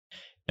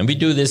And we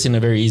do this in a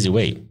very easy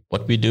way.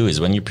 What we do is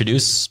when you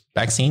produce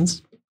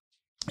vaccines,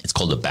 it's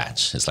called a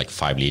batch. It's like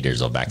 5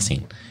 liters of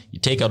vaccine. You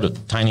take out a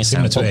tiny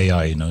sample. Similar to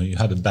AI, you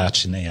have a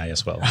batch in AI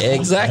as well.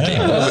 Exactly.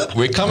 Yeah.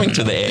 We're coming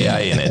to the AI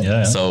in it.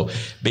 Yeah. So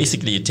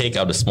basically you take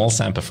out a small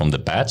sample from the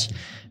batch.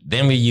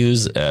 Then we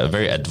use a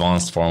very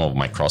advanced form of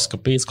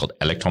microscopy. It's called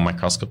electron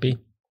microscopy.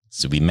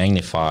 So we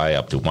magnify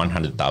up to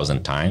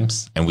 100,000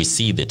 times and we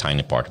see the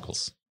tiny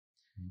particles.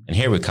 And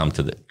here we come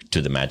to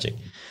the magic.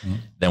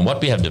 Then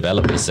what we have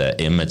developed is an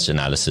image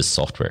analysis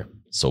software.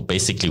 So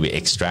basically we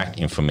extract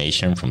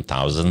information from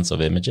thousands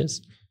of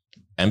images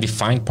and we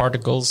find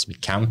particles, we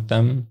count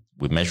them,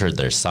 we measure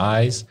their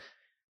size,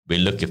 we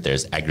look if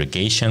there's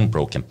aggregation,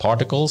 broken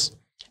particles.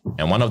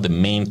 And one of the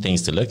main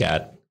things to look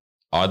at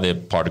are the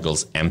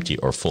particles empty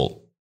or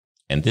full.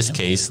 In this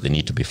case, they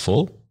need to be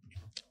full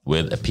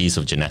with a piece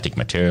of genetic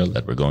material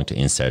that we're going to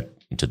insert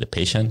into the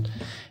patient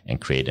and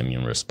create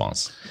immune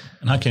response.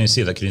 And how can you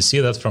see that? Can you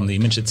see that from the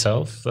image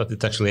itself, that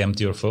it's actually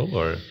empty or full?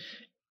 Or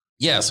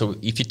yeah, so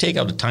if you take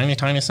out a tiny,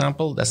 tiny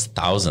sample, that's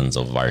thousands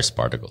of virus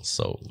particles.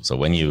 So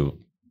when you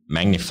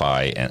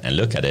magnify and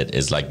look at it,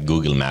 it's like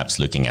Google Maps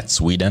looking at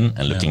Sweden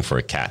and looking for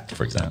a cat,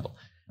 for example.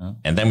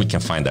 And then we can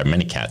find there are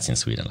many cats in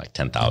Sweden, like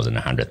 10,000,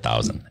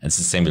 100,000. And it's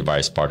the same with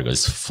virus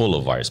particles. It's full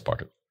of virus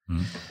particles.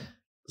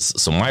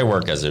 So my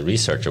work as a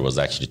researcher was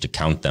actually to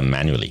count them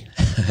manually.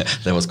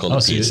 That was called a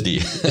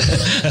PhD.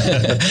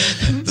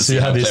 So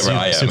you had these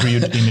super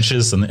huge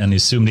images and you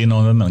zoomed in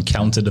on them and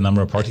counted the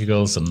number of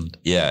particles. And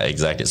yeah,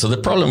 exactly. So the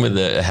problem with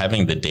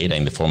having the data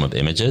in the form of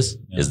images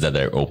is that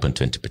they're open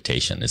to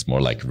interpretation. It's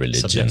more like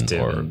religion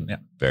subjective or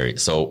very.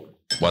 So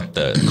what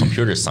the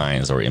computer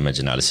science or image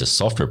analysis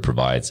software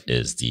provides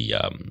is the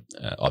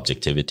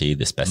objectivity,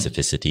 the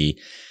specificity,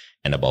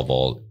 and above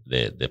all,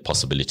 the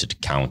possibility to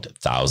count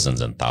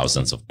thousands and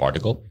thousands of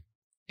particles,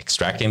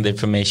 extracting the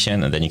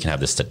information, and then you can have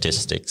the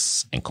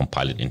statistics and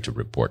compile it into a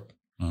report.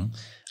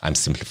 I'm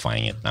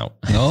simplifying it now,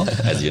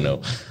 as you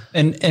know.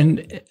 And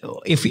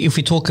if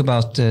we talk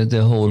about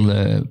the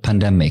whole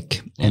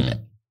pandemic,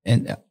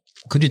 and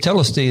could you tell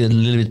us a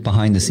little bit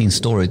behind the scenes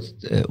story?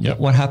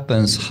 What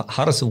happens?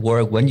 How does it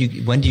work?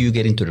 When do you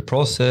get into the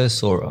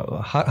process,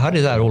 or how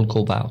did that all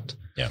go about?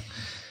 Yeah.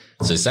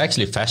 So it's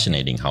actually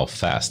fascinating how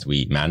fast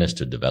we managed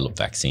to develop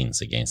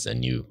vaccines against a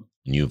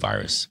new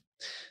virus.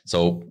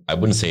 So I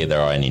wouldn't say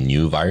there are any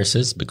new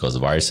viruses because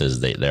viruses,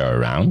 they're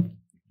around.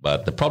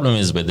 But the problem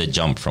is with the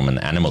jump from an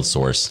animal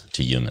source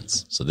to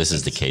humans. So this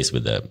is the case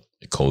with the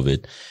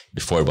COVID.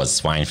 Before it was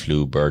swine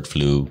flu, bird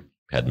flu, we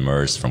had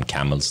MERS from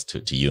camels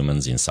to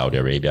humans in Saudi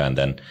Arabia. And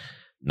then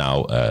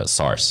now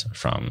SARS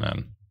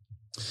from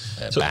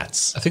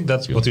bats. I think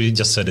that's what you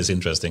just said is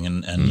interesting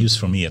and news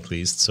for me at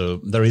least. So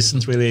there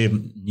isn't really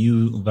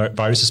new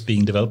viruses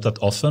being developed that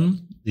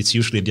often. It's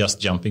usually just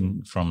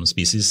jumping from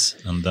species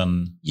and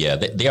then... Yeah,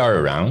 they are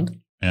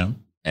around. Yeah.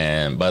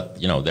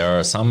 But, there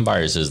are some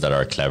viruses that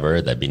are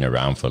clever, that have been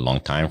around for a long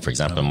time. For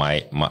example,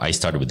 I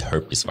started with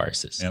herpes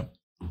viruses. Yeah.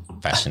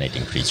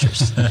 Fascinating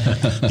creatures.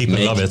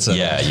 People love it. So.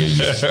 Yeah, you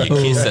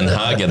kiss and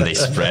hug and they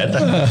spread.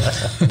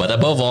 But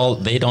above all,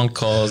 they don't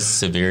cause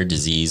severe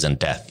disease and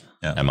death.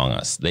 Among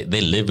us.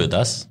 They live with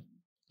us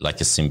like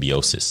a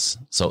symbiosis.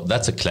 So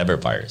that's a clever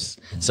virus.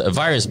 So a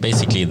virus,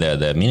 basically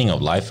the meaning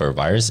of life for a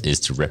virus is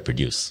to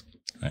reproduce.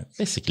 Right.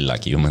 Basically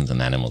like humans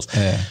and animals.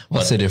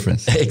 What's the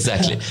difference?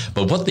 Exactly.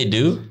 But what they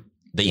do,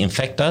 they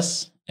infect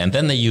us and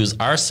then they use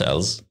our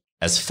cells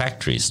as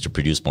factories to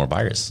produce more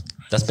virus.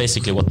 That's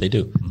basically what they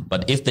do.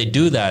 But if they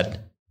do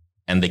that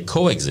and they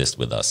coexist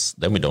with us,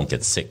 then we don't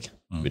get sick.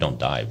 We don't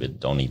die. We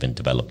don't even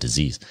develop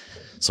disease.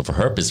 So for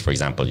herpes, for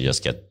example, you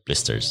just get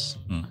blisters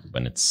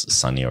when it's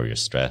sunny or you're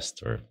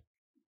stressed. Or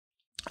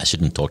I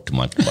shouldn't talk too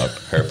much about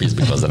herpes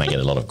because then I get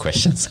a lot of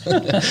questions.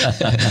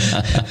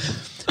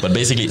 But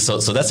basically, so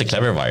that's a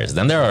clever virus.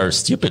 Then there are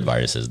stupid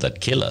viruses that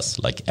kill us,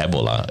 like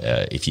Ebola.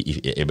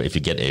 If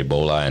you get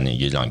Ebola and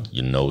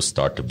your nose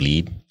start to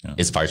bleed,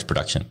 it's virus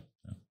production.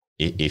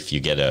 If you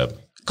get a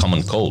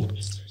common cold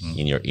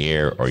in your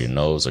ear or your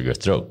nose or your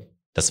throat,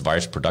 that's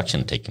virus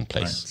production taking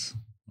place.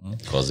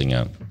 Right. Causing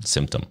a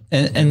symptom.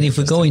 And if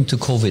we go into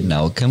COVID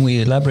now, can we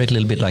elaborate a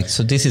little bit?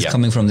 So this is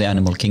coming from the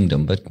animal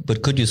kingdom,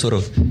 but could you sort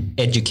of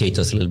educate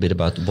us a little bit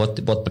about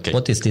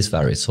what is this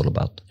virus all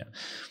about? Yeah.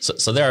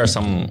 So there are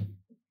some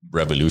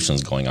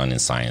revolutions going on in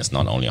science,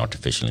 not only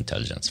artificial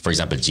intelligence. For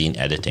example, gene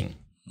editing.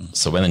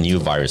 So when a new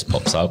virus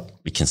pops up,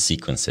 we can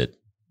sequence it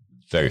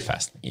very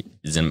fast.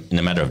 It's in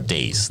a matter of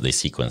days, they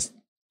sequence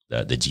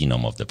the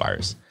genome of the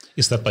virus.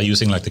 Is that by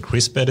using like the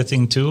CRISPR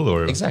editing tool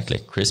or? Exactly.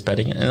 CRISPR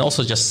editing and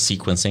also just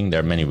sequencing. There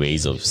are many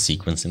ways of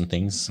sequencing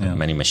things,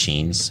 many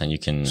machines, and you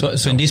can.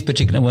 So in this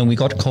particular, when we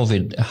got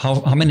COVID,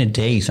 how many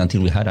days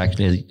until we had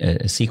actually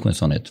a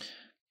sequence on it?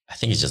 I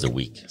think it's just a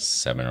week,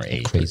 7 or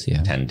 8, crazy,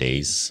 10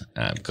 days,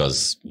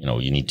 because,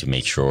 you need to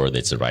make sure that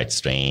it's the right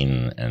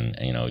strain and,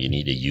 you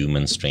need a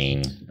human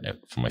strain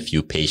from a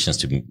few patients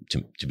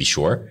to be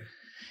sure.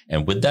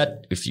 And with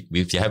that, if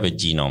you have a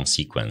genome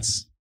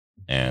sequence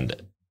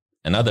and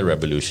another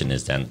revolution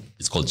is then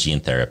it's called gene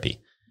therapy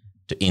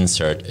to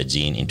insert a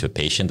gene into a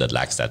patient that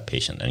lacks that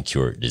patient and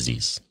cure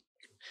disease.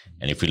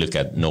 And if we look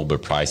at Nobel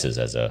Prizes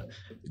as a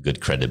good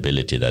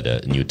credibility that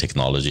a new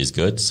technology is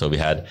good. So we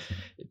had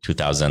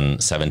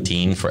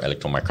 2017 for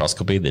electron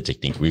microscopy, the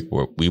technique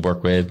we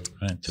work with.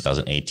 Right.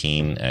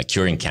 2018,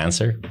 curing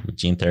cancer with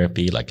gene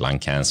therapy, like lung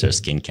cancer,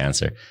 skin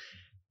cancer.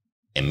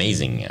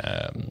 Amazing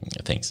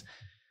things.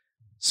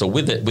 So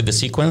with the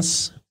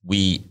sequence,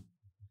 we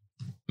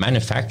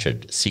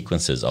manufactured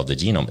sequences of the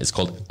genome. It's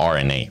called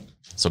RNA.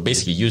 So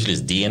basically, usually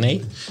it's DNA,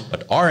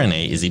 but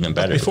RNA is even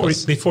better.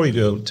 Before you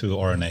go to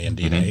RNA and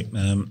DNA,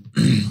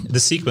 the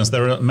sequence,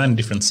 there are many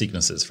different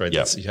sequences, right?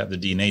 Yeah. You have the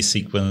DNA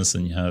sequence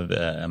and you have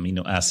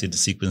amino acid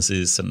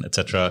sequences and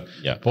etc.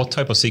 Yeah. What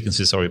type of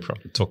sequences are we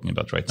talking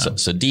about right now?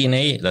 So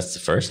DNA, that's the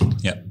first.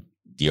 Yeah.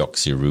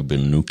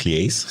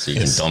 Deoxyribonuclease. So you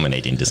can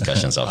dominate in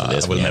discussions after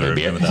this. I will never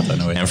remember that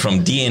anyway. And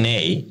from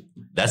DNA,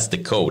 that's the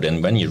code.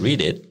 And when you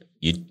read it,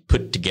 you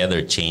put together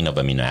a chain of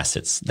amino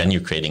acids. Then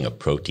you're creating a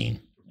protein.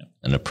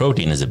 And a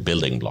protein is a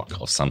building block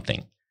of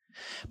something.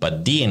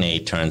 But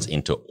DNA turns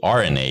into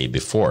RNA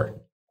before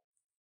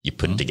you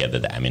put together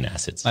the amino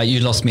acids. You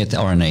lost me at the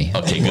RNA.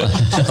 Okay, good.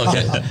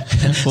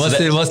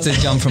 Okay. What's the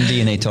jump from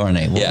DNA to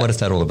RNA? What is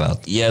that all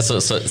about? Yeah, so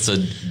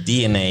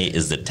DNA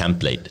is the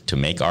template to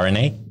make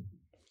RNA.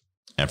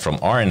 And from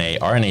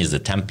RNA is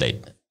the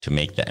template to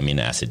make the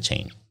amino acid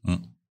chain.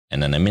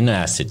 And an amino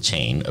acid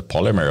chain, a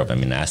polymer of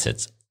amino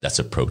acids, that's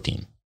a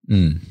protein.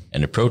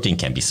 And a protein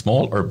can be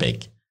small or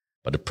big.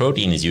 But a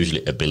protein is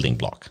usually a building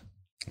block.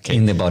 Okay?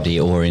 In the body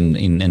or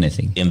in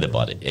anything? In the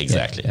body,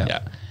 exactly.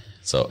 Yeah.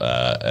 So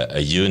a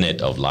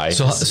unit of life.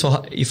 So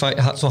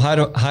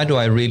how do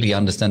I really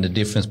understand the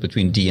difference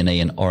between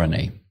DNA and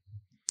RNA?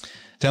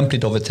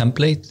 Template of a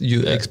template.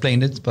 You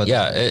explained it, but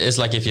it's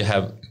like if you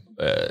have.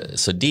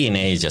 So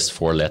DNA is just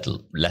 4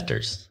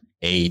 letters: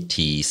 A,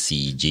 T,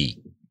 C,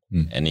 G,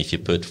 and if you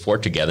put 4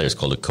 together, it's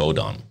called a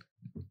codon,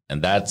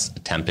 and that's a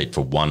template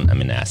for one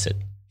amino acid.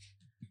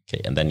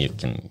 Okay, and then you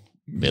can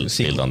build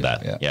on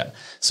that. Yeah.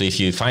 So if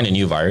you find a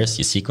new virus,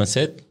 you sequence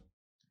it,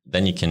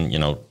 then you can,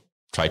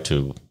 try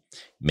to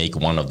make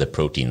one of the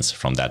proteins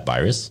from that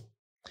virus.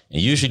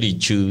 And usually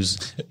choose.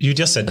 You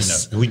just said,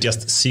 we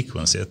just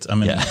sequence it. I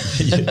mean,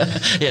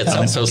 it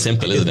sounds so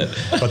simple, isn't it?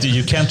 But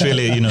you can't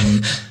really,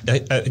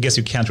 I guess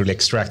you can't really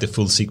extract a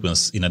full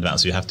sequence in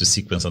advance. You have to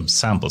sequence some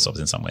samples of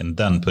it in some way and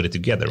then put it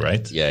together,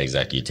 right? Yeah,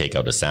 exactly. You take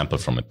out a sample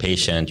from a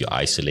patient, you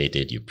isolate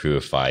it, you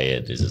purify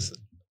it. This is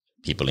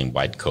people in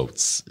white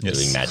coats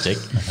doing magic.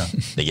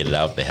 They get it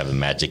out. They have a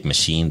magic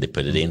machine. They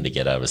put it in. They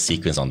get out a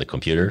sequence on the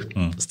computer.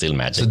 Still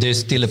magic. So there's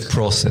still a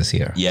process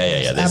here.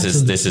 Yeah.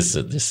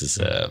 This is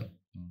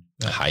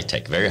high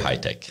tech, very high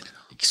tech,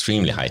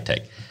 extremely high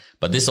tech.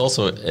 But this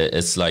also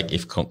it's like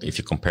if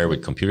you compare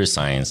with computer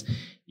science,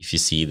 if you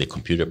see the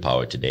computer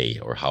power today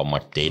or how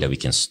much data we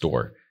can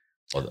store,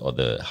 or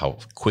how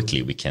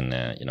quickly we can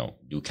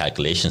do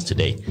calculations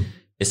today,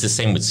 it's the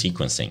same with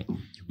sequencing.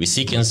 We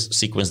sequence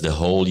the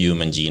whole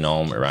human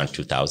genome around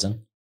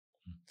 2000,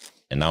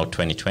 and now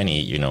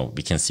 2020,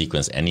 we can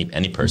sequence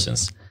any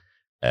person's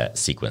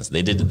sequence.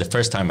 They did it the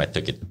first time I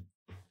took it.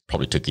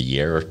 Probably took a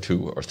year or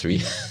 2 or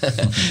 3.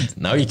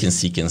 Now you can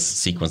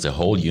sequence the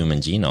whole human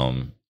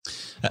genome.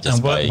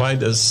 And why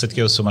does it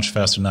go so much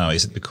faster now?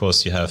 Is it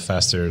because you have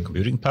faster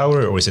computing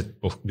power, or is it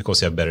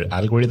because you have better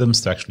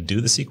algorithms to actually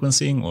do the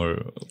sequencing,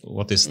 or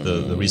what is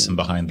the reason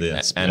behind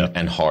the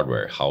and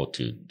hardware, how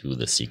to do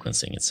the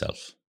sequencing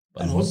itself?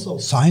 But and also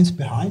science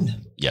behind.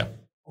 Yeah.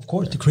 Of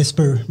course, the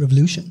CRISPR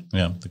revolution.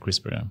 Yeah, the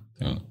CRISPR,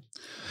 yeah.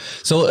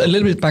 So a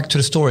little bit back to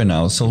the story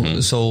now.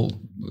 So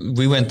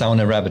we went down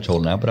a rabbit hole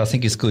now, but I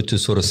think it's good to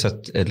sort of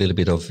set a little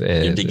bit of.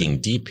 You're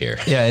digging deep here.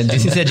 Yeah,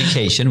 this is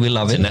education. We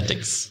love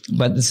Genetics.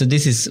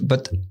 it.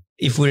 But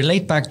if we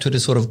relate back to the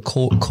sort of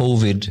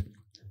COVID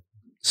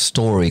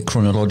story,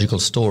 chronological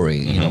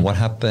story, what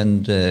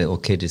happened?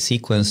 The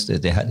sequence.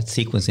 They had a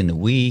sequence in a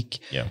week.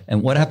 Yeah.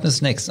 And what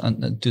happens next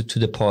to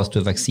the path to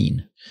a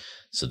vaccine?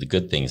 So the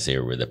good things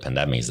here with the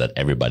pandemic is that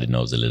everybody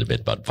knows a little bit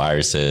about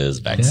viruses,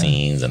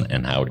 vaccines,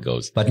 and how it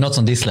goes. But not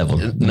on this level.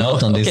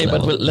 Not on this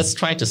level. But let's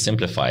try to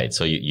simplify it.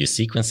 So you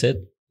sequence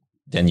it,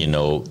 then you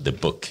know the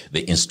book,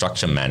 the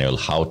instruction manual,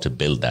 how to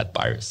build that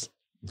virus.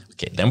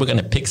 Okay, then we're going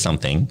to pick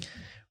something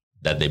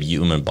that the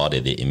human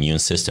body, the immune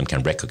system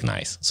can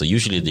recognize. So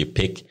usually they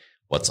pick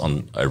what's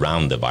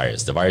around the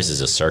virus. The virus is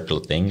a circle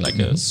thing, like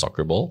a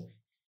soccer ball.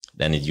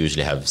 Then it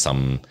usually have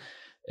some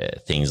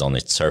things on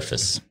its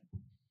surface.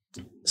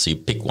 So you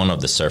pick one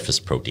of the surface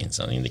proteins.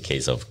 And in the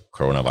case of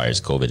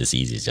coronavirus, COVID is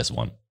easy. It's just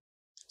one.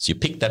 So you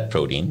pick that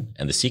protein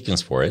and the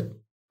sequence for it.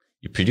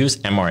 You produce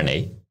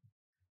mRNA.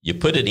 You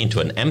put it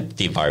into an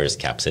empty virus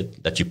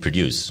capsid that you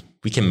produce.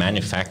 We can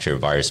manufacture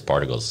virus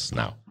particles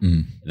now.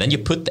 Then you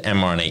put the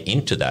mRNA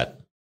into that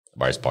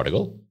virus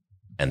particle,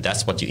 and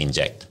that's what you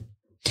inject.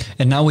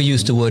 And now we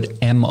use the word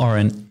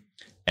mRNA.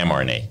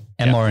 mRNA.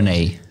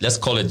 mRNA. Yeah. Let's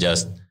call it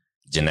just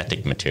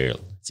genetic material.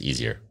 It's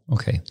easier.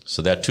 Okay.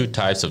 So there are 2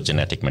 types of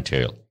genetic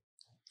material.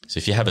 So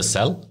if you have a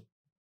cell,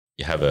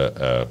 you have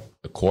a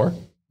core.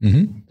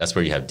 That's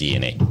where you have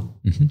DNA.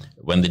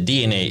 When the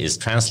DNA is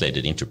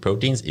translated into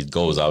proteins, it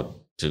goes out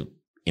to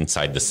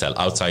inside the cell,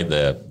 outside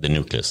the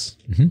nucleus.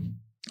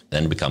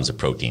 Then it becomes a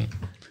protein.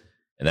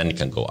 And then it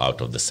can go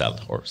out of the cell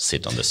or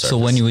sit on the surface. So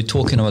when you were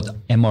talking about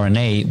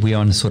mRNA, we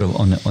are on sort of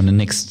on the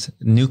next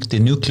the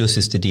nucleus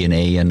is the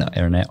DNA and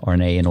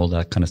RNA and all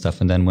that kind of stuff.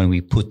 And then when we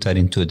put that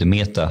into the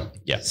meta,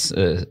 yes,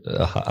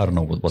 I don't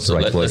know what's the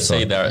right word. Let's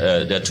say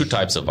there are two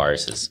types of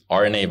viruses: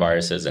 RNA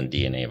viruses and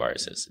DNA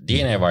viruses.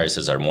 DNA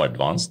viruses are more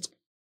advanced.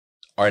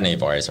 RNA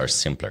viruses are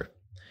simpler.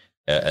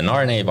 An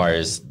RNA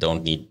virus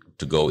don't need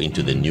to go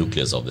into the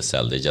nucleus of the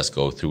cell. They just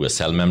go through a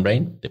cell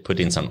membrane. They put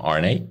in some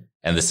RNA.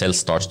 And the cell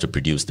starts to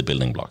produce the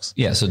building blocks.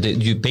 Yeah, so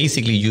you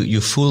basically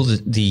you fool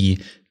the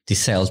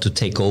cell to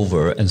take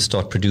over and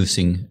start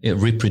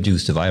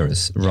reproduce the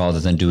virus rather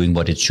than doing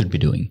what it should be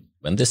doing.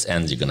 When this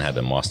ends, you're going to have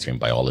a master in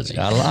biology.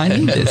 I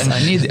need this.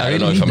 I don't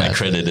know if I'm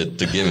accredited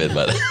to give it,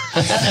 but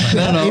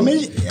no.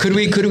 Could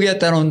we get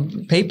that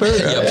on paper?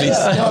 Yeah, please.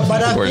 No,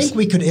 but I think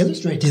we could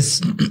illustrate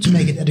this to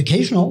make it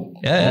educational.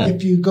 Yeah.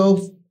 If you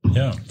go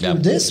through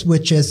this,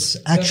 which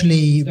is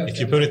actually if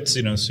you put it,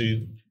 so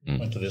you.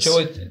 Show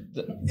it.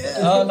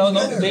 No.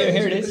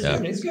 Here it is. Yeah.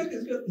 Here it is.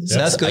 Good. So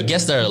that's good. I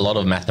guess there are a lot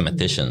of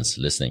mathematicians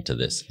listening to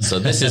this. So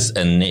this is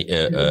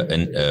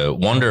a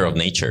wonder of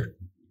nature.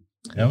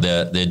 Yeah.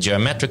 The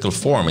geometrical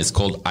form is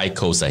called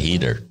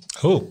icosahedra.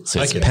 Oh,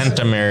 so it's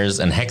pentamers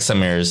and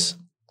hexamers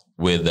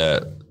with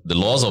the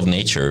laws of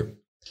nature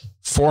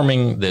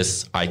forming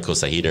this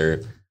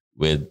icosahedra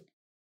with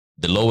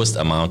the lowest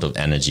amount of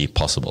energy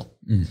possible.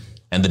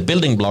 And the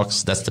building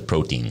blocks, that's the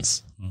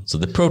proteins. So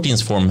the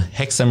proteins form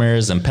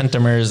hexamers and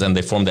pentamers, and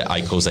they form the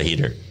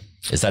icosahedra.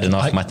 Is that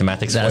enough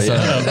mathematics for you?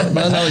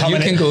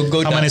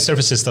 How many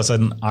surfaces does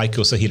an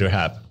icosahedra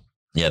have?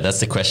 Yeah, that's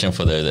the question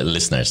for the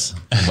listeners.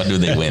 What do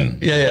they win?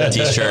 Yeah.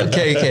 T-shirt.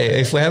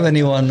 Okay. If we have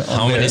anyone,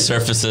 how many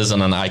surfaces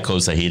on an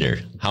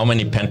icosahedra? How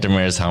many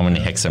pentamers? How many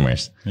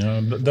hexamers?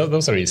 Yeah,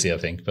 those are easy, I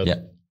think. But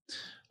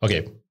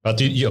okay,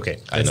 but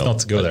let's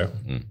not go there.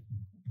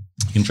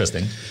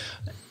 Interesting.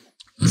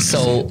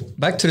 So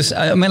back to this.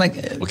 I mean,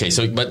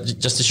 but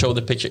just to show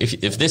the picture,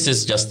 if this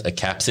is just a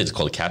capsid, it's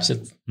called a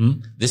capsid.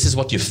 This is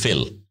what you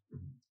fill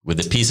with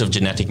a piece of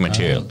genetic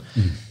material,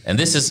 and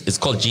it's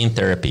called gene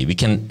therapy.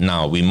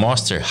 We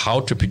master how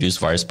to produce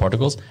virus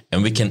particles,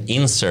 and we can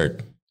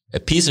insert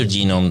a piece of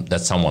genome that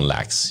someone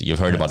lacks. You've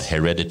heard about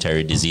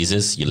hereditary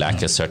diseases. You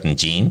lack a certain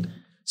gene,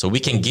 so we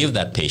can give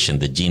that patient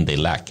the gene they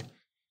lack.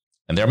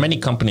 And there are many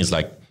companies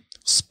like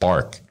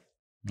Spark.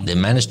 They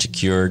managed to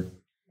cure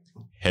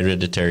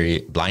hereditary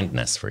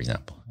blindness, for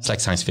example. It's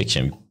like science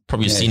fiction. You've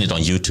probably seen it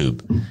on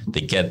YouTube.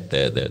 They get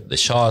the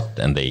shot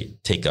and they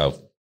take out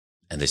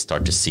and they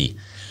start to see.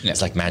 Yeah.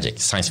 It's like magic,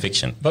 science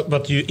fiction.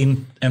 But you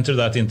enter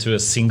that into a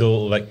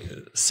single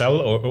cell,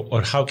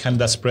 or how can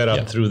that spread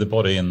out through the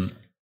body?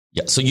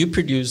 So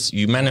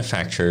you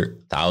manufacture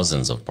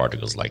thousands of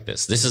particles like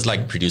this. This is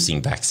like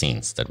producing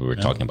vaccines that we were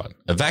talking about.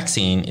 A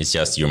vaccine is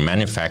just you're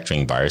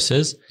manufacturing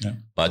viruses,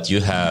 but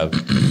you have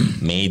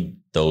made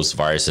those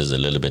viruses a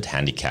little bit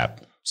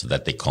handicapped so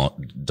that they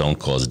don't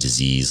cause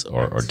disease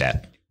or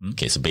death.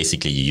 Okay, so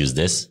basically you use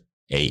this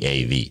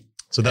AAV.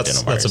 So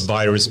that's a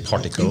virus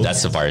particle.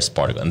 That's a virus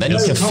particle. And then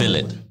you can fill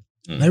it.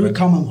 Very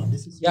common one.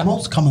 This is the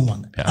most common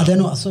one. Yeah.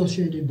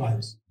 Adeno-associated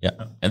virus. Yeah.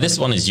 And this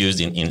one is used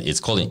it's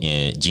called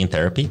gene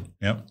therapy.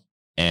 Yeah.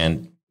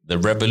 And the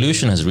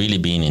revolution has really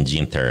been in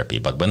gene therapy.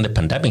 But when the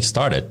pandemic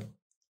started,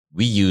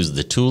 we used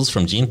the tools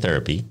from gene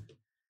therapy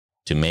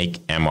to make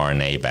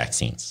mRNA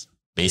vaccines.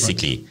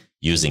 Basically,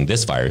 using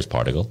this virus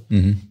particle,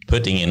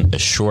 putting in a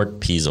short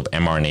piece of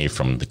mRNA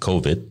from the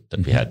COVID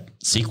that we had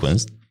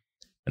sequenced,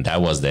 and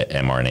that was the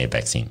mRNA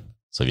vaccine.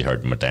 So you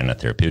heard Moderna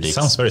Therapeutics.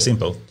 Sounds very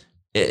simple.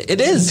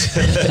 It is.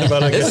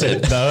 But I guess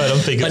no, I don't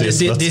think it is.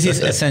 This is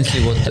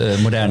essentially what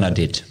Moderna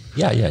did.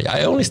 Yeah.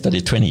 I only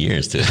studied 20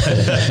 years to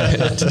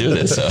do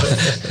this. So.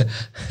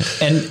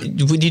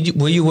 And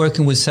were you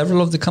working with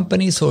several of the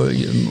companies, or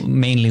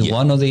mainly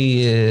one of the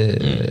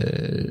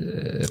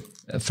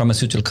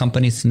pharmaceutical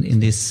companies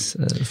in this,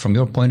 from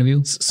your point of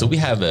view? So we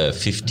have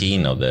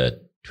 15 of the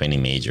 20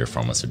 major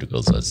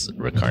pharmaceuticals as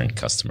recurrent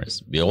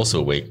customers. We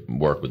also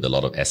work with a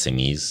lot of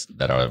SMEs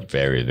that are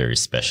very, very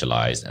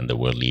specialized and the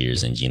world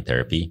leaders in gene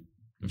therapy.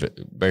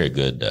 Very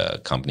good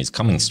companies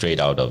coming straight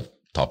out of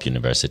top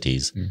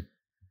universities.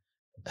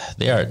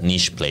 They are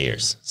niche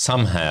players.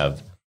 Some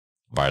have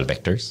viral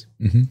vectors.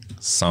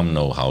 Some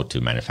know how to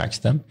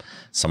manufacture them.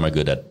 Some are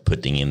good at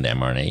putting in the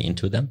mRNA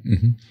into them.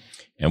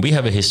 And we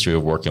have a history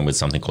of working with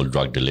something called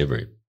drug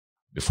delivery.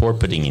 Before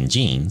putting in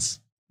genes,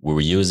 we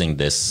were using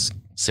this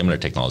similar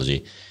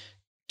technology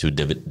to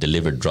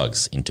deliver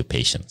drugs into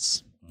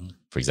patients.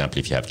 For example,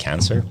 if you have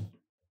cancer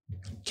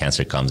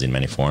comes in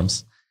many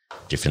forms,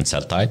 different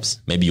cell types.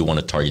 Maybe you want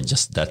to target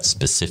just that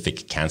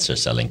specific cancer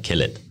cell and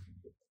kill it.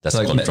 That's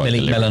like called drug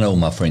delivery.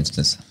 Melanoma, for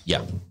instance.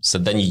 Yeah. So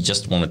then you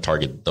just want to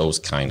target those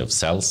kind of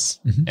cells,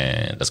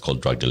 and that's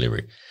called drug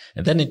delivery.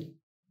 And then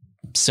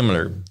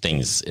similar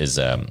things is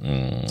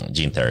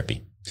gene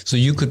therapy. So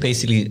you could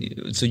basically,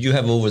 so you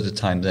have over the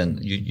time then,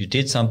 you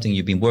did something,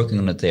 you've been working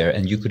on it there,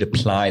 and you could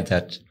apply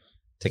that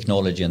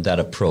technology and that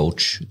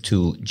approach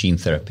to gene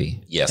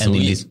therapy. Yeah, so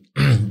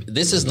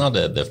this is not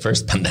the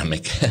first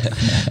pandemic.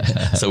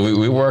 So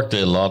we worked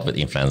a lot with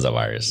influenza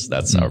virus.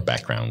 That's our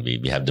background.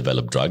 We have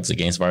developed drugs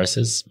against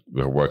viruses.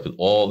 We worked with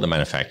all the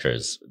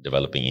manufacturers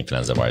developing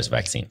influenza virus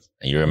vaccines.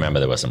 And you remember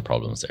there were some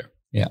problems there.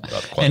 Yeah.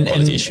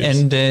 Quality issues.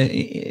 And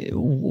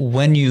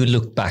when you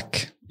look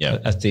back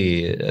at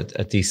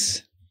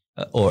these,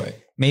 or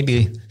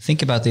maybe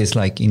think about this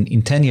like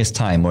in 10 years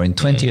time or in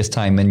 20 years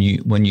time, when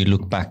you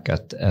look back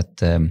at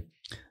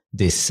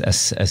this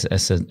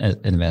as an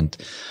event,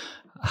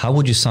 how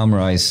would you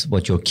summarize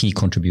what your key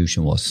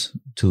contribution was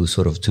to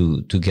sort of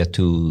to get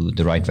to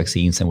the right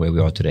vaccines and where we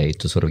are today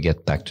to sort of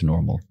get back to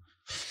normal?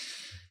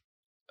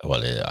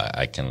 Well,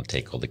 I cannot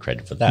take all the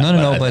credit for that.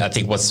 But I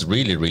think what's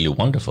really, really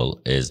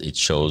wonderful is it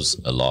shows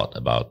a lot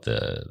about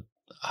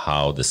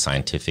how the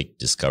scientific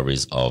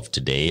discoveries of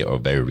today or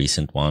very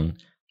recent one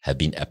have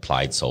been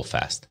applied so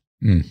fast.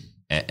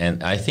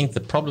 And I think the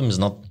problem is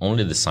not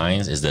only the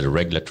science, is the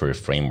regulatory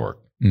framework.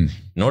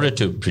 In order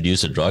to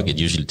produce a drug, it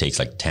usually takes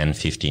like 10,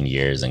 15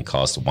 years and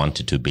costs $1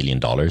 to $2 billion.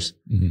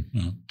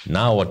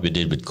 Now what we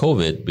did with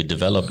COVID, we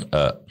developed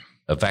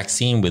a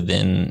vaccine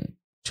within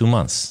 2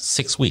 months,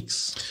 6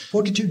 weeks.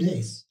 42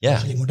 days. Yeah.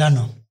 Actually,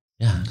 Moderna.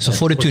 Yeah. So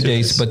 42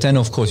 days, but then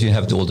of course you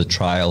have all the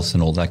trials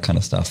and all that kind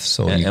of stuff.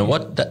 So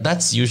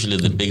that's usually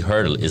the big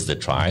hurdle is the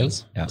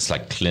trials. Yeah. It's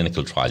like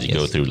clinical trials. You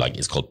go through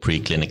it's called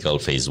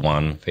preclinical, phase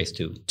 1, phase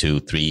 2, 2,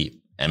 3.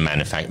 And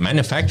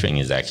manufacturing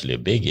is actually a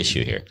big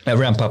issue here.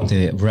 Ramped up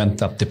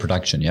the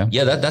production, yeah?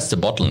 Yeah, that's the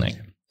bottleneck.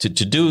 To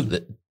do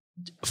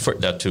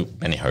there are too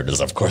many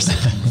hurdles, of course.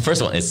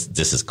 First one is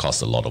this has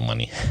cost a lot of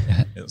money.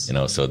 Yes.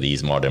 So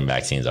these modern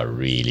vaccines are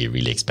really,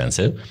 really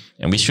expensive.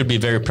 And we should be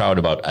very proud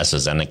about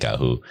AstraZeneca,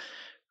 who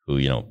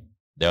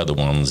they are the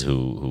ones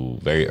who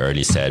very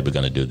early said we're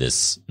going to do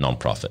this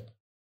non-profit.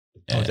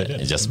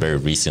 It's just very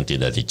recently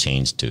that it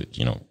changed to,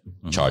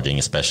 charging,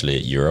 especially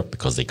Europe,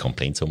 because they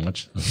complain so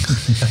much.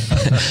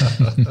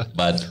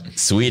 But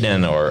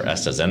Sweden or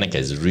AstraZeneca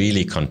is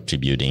really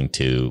contributing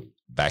to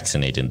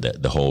vaccinating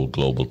the whole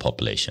global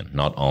population,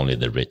 not only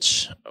the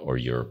rich or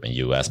Europe and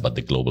US, but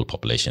the global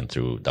population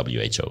through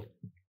WHO.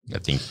 I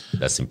think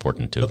that's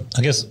important too. But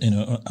I guess,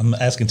 I'm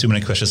asking too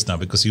many questions now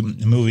because you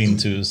move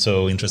into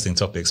so interesting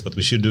topics, but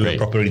we should do a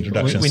proper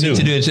introduction we need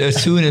to do it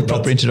soon, a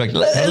proper introduction.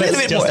 A little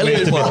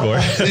bit more.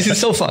 This is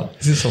so fun.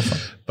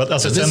 But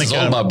this is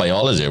all about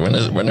biology.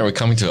 When are we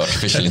coming to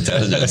artificial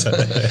intelligence?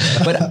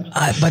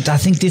 But I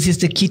think this is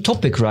the key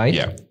topic, right?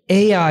 Yeah.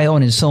 AI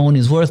on its own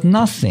is worth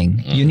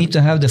nothing. You need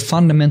to have the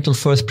fundamental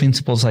first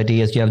principles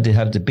ideas. You have to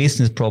have the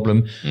business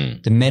problem,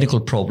 the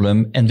medical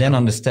problem, and then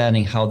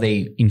understanding how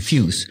they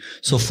infuse.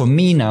 So for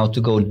me now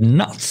to go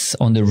nuts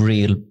on the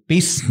real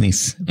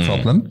business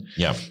problem,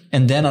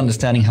 and then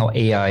understanding how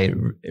AI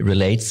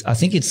relates, I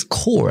think it's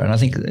core. And I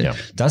think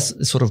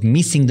that's sort of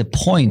missing the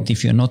point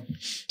if you're not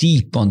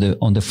deep on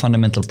the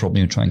fundamental problem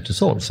you're trying to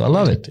solve. So I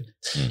love it.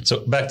 So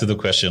back to the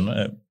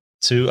question.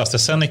 To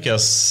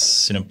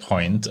AstraZeneca's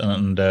point,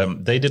 and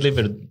they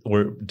delivered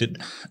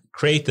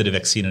created a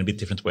vaccine in a bit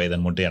different way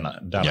than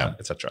Moderna,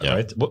 etc. Yeah.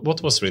 Right?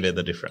 What was really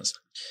the difference?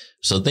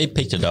 So they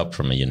picked it up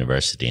from a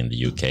university in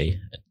the UK.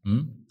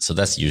 So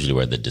that's usually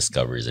where the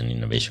discoveries and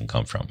innovation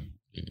come from.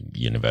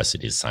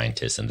 Universities,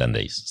 scientists, and then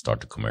they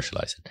start to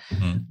commercialize it.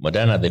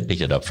 Moderna, they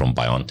picked it up from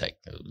BioNTech,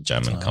 a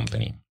German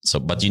company. So,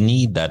 but you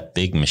need that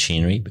big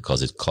machinery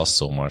because it costs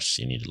so much.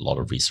 You need a lot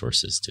of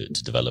resources to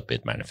develop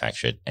it,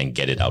 manufacture it, and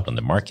get it out on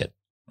the market.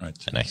 Right.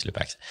 And actually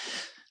vaccine.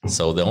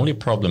 So the only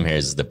problem here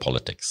is the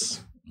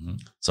politics.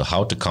 So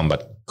how to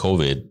combat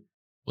COVID?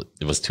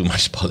 It was too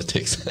much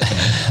politics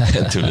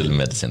and too little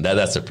medicine.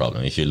 That's the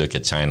problem. If you look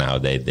at China, how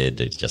they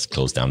just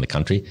closed down the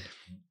country.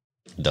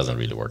 It doesn't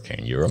really work here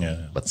in Europe,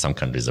 but some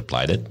countries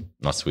applied it,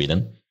 not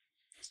Sweden.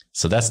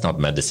 So that's not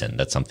medicine.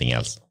 That's something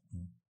else.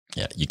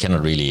 Yeah, you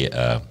cannot really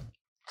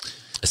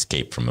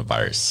escape from a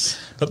virus.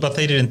 But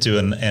they didn't do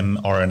an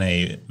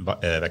mRNA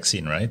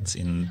vaccine, right?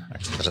 In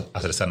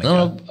AstraZeneca.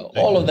 No,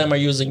 all of them are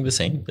using the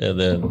same.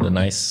 The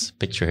nice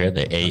picture here,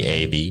 the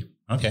AAV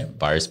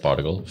virus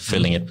particle,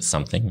 filling it with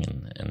something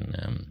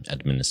and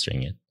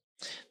administering it.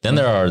 Then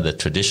there are the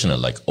traditional,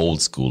 like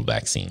old school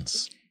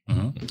vaccines.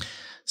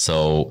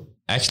 So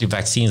actually,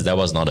 vaccines, that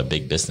was not a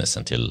big business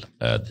until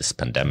this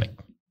pandemic.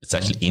 It's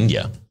actually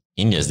India.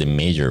 India is the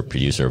major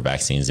producer of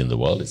vaccines in the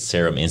world. It's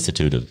Serum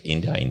Institute of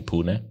India in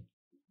Pune,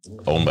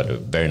 owned by a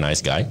very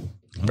nice guy,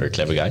 very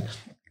clever guy.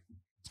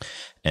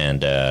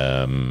 And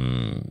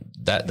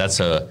that's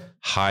a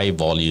high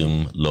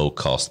volume, low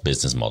cost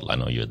business model. I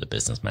know you're the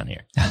businessman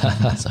here.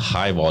 It's a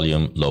high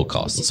volume, low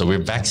cost. So we're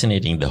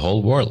vaccinating the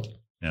whole world.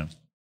 Yeah,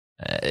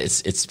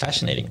 it's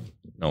fascinating.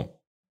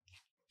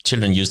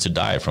 Children used to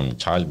die from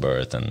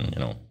childbirth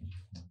and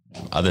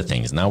other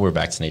things. Now we're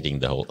vaccinating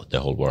the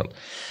whole world,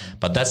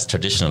 but that's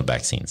traditional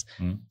vaccines.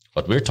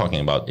 What we're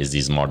talking about is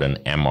these modern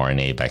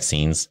mRNA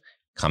vaccines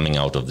coming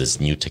out of this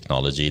new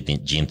technology, the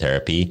gene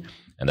therapy,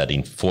 And that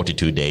in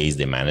 42 days,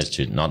 they managed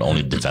to not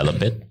only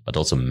develop it, but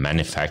also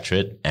manufacture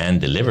it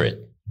and deliver it.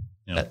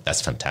 Yeah.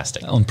 That's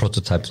fantastic. On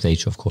prototype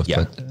stage, of course.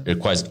 Yeah, but it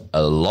requires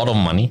a lot of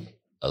money,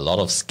 a lot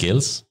of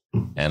skills,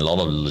 and a lot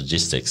of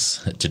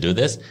logistics to do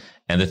this.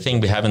 And the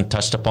thing we haven't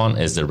touched upon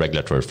is the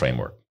regulatory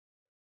framework.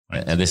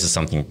 Right. And this is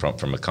something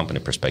from a company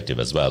perspective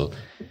as well.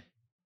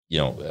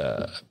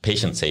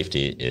 Patient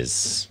safety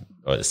is,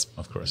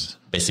 of course,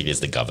 basically it's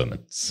the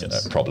government's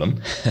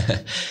problem.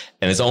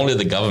 And it's only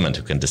the government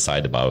who can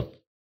decide about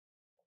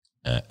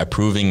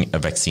approving a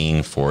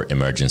vaccine for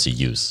emergency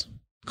use.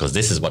 Because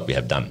this is what we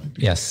have done.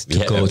 Yes, to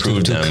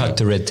cut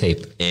the red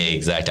tape.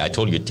 Exactly. I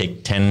told you it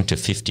take 10 to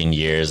 15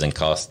 years and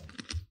cost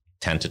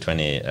 10 to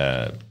 20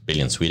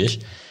 billion Swedish.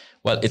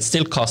 Well, it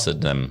still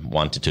costed them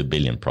 1 to 2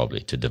 billion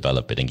probably to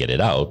develop it and get it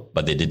out,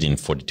 but they did it in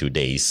 42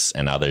 days,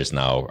 and others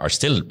now are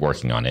still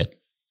working on it.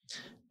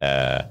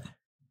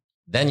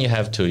 Then you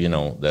have to,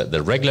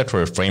 the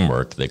regulatory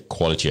framework, the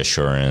quality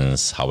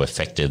assurance, how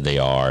effective they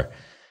are.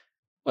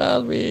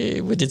 Well,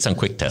 we did some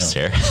quick tests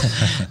here.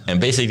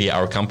 And basically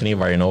our company,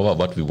 Vironova,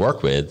 what we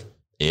work with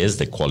is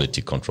the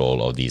quality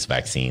control of these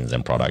vaccines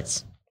and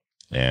products.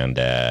 And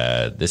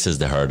this is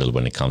the hurdle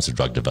when it comes to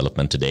drug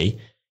development today.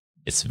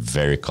 It's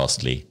very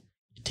costly.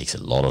 It takes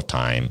a lot of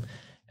time.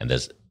 And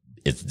this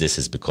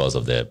is because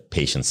of the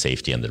patient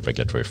safety and the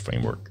regulatory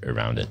framework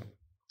around it.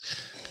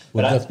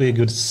 Would that be a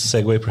good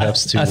segue,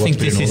 perhaps, to I think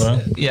this is,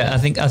 yeah, I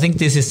think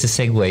this is the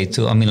segue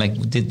to. I mean, like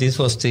this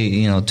was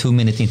the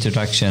 2-minute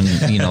introduction.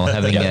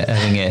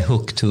 Having a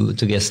hook to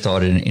get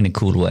started in a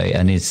cool way,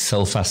 and it's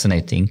so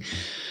fascinating.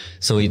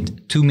 So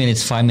 2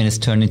 minutes, 5 minutes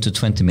turned into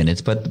 20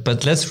 minutes.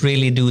 But let's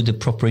really do the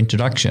proper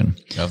introduction.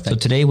 So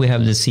today we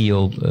have the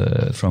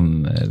CEO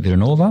from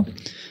Vironova,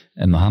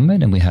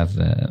 Mohammed, and we have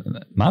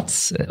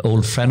Mats,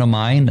 old friend of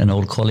mine, an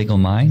old colleague of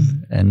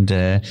mine, and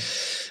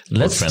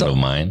let's friend of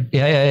mine.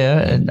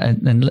 Yeah,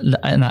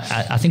 and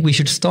I think we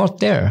should start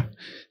there.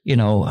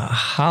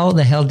 How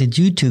the hell did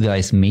you two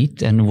guys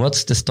meet, and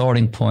what's the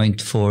starting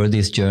point for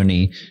this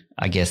journey?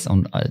 I guess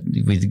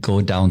we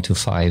go down to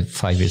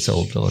five years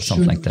old or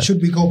something like that.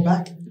 Should we go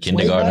back?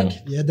 Kindergarten. Back?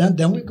 Yeah,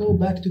 then we go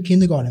back to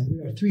kindergarten.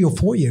 We are 3 or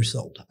 4 years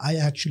old. I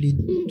actually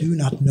do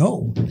not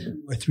know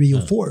we're 3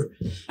 or 4.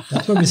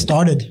 That's where we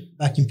started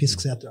back in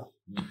Fisksätra.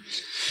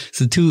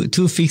 So two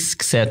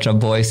Fisksätra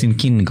boys in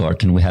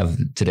kindergarten we have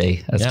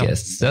today as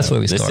guests. That's where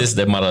we started. This is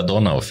the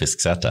Maradona of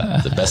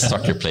Fisksätra, the best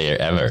soccer player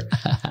ever.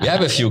 We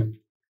have a few.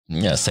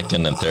 Yeah,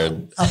 second and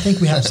third. I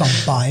think we have some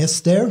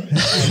bias there.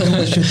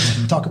 We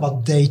should talk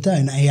about data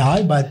and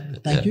AI,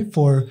 but thank you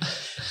for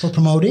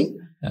promoting.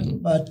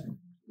 But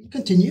we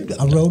continued.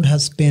 Our road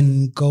has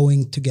been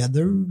going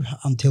together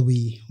until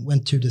we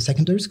went to the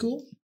secondary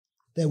school.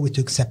 Then we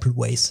took separate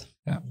ways.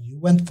 Yeah. You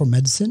went for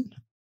medicine.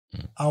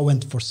 I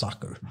went for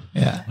soccer.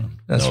 Yeah,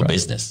 that's right.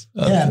 Business.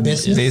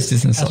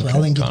 Business and as soccer.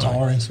 well, and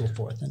guitar and so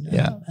forth.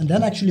 And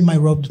then actually my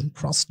road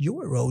crossed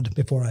your road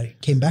before I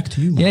came back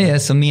to you. Yeah.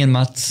 So me and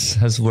Mats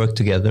has worked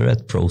together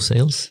at Pro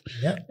Sales.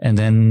 Yeah. And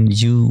then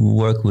you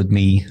worked with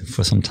me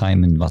for some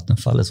time in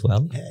Vattenfall as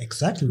well. Yeah,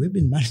 exactly. We've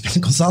been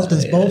management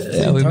consultants both.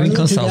 Yeah, we've been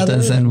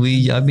consultants, and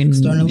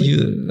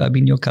I've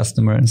been your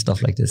customer and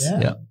stuff like this.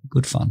 Yeah,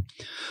 good fun.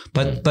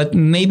 But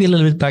maybe a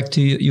little bit back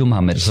to you,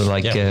 Mohammed. So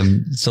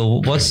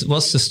so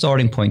what's the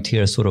starting point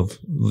here, sort of,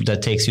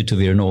 that takes you to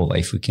Vironova,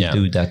 if we can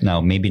do that now?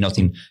 Maybe not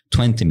in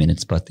 20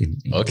 minutes, but in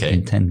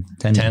 10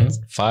 minutes.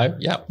 5,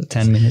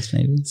 10 minutes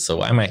maybe.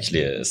 So I'm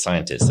actually a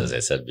scientist, as I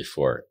said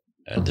before,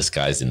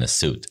 disguised in a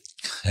suit.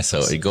 So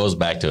it goes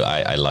back to,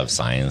 I love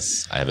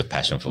science. I have a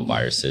passion for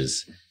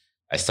viruses.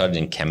 I started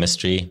in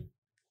chemistry,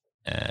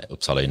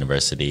 Uppsala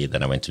University.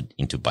 Then I went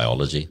into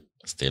biology,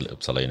 still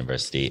Uppsala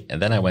University. And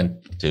then I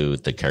went to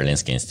the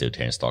Karolinska Institute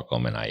here in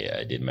Stockholm, and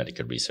I did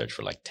medical research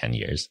for like 10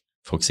 years,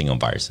 focusing on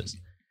viruses.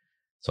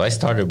 So I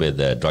started with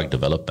drug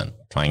development,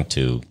 trying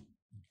to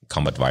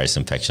combat virus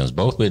infections,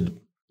 both with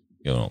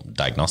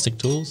diagnostic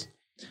tools,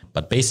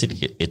 but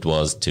basically it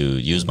was to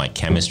use my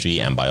chemistry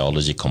and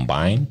biology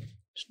combined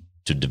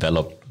to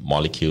develop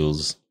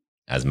molecules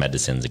as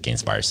medicines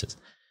against viruses.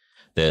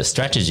 The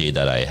strategy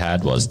that I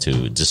had was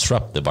to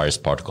disrupt the virus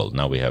particle.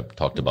 Now we have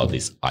talked about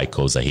this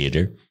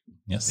icosahedra.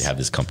 Yes. We have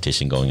this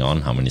competition going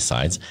on, how many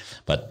sides,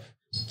 but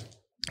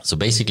so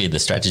basically the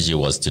strategy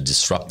was to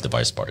disrupt the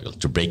virus particle,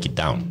 to break it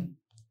down.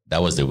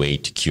 That was the way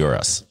to cure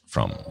us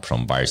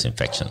from virus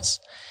infections.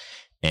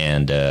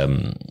 And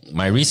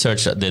my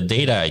research, the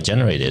data I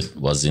generated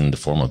was in the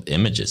form of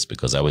images,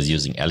 because I was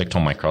using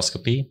electron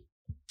microscopy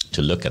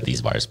to look at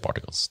these virus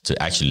particles, to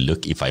actually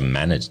look if I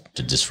managed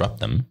to disrupt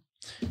them.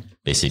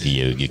 Basically,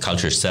 you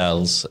culture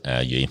cells,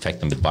 you infect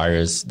them with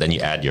virus, then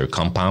you add your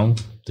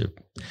compound, the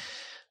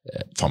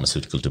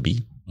pharmaceutical to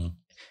be.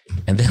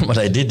 And then what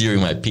I did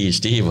during my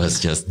PhD was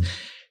just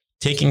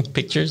taking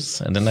pictures.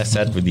 And then I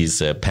sat with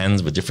these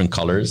pens with different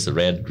colors,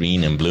 red,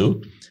 green, and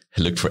blue.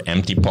 I looked for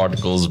empty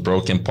particles,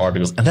 broken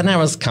particles, and then I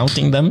was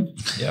counting them.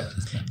 Yeah.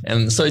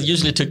 And so it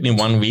usually took me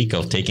 1 week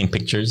of taking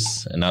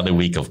pictures, another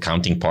week of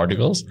counting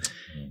particles.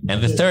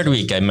 And the third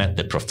week I met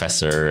the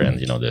professor and,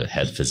 the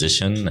head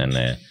physician. And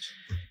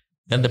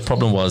Then the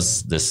problem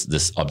was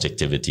this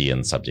objectivity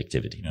and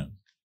subjectivity. Yeah.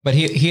 But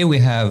here we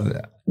have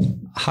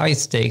high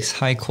stakes,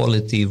 high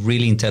quality,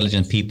 really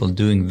intelligent people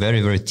doing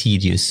very, very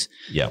tedious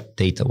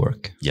data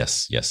work.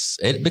 Yes.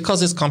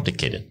 Because it's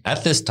complicated.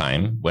 At this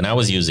time, when I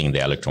was using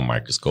the electron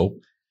microscope,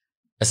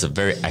 as a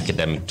very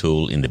academic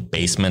tool in the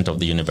basement of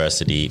the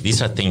university,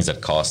 these are things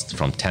that cost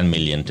from 10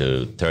 million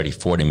to 30,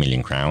 40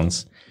 million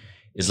crowns.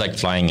 It's like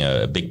flying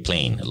a big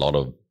plane, a lot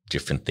of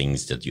different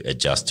things that you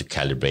adjust to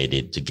calibrate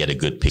it to get a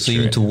good picture. So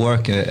you need to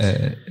work.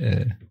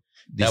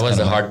 That was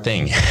a hard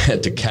thing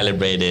to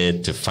calibrate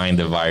it, to find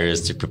the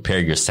virus, to prepare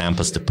your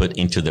samples to put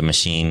into the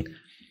machine.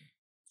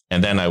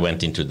 And then I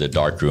went into the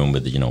dark room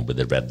with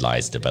the red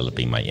lights,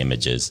 developing my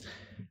images.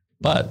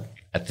 But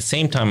at the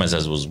same time as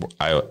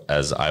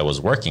I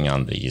was working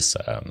on these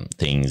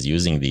things,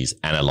 using these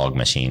analog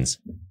machines,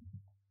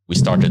 we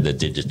started the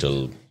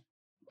digital,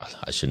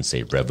 I shouldn't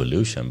say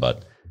revolution,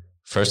 but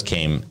first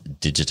came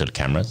digital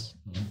cameras.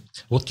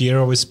 What year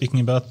are we speaking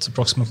about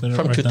approximately?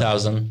 From right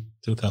 2000. Now?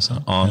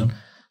 2000 on. Yeah.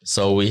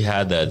 So we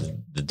had the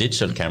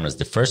digital cameras.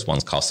 The first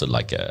ones costed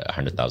like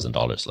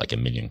 $100,000, like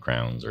 1 million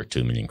crowns or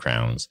 2 million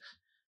crowns.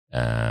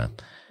 Now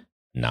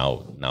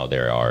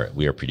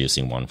we are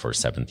producing one for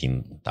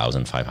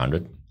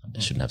 17,500. I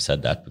shouldn't have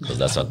said that because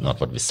that's not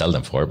what we sell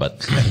them for.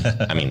 But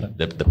I mean,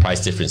 the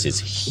price difference is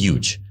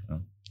huge,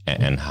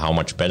 and how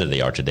much better they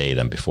are today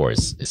than before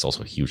is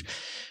also huge.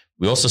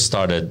 We also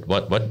started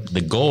what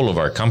the goal of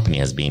our company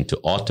has been to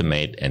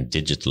automate and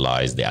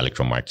digitalize the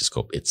electron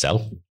microscope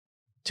itself,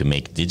 to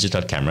make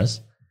digital cameras.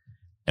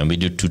 And we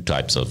do two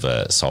types of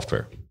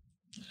software.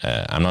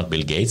 I'm not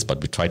Bill Gates, but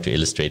we try to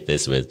illustrate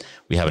this with,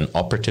 we have an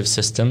operative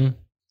system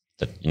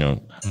that,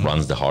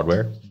 runs the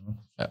hardware,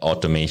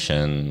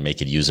 automation,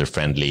 make it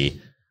user-friendly,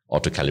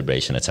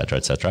 auto-calibration, et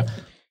cetera.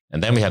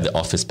 And then we have the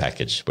office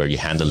package where you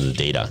handle the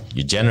data.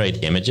 You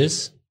generate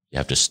images, you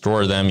have to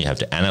store them, you have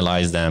to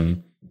analyze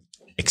them,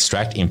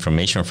 extract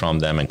information from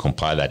them, and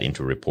compile that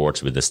into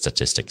reports with the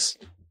statistics.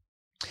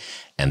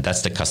 And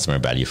that's the customer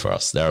value for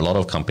us. There are a lot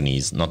of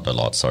companies,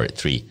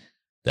 3,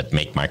 that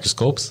make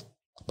microscopes,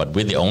 but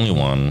we're the only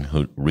one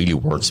who really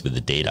works with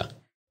the data.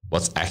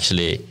 What's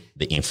actually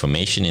the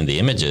information in the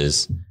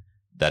images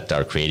that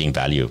are creating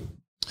value.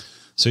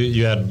 So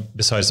you had,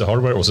 besides the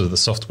hardware, also the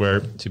software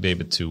to be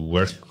able to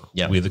work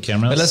with the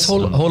cameras? But let's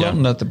hold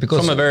on that, because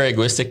from a very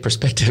egoistic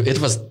perspective, it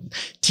was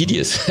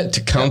tedious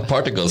to count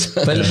particles.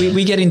 But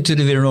we get into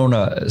the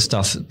Vironova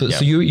stuff. But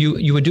so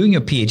you were doing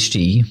your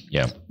PhD,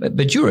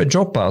 but you're a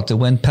dropout that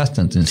went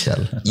patent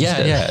instead.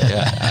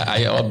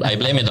 I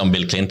blame it on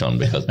Bill Clinton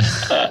because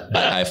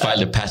I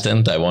filed a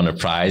patent, I won a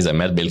prize, I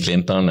met Bill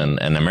Clinton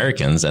and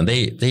Americans, and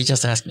they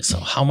just asked me, so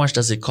how much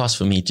does it cost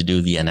for me to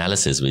do the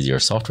analysis with your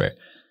software?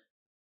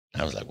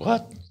 I was like,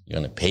 what? You're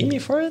going to pay me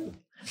for it?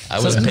 I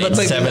was paid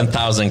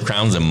 7,000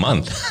 crowns a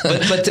month.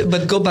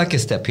 but go back a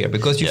step here,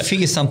 because you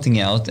figured something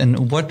out.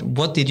 And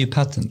what did you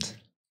patent?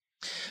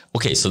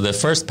 Okay, so the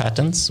first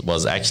patents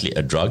was actually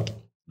a drug.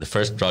 The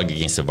first drug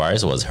against the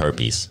virus was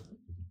herpes.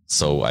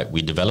 So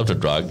we developed a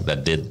drug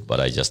that did what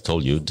I just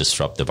told you,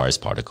 disrupt the virus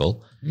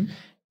particle. Mm-hmm.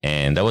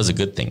 And that was a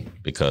good thing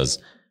because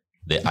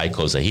the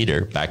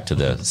icosahedral, back to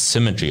the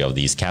symmetry of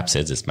these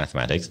capsids, it's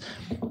mathematics,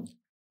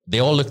 they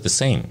all look the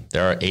same.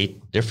 There are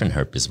 8 different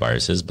herpes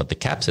viruses, but the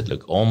capsid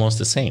look almost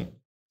the same.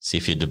 So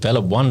if you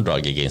develop one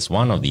drug against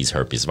one of these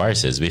herpes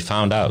viruses, we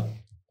found out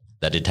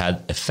that it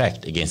had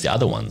effect against the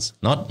other ones.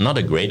 Not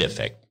a great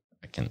effect,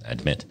 I can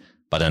admit,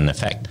 but an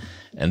effect.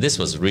 And this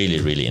was really,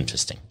 really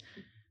interesting.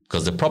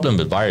 Because the problem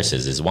with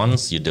viruses is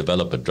once you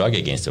develop a drug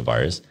against a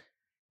virus,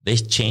 they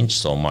change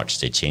so much.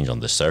 They change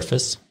on the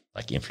surface,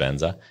 like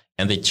influenza,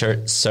 and they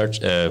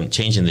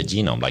change in the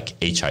genome, like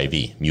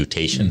HIV,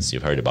 mutations.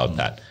 You've heard about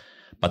that.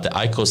 But the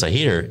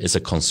icosahedral is a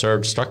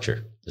conserved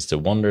structure. It's the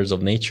wonders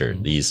of nature.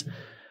 These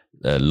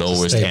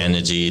lowest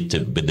energy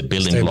with the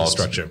building stable blocks.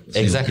 Structure.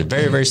 Exactly.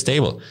 Very, very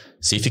stable.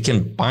 So if you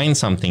can bind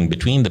something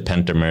between the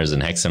pentamers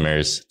and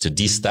hexamers to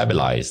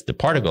destabilize the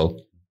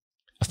particle,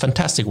 a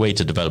fantastic way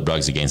to develop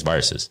drugs against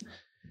viruses.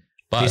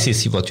 But this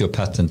is what your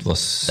patent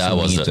was.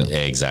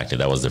 Exactly.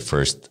 That was the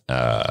first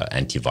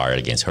antiviral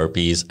against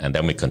herpes. And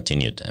then we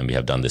continued and we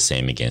have done the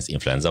same against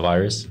influenza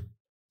virus.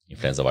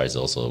 Influenza virus is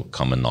also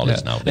common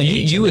knowledge now. And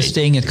you were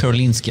staying at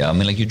Karolinska. I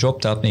mean, like you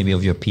dropped out maybe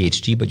of your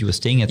PhD, but you were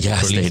staying at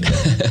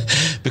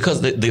Karolinska.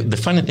 Because the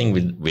funny thing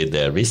with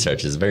the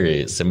research is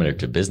very similar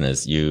to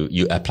business.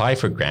 You apply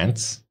for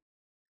grants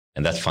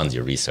and that funds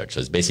your research. So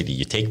it's basically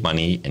you take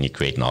money and you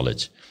create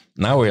knowledge.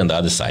 Now we're on the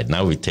other side.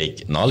 Now we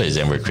take knowledge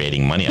and we're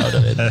creating money out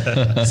of it.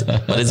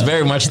 But it's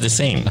very much the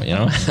same,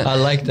 I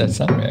like that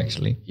summary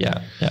actually.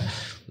 Yeah.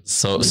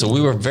 So we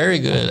were very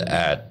good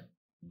at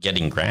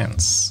getting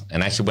grants.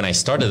 And actually, when I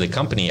started the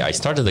company,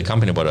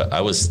 but I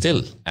was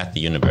still at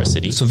the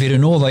university. So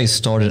Vironova is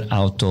started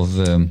out of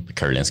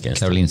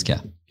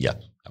Karolinska. Yeah.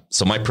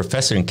 So my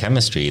professor in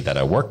chemistry that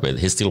I work with,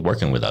 he's still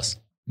working with us.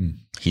 Mm.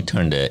 He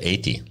turned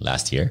 80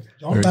 last year.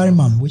 Jan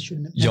Bergman. We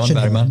should mention Jan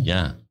Bergman.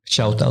 Yeah.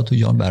 Shout out to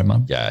Jan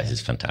Bergman. Yeah,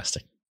 he's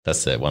fantastic.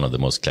 That's one of the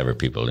most clever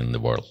people in the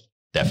world.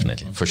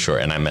 Definitely, for sure.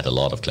 And I met a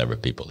lot of clever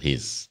people.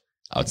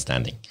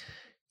 outstanding.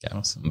 Yeah.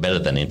 Awesome. Better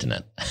than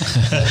internet.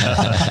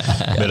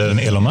 Better than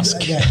Elon Musk.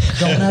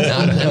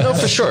 No,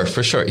 for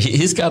sure.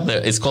 He's got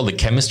it's called the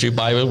Chemistry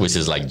Bible, which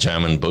is like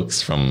German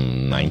books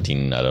from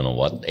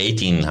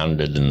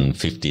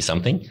 1850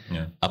 something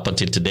up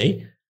until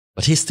today.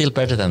 But he's still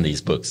better than these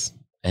books.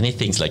 And he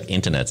thinks like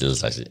internet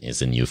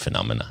is a new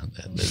phenomenon.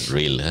 The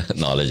real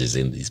knowledge is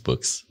in these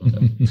books.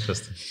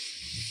 Interesting.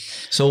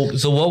 So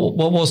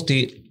what was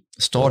the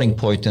starting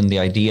point and the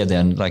idea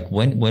then? Like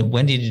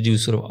when did you do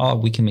sort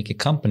of, we can make a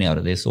company out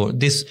of this, or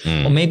this,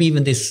 or maybe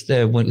even this,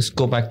 let's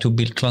go back to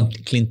Bill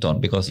Clinton,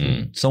 because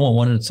someone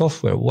wanted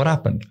software. What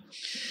happened?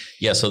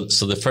 Yeah. So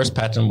the first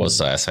patent was,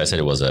 as I said,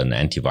 it was an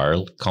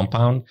antiviral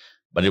compound,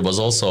 but it was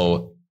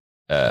also,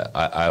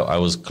 I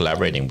was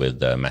collaborating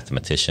with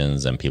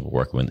mathematicians and people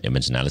working with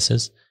image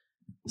analysis.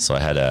 So I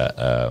had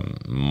a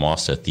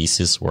master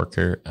thesis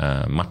worker,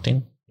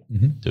 Martin,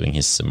 doing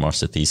his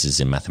master thesis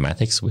in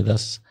mathematics with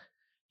us.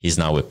 He's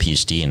now a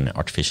PhD in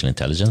artificial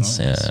intelligence,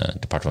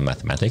 Department of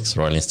Mathematics,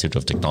 Royal Institute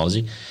of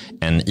Technology.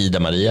 And Ida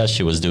Maria,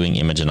 she was doing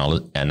image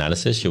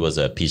analysis. She was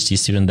a PhD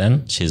student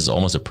then. She's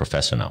almost a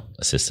professor now,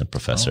 assistant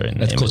professor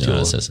in image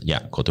analysis.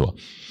 Yeah, KTH.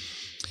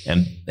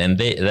 And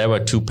there were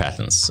two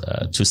patents,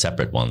 two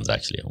separate ones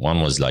actually.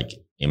 One was like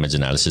image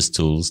analysis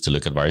tools to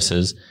look at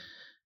viruses.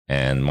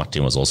 And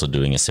Martin was also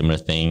doing a similar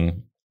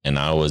thing. And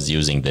I was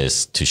using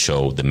this to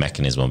show the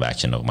mechanism of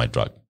action of my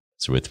drug.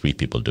 So we're 3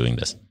 people doing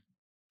this.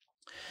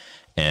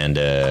 And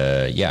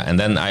and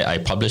then I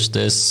published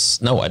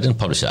this. No, I didn't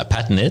publish it. I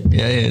patented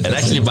it. And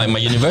actually my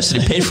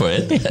university paid for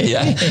it.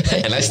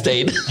 And I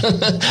stayed.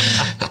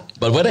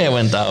 But when I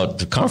went out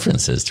to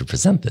conferences to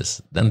present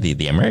this, then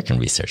the American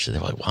researchers, they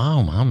were like,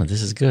 wow, Mohammed,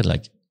 this is good.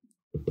 Like,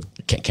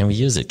 can we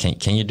use it?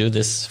 Can you do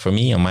this for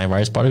me on my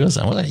virus particles?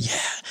 And I was like, yeah.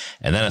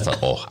 And then I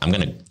thought, I'm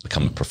going to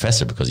become a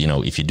professor because,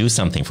 if you do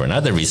something for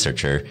another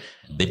researcher,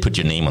 they put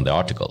your name on the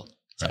article.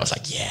 So I was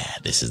like,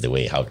 this is the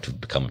way how to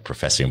become a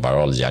professor in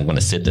virology. I'm going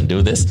to sit and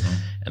do this,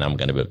 and I'm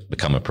going to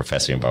become a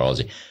professor in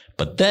virology.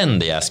 But then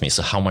they asked me,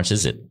 so how much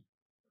is it?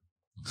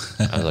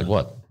 I was like,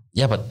 what?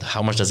 Yeah, but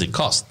how much does it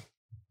cost?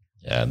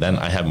 Yeah, then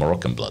I have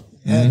Moroccan blood.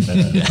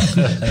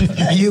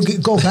 You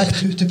go back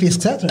to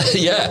Fisksätra.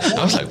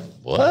 I was like,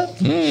 what?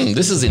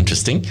 This is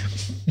interesting.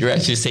 You're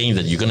actually saying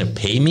that you're going to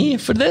pay me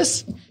for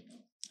this?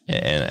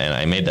 And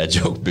I made that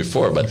joke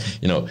before, but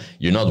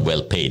you're not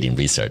well paid in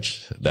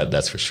research.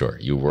 That's for sure.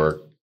 You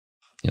work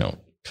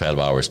 12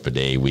 hours per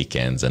day,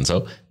 weekends, and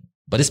so.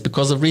 But it's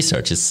because of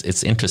research.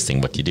 It's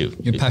interesting what you do.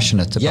 You're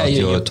passionate about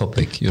your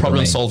topic. Your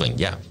problem domain. solving.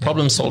 Yeah.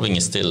 Problem solving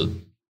is still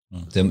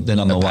the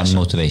number one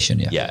motivation.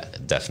 Yeah. Yeah,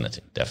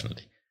 definitely.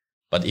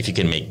 But if you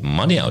can make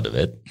money out of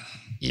it,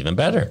 even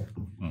better.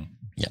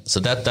 Yeah. So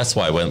that's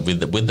why I went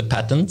with the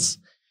patents.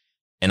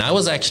 And I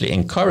was actually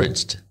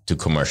encouraged to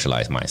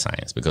commercialize my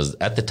science because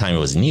at the time it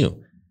was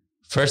new.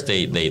 First,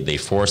 they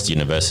forced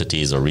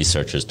universities or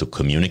researchers to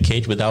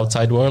communicate with the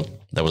outside world.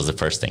 That was the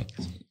first thing.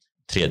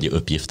 Tredje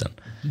uppgiften.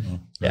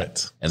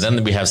 Right. And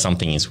then we have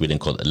something in Sweden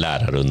called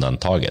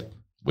lärarundantaget,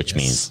 which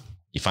means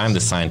if I'm the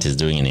scientist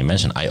doing an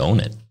invention, I own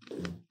it.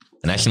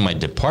 And actually my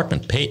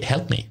department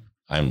helped me.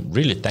 I'm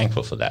really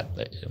thankful for that.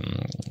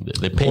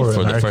 They paid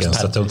for the first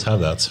patent. That don't have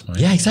that. Right?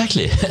 Yeah,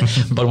 exactly.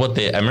 But what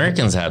the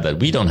Americans have that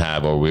we don't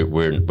have, or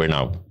we're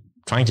now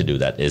trying to do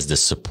that, is the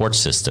support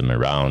system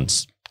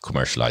around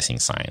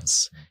commercializing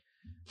science.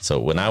 So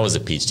when I was a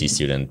PhD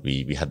student,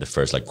 we had the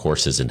first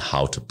courses in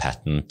how to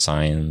patent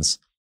science,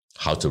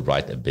 how to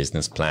write a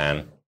business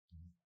plan.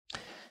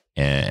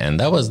 And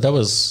that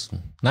was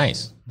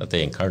nice that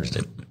they encouraged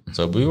it.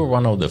 So we were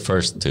one of the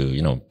first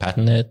to,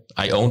 patent it.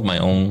 I owned my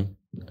own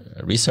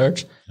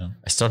research. Yeah.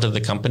 I started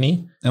the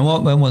company. And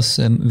when was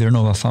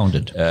Vironova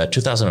founded?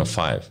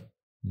 2005.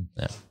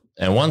 Yeah.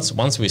 And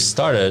once we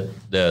started,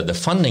 the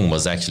funding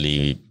was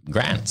actually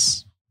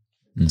grants.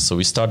 So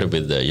we started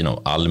with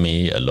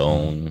Almi, a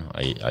loan.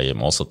 I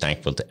am also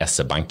thankful to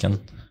SE-banken.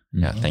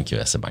 Yeah, thank you,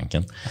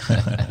 SE-banken.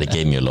 They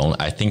gave me a loan.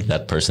 I think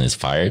that person is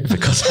fired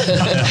because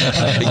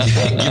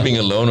giving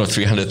a loan of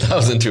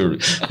 300,000 to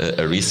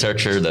a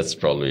researcher, that's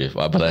probably,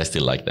 but I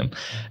still like them.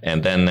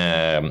 And then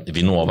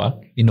Vironova.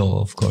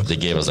 Vironova, of course. They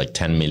gave us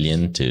 10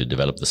 million to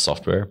develop the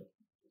software.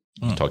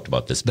 We talked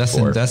about this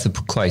before. That's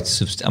quite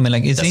substantial. I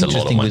mean, it's that's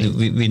interesting with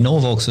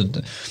Vironova also.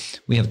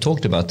 We have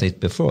talked about it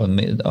before.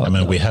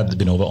 We had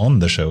Vironova on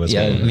the show as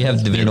well. Yeah, we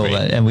have the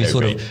Vironova, and we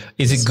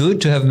is it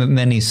good to have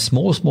many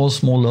small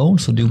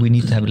loans, or do we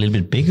need to have a little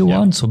bit bigger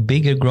ones, or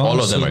bigger grants?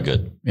 All of them are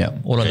good. Yeah,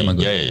 all of them are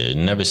good.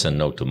 Yeah. Never say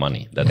no to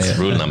money. That's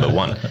rule number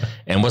one.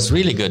 And what's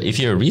really good, if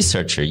you're a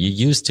researcher, you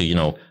used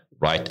to,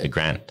 write a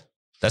grant.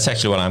 That's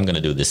actually what I'm going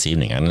to do this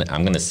evening.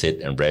 I'm going to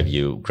sit and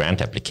review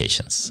grant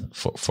applications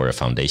for a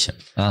foundation.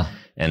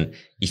 And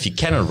if you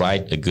cannot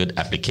write a good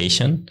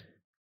application,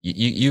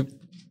 you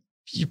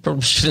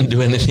probably shouldn't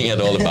do anything at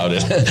all about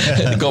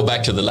it. Go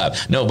back to the lab.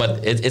 No,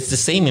 but it's the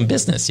same in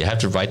business. You have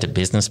to write a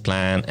business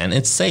plan, and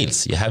it's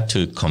sales. You have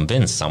to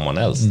convince someone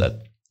else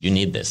that You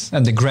need this.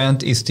 And the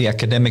grant is the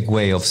academic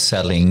way of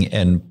selling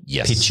and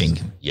pitching.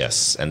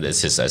 Yes. And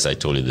this is, as I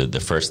told you, the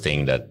first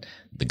thing that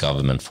the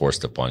government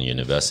forced upon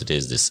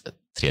universities, this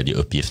tredje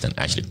uppgiften,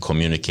 actually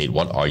communicate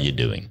what are you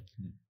doing.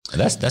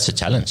 And that's a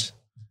challenge.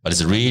 But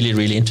it's really,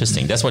 really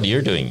interesting. That's what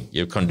you're doing.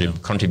 You're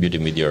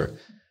contributing with your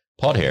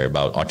pod here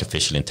about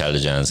artificial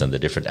intelligence and the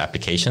different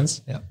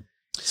applications. Yeah.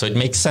 So it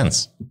makes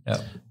sense.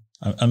 Yeah.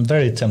 I'm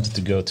very tempted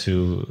to go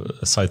to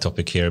a side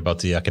topic here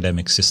about the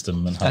academic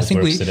system and how it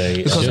works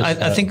today. Because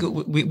I think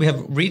we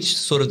have reached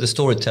sort of the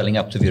storytelling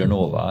up to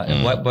Vironova.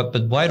 And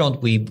but why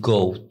don't we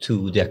go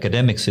to the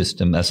academic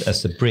system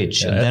as a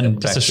bridge? And then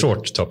it's a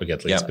short topic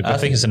at least, because I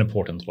think it's an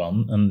important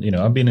one. And,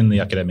 I've been in the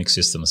academic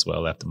system as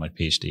well after my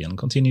PhD and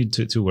continued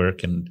to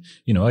work. And,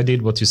 I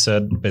did what you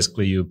said.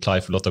 Basically, you apply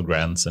for a lot of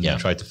grants and you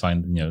try to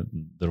find,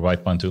 the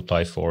right one to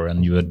apply for,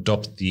 and you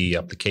adopt the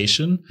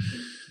application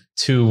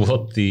to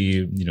what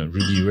the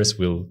reviewers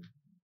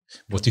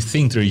what you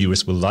think the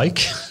reviewers will like.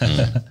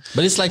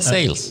 But it's like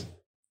sales.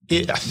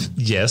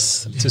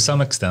 Yes, to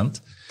some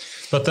extent.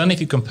 But then if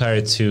you compare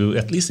it to,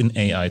 at least in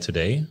AI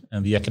today,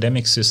 and the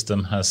academic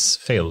system has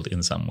failed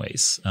in some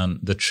ways. And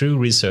the true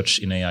research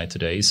in AI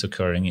today is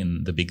occurring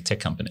in the big tech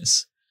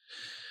companies.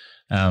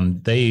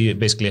 And they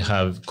basically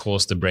have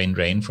caused a brain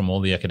drain from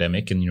all the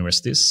academic and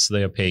universities.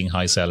 They are paying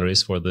high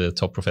salaries for the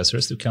top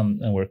professors to come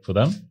and work for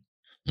them.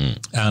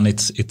 And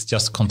it's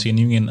just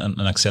continuing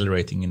and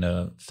accelerating in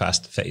a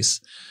fast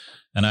pace.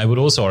 And I would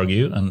also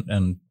argue,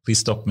 and please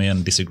stop me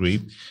and disagree,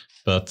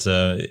 but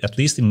at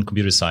least in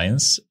computer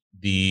science,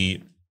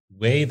 the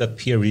way that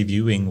peer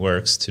reviewing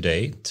works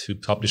today to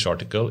publish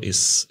article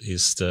is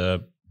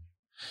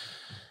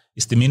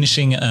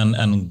diminishing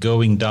and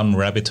going down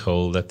rabbit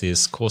hole that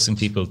is causing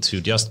people to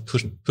just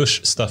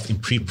push stuff in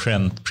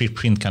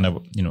preprint kind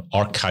of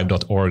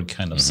archive.org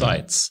kind of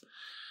sites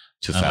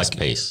to fast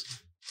pace.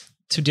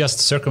 To just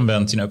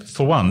circumvent,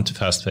 for one, to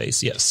fast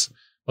pace, yes.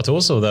 But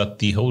also that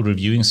the whole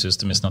reviewing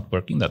system is not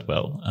working that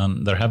well.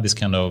 And there have this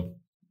kind of,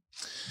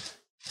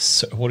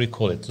 what do you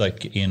call it?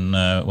 Like in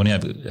when you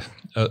have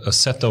a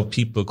set of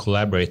people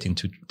collaborating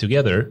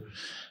together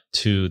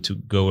to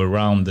go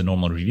around the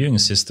normal reviewing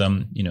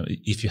system,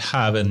 if you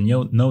have and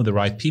know the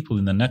right people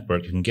in the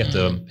network, you can get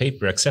the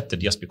paper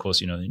accepted just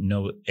because,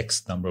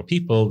 X number of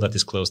people that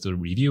is close to the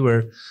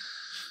reviewer.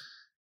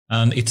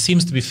 And it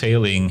seems to be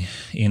failing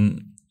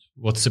in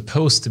what's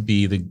supposed to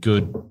be the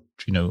good,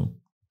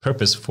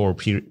 purpose for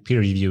peer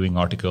reviewing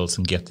articles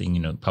and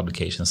getting,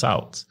 publications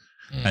out.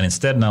 And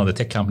instead now the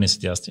tech companies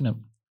just,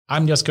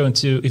 I'm just going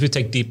to, if you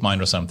take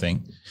DeepMind or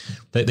something,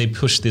 they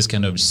push this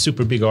kind of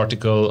super big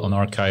article on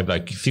archive,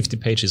 like 50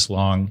 pages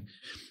long.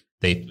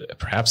 They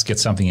perhaps get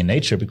something in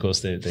Nature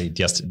because they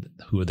just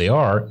who they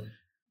are.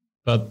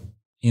 But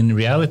in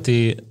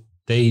reality,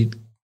 they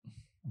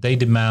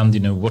demand,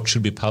 what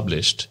should be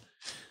published.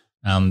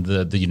 And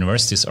the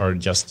universities are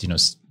just,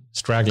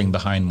 straggling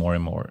behind more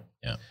and more.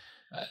 Yeah.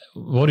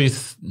 What do you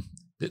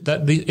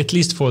at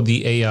least for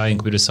the AI and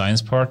computer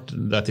science part,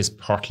 that is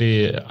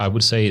partly, I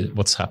would say,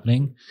 what's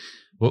happening.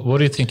 What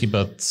do you think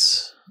about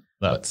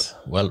that?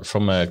 Well,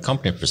 from a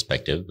company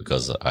perspective,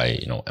 because I,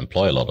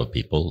 employ a lot of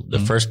people, the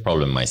first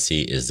problem I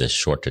see is the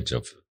shortage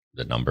of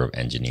the number of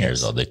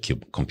engineers or the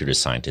computer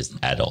scientists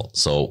at all.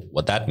 So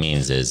what that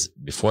means is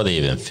before they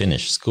even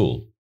finish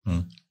school,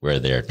 where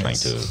they're trying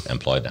to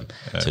employ them.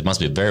 So it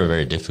must be very,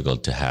 very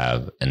difficult to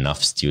have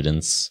enough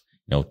students,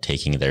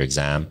 taking their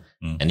exam,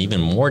 and even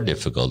more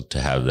difficult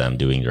to have them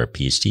doing their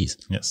PhDs.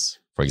 Yes.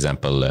 For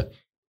example,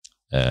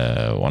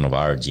 one of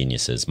our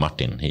geniuses,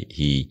 Martin,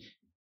 he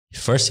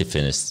finished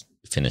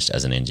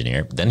as an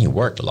engineer, then he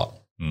worked a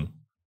lot,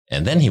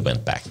 and then he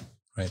went back.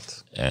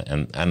 Right.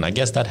 And I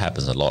guess that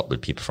happens a lot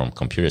with people from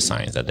computer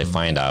science, that they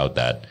find out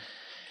that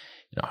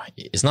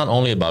it's not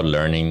only about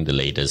learning the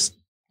latest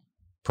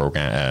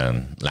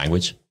program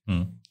language,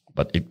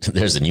 but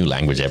there's a new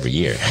language every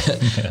year.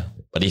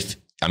 But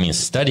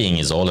studying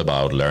is all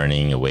about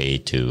learning a way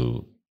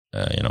to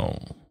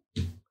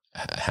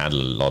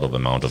handle a lot of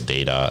amount of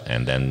data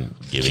and then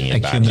giving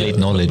it back. Accumulate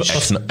knowledge.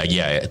 But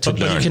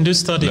you can do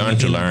studying.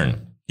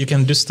 Learn. You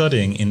can do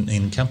studying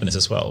in companies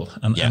as well.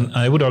 And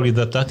I would argue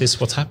that is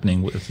what's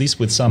happening, at least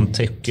with some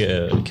tech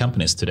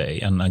companies today,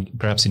 and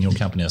perhaps in your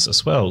companies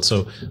as well.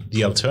 So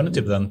the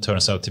alternative then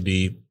turns out to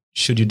be,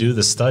 should you do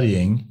the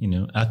studying,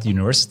 at the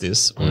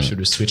universities, or should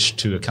you switch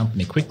to a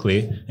company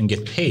quickly and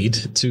get paid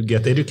to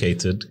get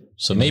educated?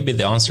 So maybe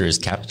the answer is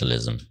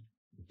capitalism,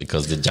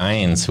 because the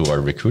giants who are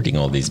recruiting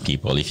all these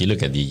people, if you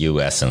look at the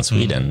US and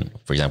Sweden,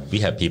 for example, we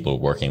have people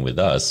working with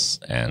us,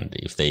 and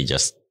if they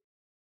just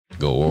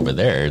go over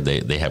there,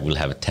 they will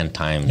have 10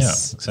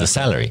 times the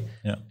salary.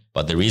 Yeah.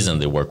 But the reason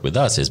they work with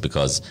us is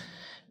because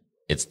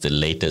it's the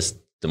latest,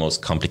 the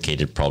most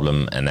complicated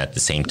problem, and at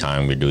the same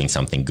time we're doing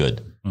something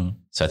good.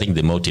 So I think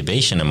the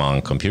motivation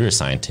among computer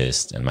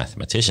scientists and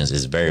mathematicians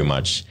is very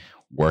much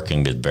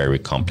working with very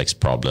complex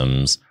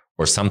problems,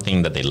 or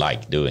something that they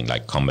like doing,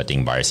 like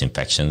combating virus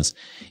infections,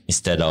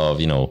 instead of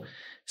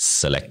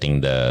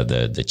selecting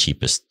the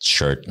cheapest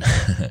shirt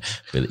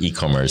with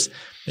e-commerce.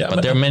 Yeah,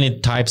 but there are many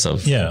types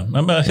of... Yeah,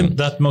 I think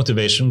that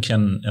motivation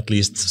can at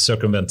least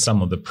circumvent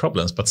some of the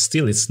problems, but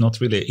still it's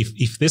not really...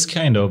 If this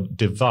kind of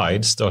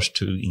divide starts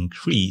to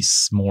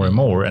increase more and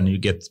more, and you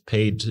get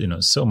paid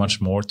so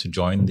much more to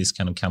join these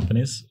kind of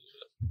companies,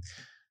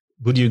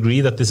 would you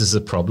agree that this is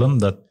a problem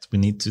that we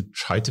need to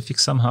try to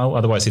fix somehow?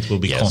 Otherwise it will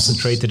be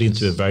concentrated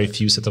into a very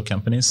few set of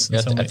companies.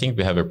 Yeah, I think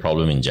we have a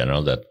problem in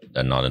general that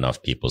not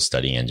enough people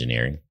studying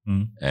engineering.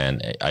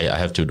 And I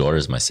have 2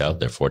 daughters myself.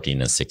 They're 14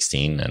 and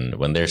 16. And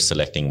when they're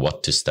selecting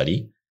what to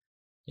study,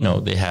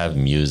 they have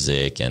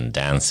music and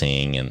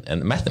dancing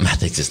and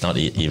mathematics is not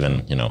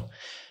even,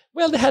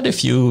 well, they had a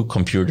few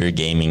computer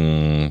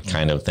gaming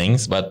kind of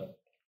things, but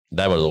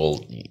that was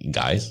all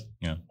guys.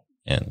 Yeah.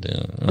 And,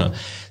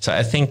 so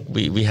I think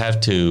we have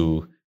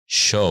to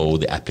show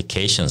the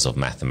applications of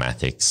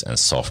mathematics and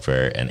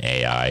software and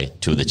AI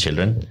to the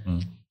children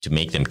to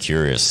make them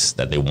curious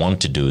that they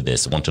want to do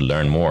this, want to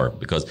learn more,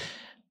 because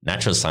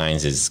natural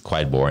science is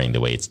quite boring the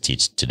way it's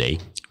taught today.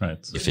 Right.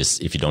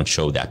 If you don't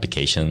show the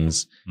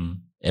applications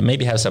and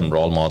maybe have some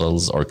role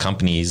models or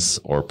companies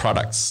or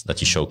products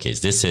that you showcase.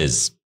 This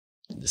is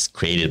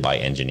created by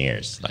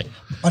engineers.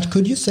 But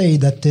could you say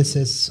that this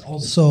is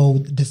also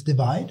this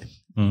divide,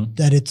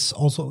 that it's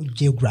also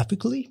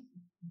geographically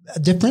a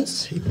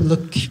difference? If we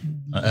look,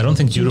 I don't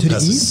think Europe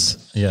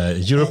has.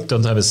 Europe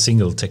don't have a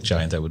single tech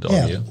giant, I would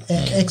argue.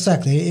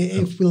 Exactly.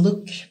 If we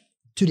look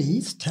to the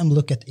east and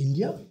look at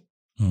India,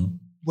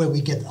 where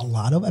we get a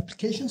lot of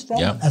applications from,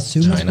 as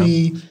soon China.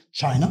 As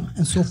China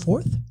and so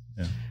forth.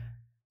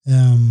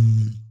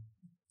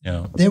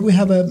 There we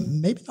have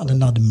maybe not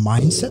another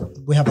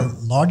mindset. We have a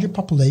larger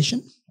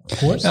population, of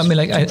course. I mean,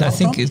 I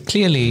think it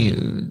clearly.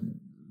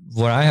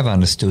 What I have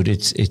understood,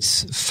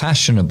 it's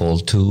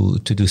fashionable to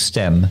do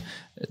STEM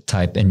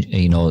type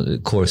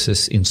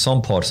courses in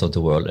some parts of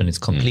the world, and it's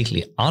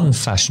completely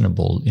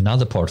unfashionable in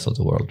other parts of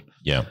the world.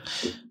 Yeah,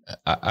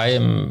 I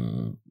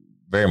am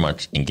very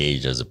much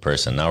engaged as a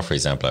person now. For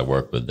example, I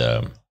work with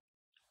AIAW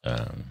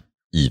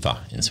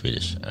in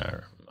Swedish,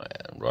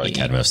 Royal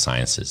Academy of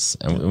Sciences,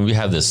 and we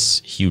have this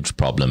huge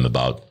problem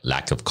about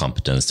lack of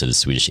competence to the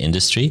Swedish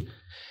industry.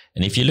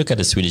 And if you look at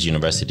the Swedish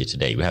university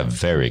today, we have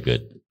very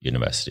good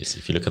universities.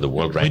 If you look at the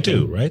world ranking.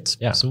 We do, right?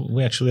 Yeah. So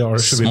we actually are a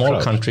small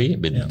country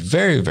with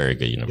very, very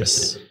good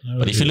universities. Yes.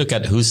 But if you look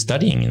at who's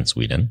studying in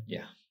Sweden.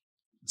 Yeah.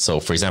 So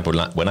for example,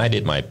 when I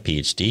did my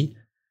PhD,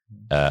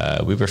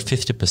 we were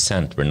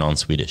 50% were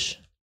non-Swedish.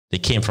 They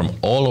came from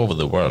all over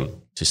the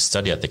world to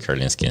study at the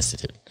Karolinska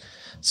Institute.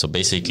 So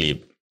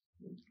basically,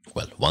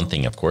 well, one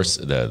thing, of course,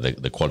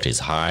 the quality is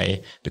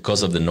high.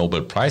 Because of the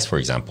Nobel Prize, for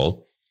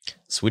example,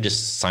 Swedish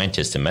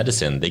scientists in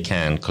medicine, they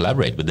can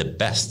collaborate with the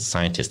best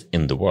scientists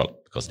in the world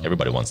because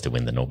everybody wants to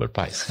win the Nobel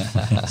Prize.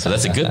 So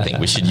that's a good thing.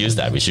 We should use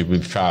that. We should be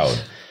proud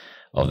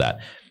of that.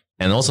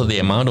 And also the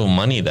amount of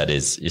money that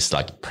is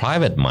like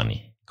private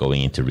money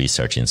going into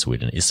research in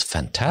Sweden is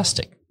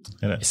fantastic.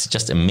 It's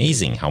just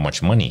amazing how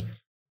much money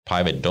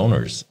private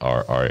donors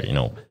are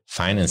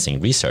financing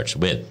research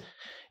with.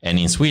 And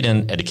in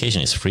Sweden,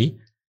 education is free.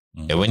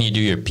 And when you do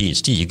your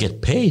PhD, you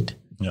get paid.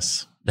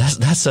 Yes.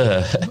 That's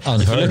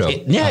unheard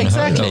of. Yeah,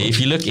 exactly.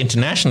 If you look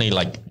internationally,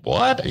 like,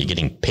 what? Are you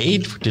getting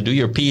paid to do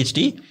your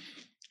PhD?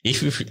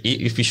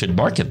 If we should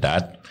market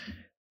that,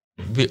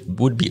 we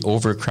would be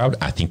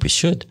overcrowded. I think we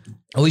should.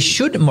 We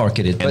should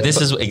market it. And this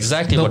is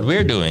exactly what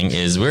we're doing,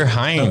 is we're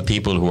hiring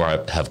people who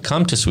have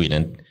come to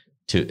Sweden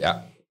to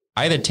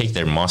either take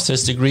their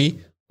master's degree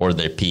or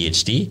their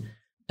PhD,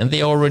 and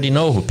they already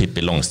know who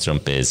Pippi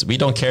Långstrump is. We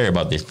don't care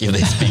about this if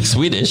they speak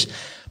Swedish.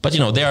 But,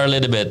 they are a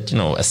little bit,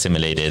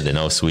 assimilated, they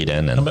know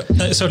Sweden.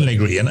 I certainly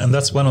agree. And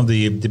that's one of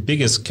the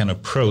biggest kind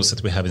of pros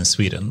that we have in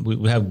Sweden.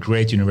 We have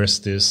great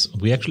universities.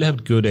 We actually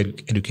have good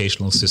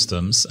educational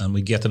systems. And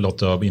we get a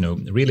lot of,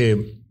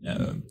 really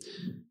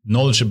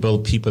knowledgeable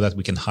people that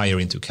we can hire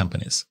into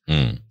companies.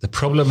 The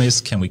problem is,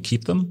 can we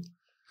keep them?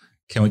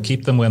 Can we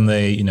keep them when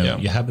they,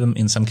 you have them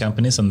in some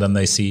companies and then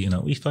they see,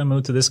 if I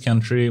move to this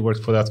country, work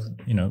for that,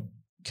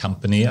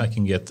 company, I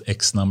can get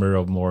X number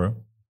of more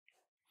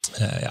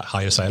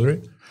higher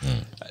salary.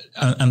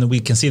 And we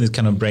can see this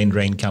kind of brain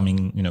drain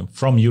coming,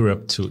 from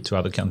Europe to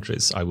other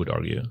countries, I would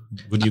argue.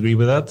 Would you agree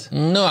with that?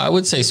 No, I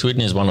would say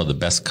Sweden is one of the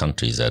best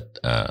countries at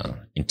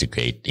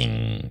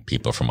integrating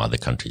people from other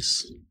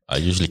countries. I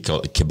usually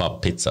call it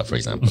kebab pizza, for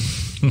example.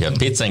 You have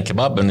pizza and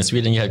kebab, and in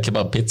Sweden you have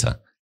kebab pizza.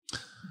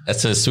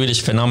 That's a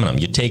Swedish phenomenon.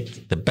 You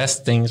take the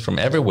best things from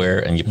everywhere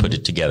and you put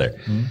it together.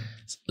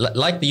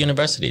 Like the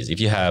universities, if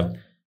you have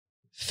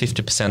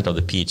 50% of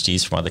the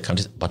PhDs from other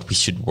countries, but we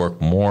should work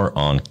more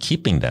on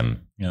keeping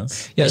them.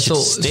 Yes. Yeah. They should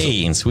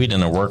stay in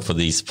Sweden and work for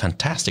these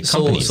fantastic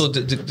companies. So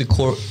the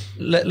core.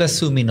 Let's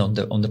zoom in on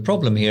the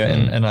problem here,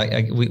 and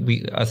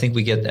I think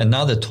we get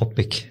another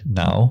topic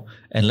now,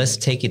 and let's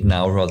take it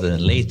now rather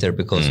than later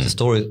because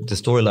the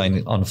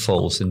storyline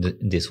unfolds in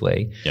this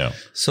way. Yeah.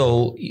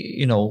 So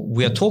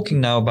we are talking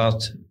now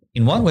about,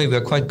 in one way we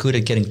are quite good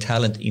at getting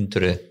talent into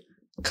the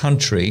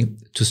country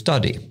to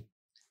study.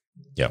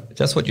 Yeah,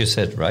 that's what you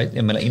said, right?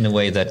 I mean, in a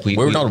way that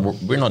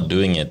we're not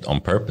doing it on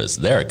purpose.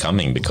 They're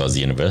coming because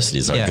the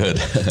universities are good.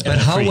 But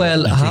how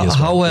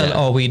well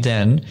are we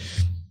then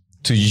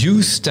to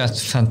use that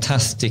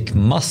fantastic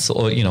muscle,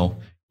 or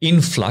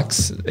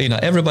influx?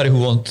 Everybody who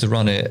wants to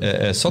run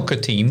a soccer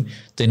team,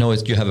 they know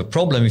you have a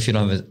problem if you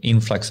don't have an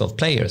influx of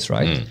players,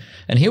 right?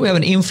 And here we have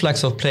an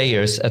influx of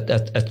players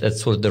at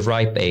sort of the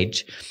ripe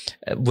age,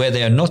 where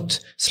they are not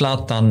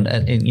Zlatan,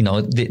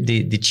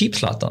 the cheap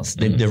Zlatans,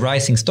 the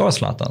rising star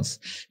Zlatans,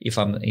 if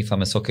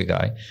I'm a soccer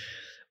guy.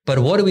 But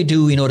what do we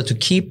do in order to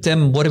keep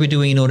them? What are we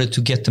doing in order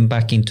to get them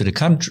back into the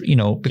country?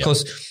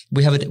 Because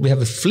we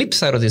have a flip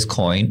side of this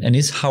coin, and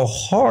it's how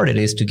hard it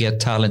is to get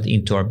talent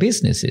into our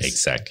businesses.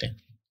 Exactly.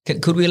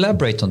 Could we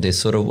elaborate on this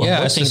sort of?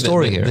 What's the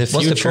story here? The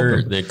future, what's the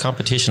problem? The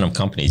competition of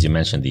companies, you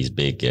mentioned these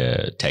big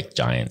tech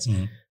giants.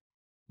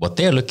 What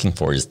they're looking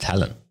for is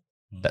talent.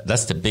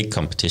 That's the big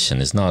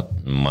competition. It's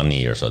not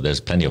money or so.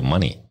 There's plenty of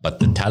money, but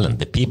the talent,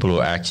 the people who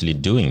are actually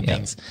doing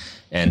things.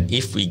 And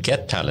if we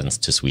get talents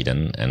to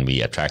Sweden and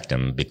we attract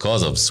them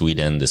because of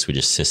Sweden, the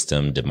Swedish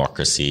system,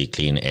 democracy,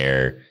 clean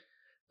air,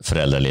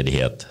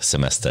 föräldraledighet,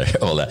 semester,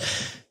 all that,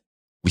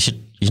 we should,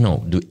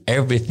 do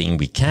everything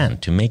we can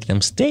to make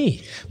them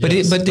stay.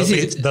 That's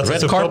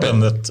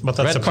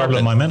the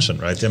problem I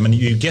mentioned, right? I mean,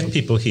 you get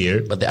people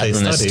here, but the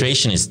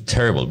administration is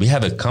terrible. We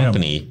have a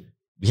company.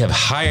 We have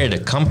hired a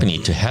company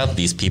to help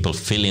these people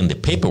fill in the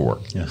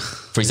paperwork. Yeah.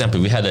 For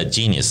example, we had a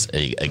genius,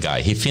 a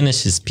guy. He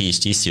finished his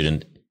PhD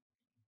student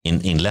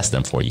in less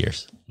than 4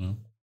 years.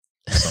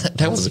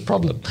 That was the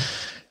problem.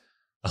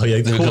 Oh,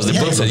 yeah, because the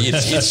book said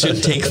it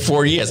should take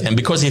 4 years. And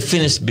because he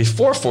finished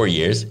before 4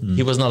 years,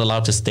 he was not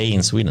allowed to stay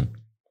in Sweden.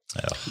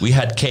 Yeah. We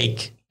had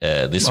cake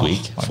this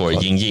week for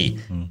Yingyi.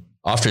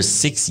 After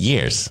 6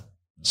 years,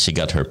 she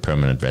got her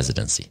permanent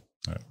residency.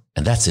 Right.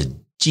 And that's a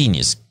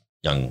genius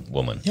young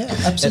woman. Yeah,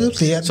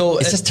 absolutely. So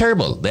it's just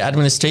terrible. The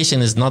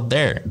administration is not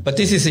there. But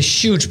this is a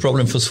huge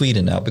problem for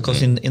Sweden now,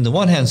 because in the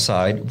one hand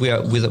side, we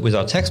are with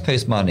our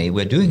taxpayers' money,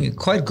 we're doing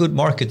quite good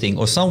marketing,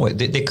 or some way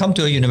they come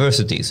to our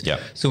universities. Yeah.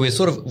 So we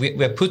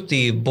put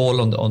the ball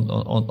on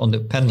the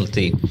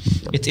penalty.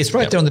 It's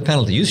right there on the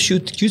penalty. You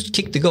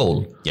kick the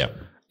goal. Yeah.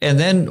 And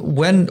then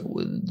when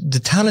the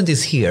talent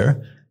is here,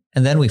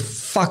 and then we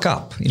fuck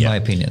up, in my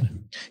opinion.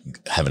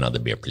 Have another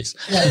beer, please.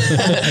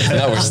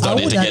 Now we're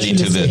starting to get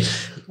into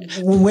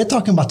we're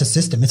talking about the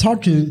system. It's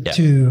hard to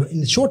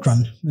in the short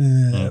run,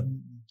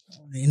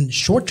 in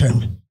short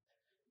term,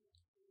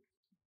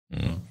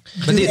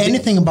 do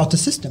anything about the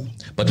system.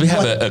 But we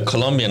have a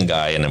Colombian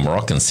guy and a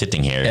Moroccan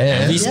sitting here,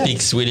 and we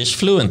speak Swedish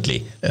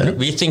fluently.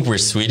 We think we're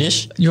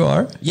Swedish. You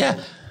are? Yeah.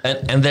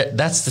 And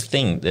that's the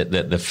thing,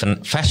 the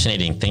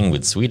fascinating thing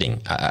with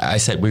Sweden. I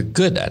said we're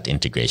good at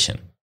integration.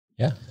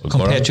 Yeah.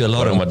 Compared to a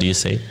lot of... What do you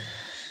say?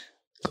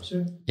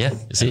 Sure. Yeah,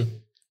 you see?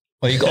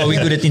 Are we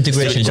good at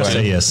integration? Just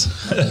say yes.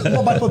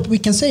 Well, but what we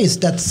can say is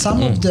that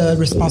some of the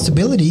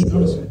responsibility...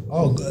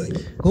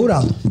 go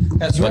down.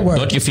 That's your word.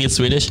 Don't you feel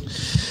Swedish?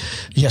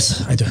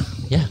 Yes, I do.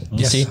 Yeah,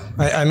 you see?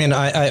 I mean,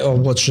 I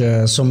watch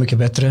So Mycket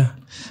Bättre,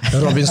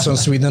 Robinson,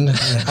 Sweden.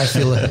 I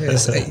feel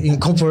is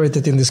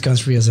incorporated in this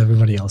country as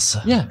everybody else.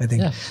 Yeah, I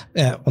think.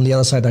 Yeah. On the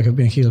other side, I have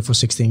been here for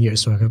 16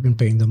 years, so I have been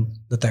paying them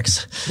the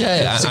tax.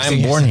 Yeah,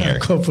 I'm born here.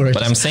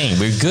 But I'm saying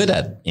we're good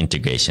at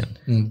integration.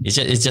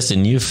 It's just a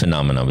new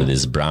phenomenon with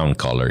this brown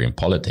collar in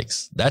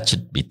politics. That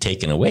should be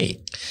taken away.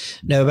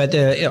 No, but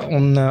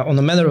on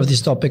the matter of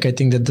this topic, I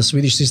think that the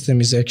Swedish system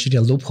is actually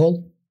a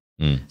loophole.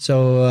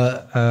 So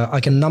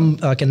I can name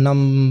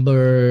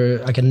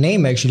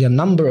actually a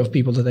number of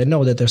people that I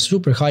know that are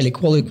super highly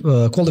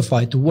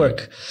qualified to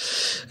work.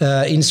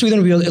 In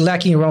Sweden, we are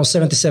lacking around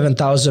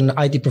 77,000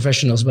 IT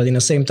professionals, but in the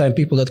same time,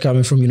 people that are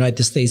coming from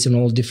United States and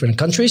all different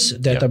countries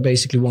that are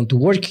basically want to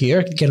work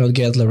here cannot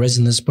get a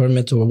residence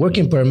permit or a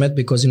working permit,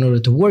 because in order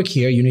to work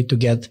here, you need to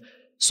get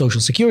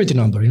social security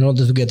number. In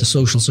order to get a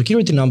social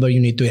security number, you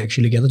need to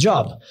actually get a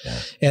job.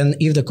 Yeah. And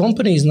if the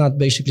company is not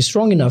basically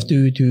strong enough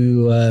to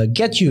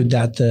get you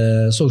that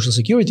social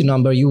security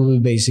number, you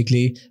will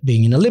basically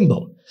being in a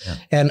limbo. Yeah.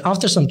 And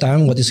after some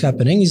time, what is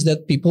happening is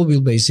that people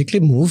will basically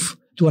move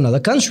to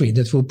another country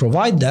that will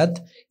provide that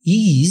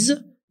ease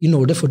in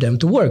order for them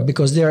to work,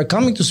 because they are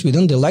coming to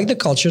Sweden. They like the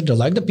culture, they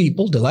like the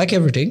people, they like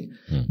everything,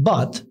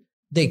 but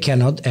they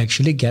cannot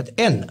actually get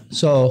in.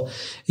 So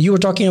you were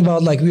talking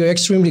about like we are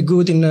extremely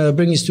good in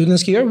bringing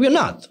students here. We're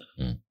not,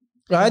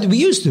 right? We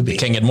used to be. We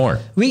can get more.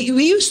 We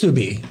used to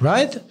be,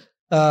 right?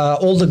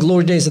 All the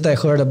glory days that I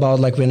heard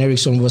about, like when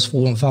Ericsson was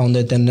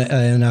founded and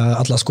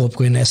Atlas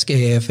Copco and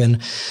SKF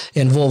and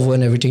Volvo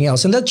and everything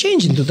else. And that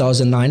changed in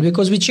 2009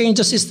 because we changed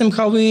the system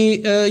how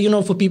we,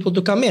 for people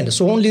to come in.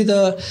 So only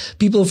the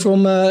people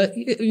from,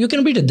 you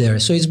can read it there.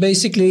 So it's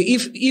basically,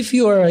 if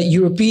you are a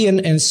European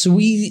and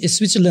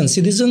Switzerland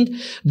citizen,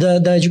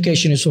 the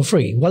education is for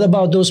free. What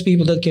about those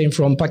people that came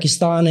from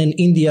Pakistan and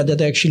India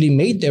that actually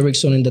made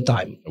Ericsson in the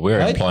time?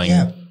 We're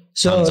employing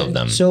tons of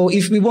them. So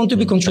if we want to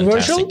be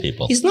controversial,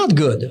 it's not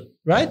good,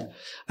 right?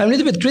 I'm a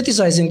little bit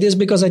criticizing this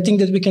because I think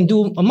that we can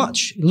do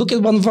much. Look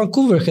at what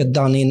Vancouver had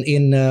done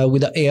in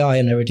with the AI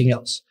and everything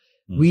else.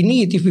 We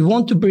need, if we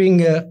want to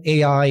bring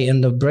AI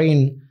and the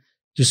brain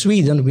to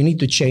Sweden, we need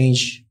to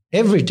change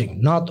everything,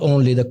 not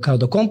only how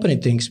the company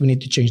thinks. We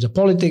need to change the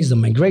politics, the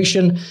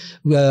migration.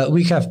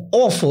 We have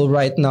awful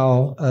right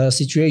now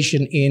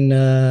situation in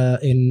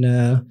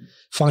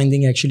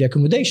finding actually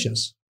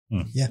accommodations.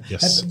 Yeah,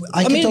 yes.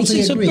 I can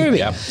totally agree.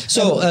 Yeah.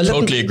 So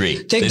totally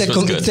agree. Take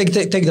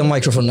the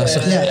microphone now.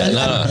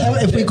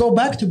 If we go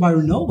back to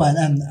Vironova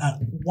and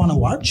one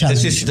of our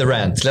challenges. This is the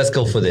rant. Let's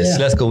go for this. Yeah.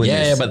 Let's go with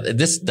this. Yeah,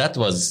 but that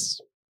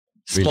was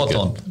really Spot good.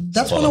 on.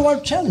 That's one of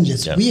our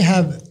challenges. Yeah. We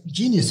have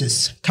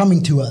geniuses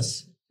coming to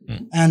us.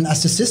 And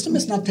as the system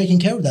is not taking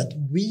care of that,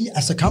 we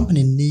as a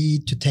company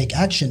need to take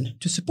action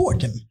to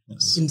support them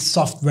in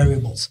soft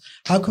variables.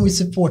 How can we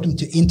support them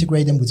to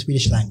integrate them with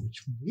Swedish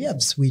language? We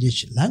have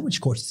Swedish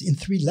language courses in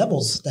 3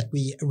 levels that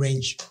we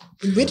arrange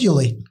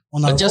individually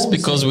on our own. But just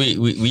because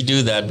we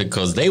do that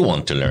because they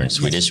want to learn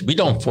Swedish, we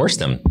don't force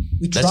them.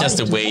 That's just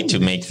a way to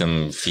make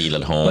them feel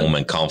at home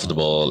and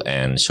comfortable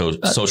and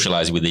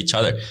socialize with each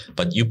other.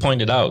 But you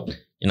pointed out,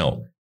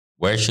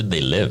 where should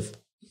they live?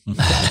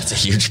 That's a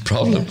huge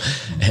problem.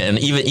 And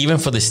even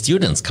for the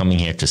students coming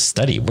here to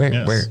study, where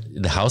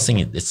the housing,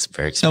 it's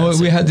very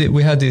expensive. No,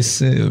 we had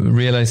this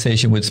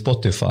realization with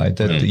Spotify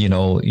that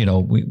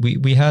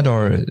we had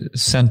our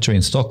center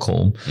in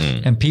Stockholm,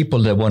 and people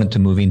that wanted to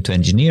move into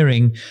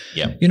engineering.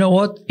 Yeah. You know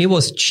what? It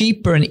was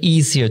cheaper and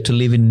easier to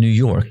live in New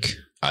York.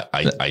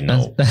 I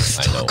know. That's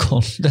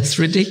Stockholm. That's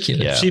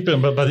ridiculous. Yeah. Cheaper,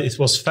 but it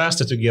was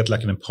faster to get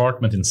like an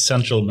apartment in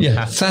central Manhattan.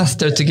 Yeah,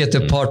 faster to get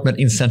an apartment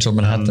in central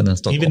Manhattan than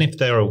Stockholm. Even if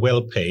they are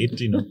well paid,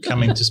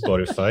 coming to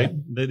Spotify,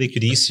 they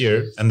could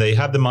easier, and they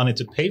have the money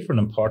to pay for an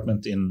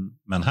apartment in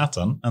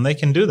Manhattan, and they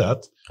can do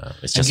that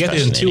and get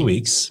it in 2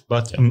 weeks.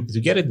 But to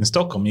get it in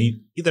Stockholm,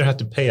 you either have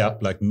to pay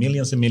up like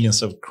millions and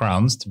millions of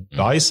crowns to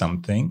buy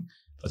something,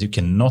 but you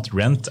cannot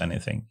rent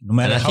anything, no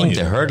matter and how I think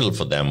the hurdle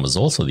for them was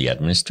also the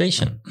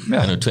administration.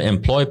 Yeah. To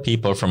employ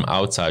people from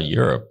outside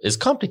Europe is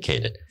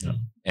complicated. Yeah.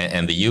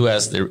 And the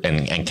US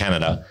and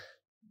Canada,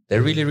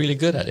 they're really, really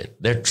good at it.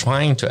 They're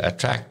trying to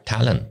attract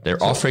talent.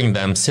 They're offering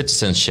them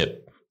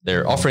citizenship.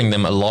 They're offering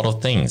them a lot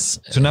of things.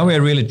 So now we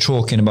are really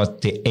talking about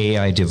the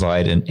AI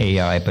divide and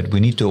AI, but we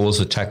need to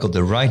also tackle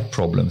the right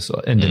problems.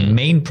 And the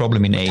main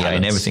problem in AI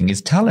and everything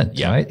is talent,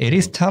 right? It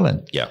is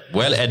talent. Yeah.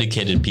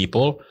 Well-educated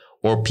people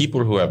or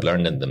people who have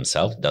learned it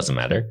themselves, doesn't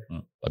matter.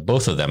 But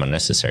both of them are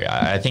necessary.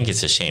 I think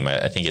it's a shame.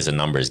 I think it's a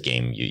numbers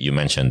game. You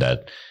mentioned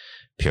that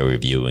peer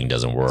reviewing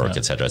doesn't work,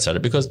 et cetera,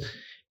 because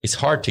it's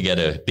hard to get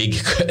a big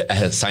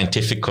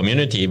scientific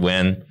community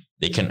when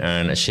they can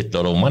earn a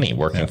shitload of money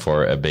working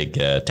for a big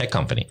tech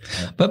company.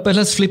 But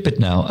let's flip it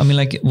now. I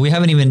mean, we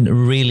haven't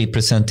even really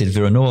presented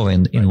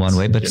Vironova in one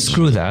way, but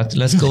screw that.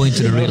 Let's go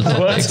into the real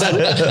topics.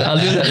 I'll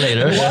do that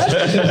later.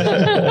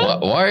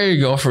 Why are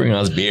you offering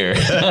us beer?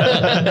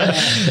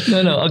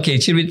 No. Okay.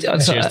 Should we?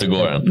 Cheers to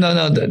Goran.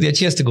 No.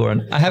 Cheers to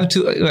Goran. I have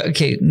to.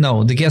 Okay.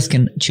 No, the guests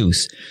can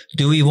choose.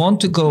 Do we want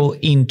to go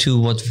into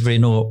what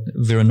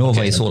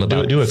Vironova is all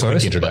about? Do a first?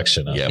 quick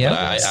introduction. But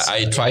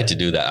I tried to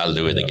do that. I'll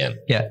do it again.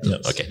 Yeah.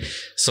 Okay.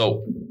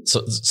 So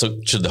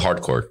to the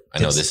hardcore. I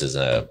know this is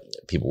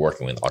people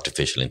working with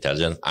artificial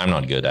intelligence. I'm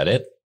not good at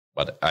it,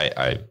 but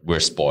we're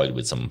spoiled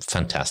with some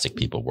fantastic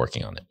people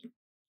working on it.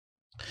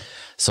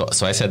 So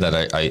I said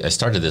that I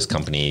started this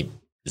company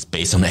is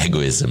based on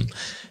egoism.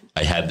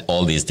 I had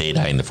all these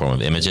data in the form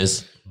of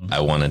images. I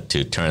wanted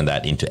to turn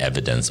that into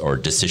evidence or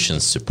decision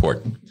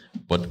support.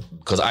 But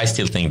because I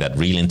still think that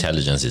real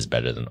intelligence is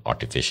better than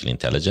artificial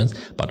intelligence,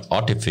 but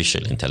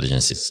artificial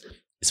intelligence is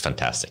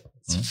fantastic.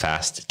 It's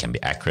fast. It can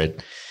be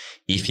accurate.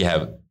 If you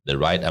have the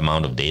right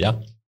amount of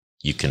data,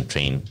 you can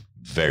train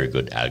very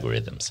good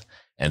algorithms.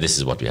 And this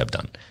is what we have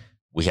done.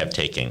 We have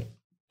taken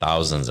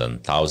thousands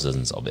and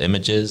thousands of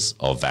images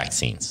of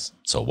vaccines.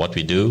 So what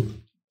we do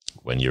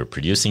when you're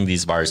producing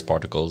these virus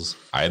particles,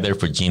 either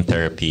for gene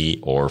therapy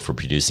or for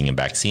producing a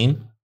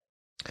vaccine,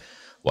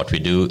 what we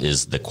do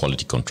is the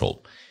quality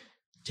control.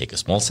 Take a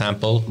small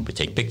sample, we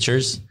take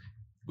pictures,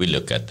 we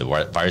look at the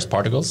virus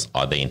particles.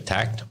 Are they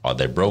intact? Are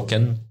they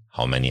broken?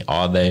 How many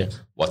are there?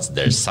 What's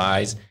their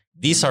size?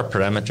 These are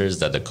parameters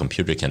that the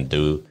computer can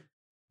do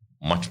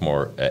much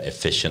more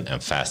efficient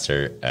and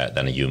faster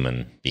than a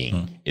human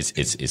being. It's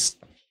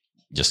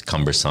just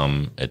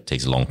cumbersome. It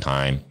takes a long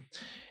time.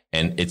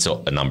 And it's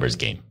a numbers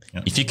game.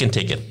 Yeah. If you can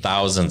take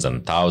thousands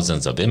and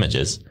thousands of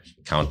images,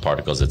 count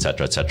particles, et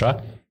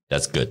cetera,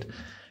 that's good.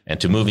 And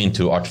to move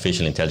into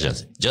artificial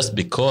intelligence, just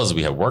because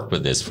we have worked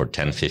with this for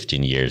 10,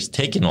 15 years,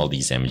 taking all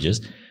these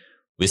images,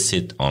 we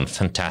sit on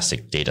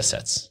fantastic data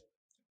sets.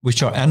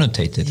 Which are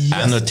annotated.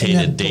 Yes,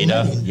 annotated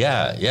data.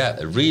 Yeah.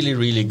 Really,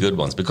 really good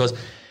ones. Because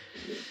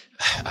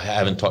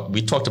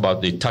we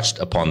touched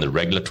upon the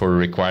regulatory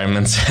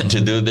requirements to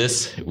do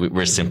this.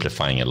 We're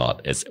simplifying a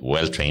lot. It's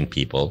well-trained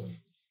people.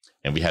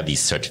 And we have these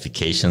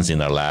certifications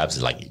in our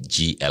labs, like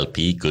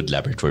GLP, good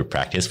laboratory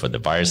practice for the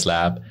virus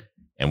lab.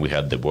 And we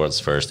have the world's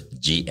first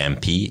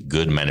GMP,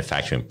 good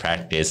manufacturing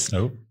practice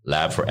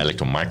lab for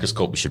electron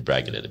microscope. We should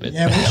brag a little bit.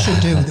 Yeah, we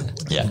should do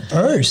the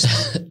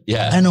first.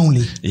 Yeah. And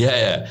only.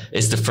 Yeah.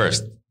 It's the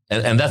first.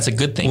 And that's a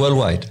good thing.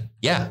 Worldwide.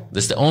 Yeah,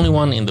 this is the only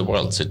one in the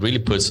world. So it really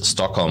puts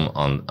Stockholm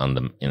on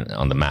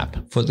the map.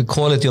 For the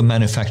quality of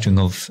manufacturing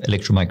of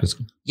electron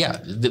microscopy. Yeah,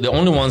 the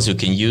only ones who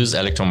can use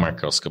electron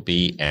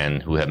microscopy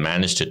and who have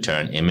managed to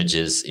turn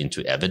images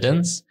into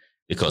evidence.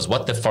 Because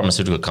what the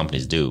pharmaceutical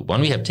companies do,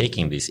 when we have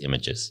taken these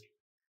images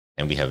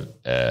and we have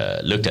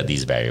looked at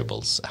these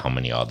variables, how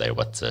many are there,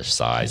 what's their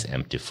size,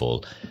 empty,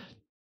 full,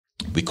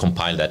 we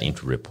compile that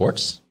into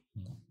reports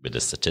with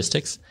the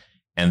statistics.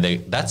 And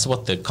that's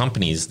what the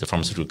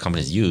pharmaceutical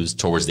companies use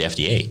towards the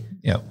FDA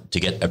to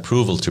get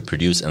approval to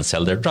produce and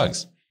sell their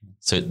drugs.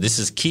 So this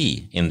is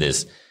key in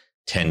this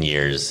 10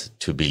 years,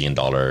 $2 billion,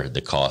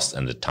 the cost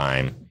and the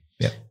time.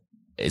 Yeah.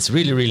 It's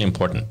really, really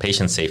important,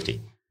 patient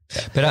safety.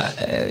 But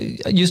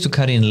I used to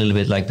cut in a little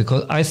bit,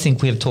 because I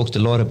think we have talked a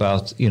lot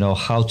about,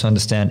 how to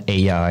understand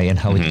AI and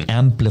how it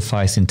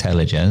amplifies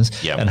intelligence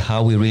and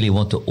how we really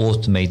want to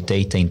automate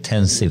data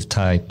intensive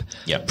type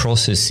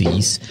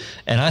processes.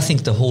 And I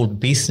think the whole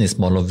business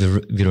model of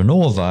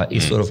Vironova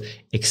is sort of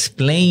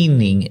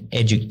explaining,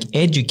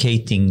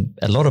 educating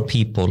a lot of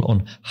people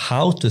on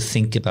how to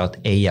think about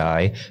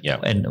AI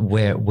and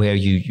where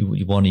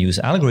you want to use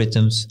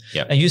algorithms.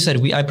 And you said,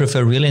 I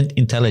prefer real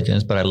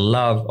intelligence, but I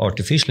love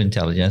artificial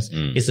intelligence.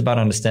 It's about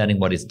understanding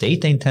what is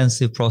data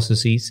intensive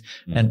processes.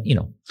 And,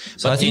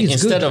 so but I think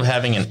instead of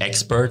having an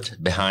expert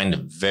behind a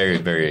very,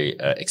 very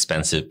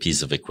expensive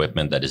piece of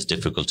equipment that is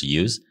difficult to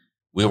use,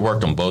 we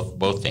worked on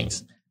both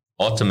things.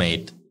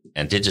 Automate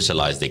and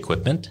digitalize the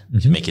equipment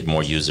to make it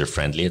more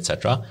user-friendly,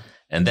 etc.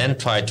 And then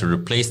try to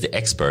replace the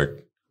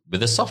expert with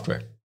the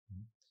software.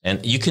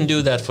 And you can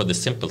do that for the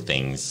simple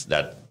things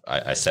that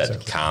I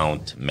said,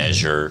 count,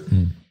 measure.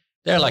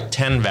 There are like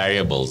 10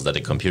 variables that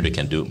a computer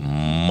can do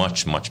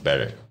much, much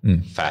better,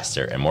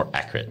 faster, and more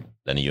accurate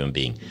than a human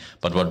being.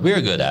 But what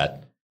we're good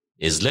at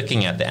is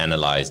looking at the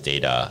analyzed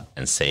data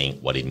and saying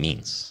what it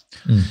means.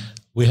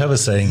 We have a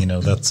saying,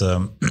 that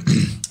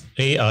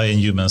AI and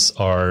humans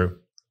are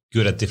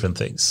good at different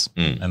things,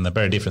 and they're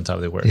very different how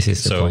they work. This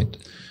is the point.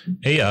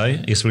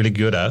 AI is really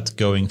good at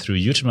going through a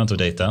huge amount of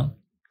data,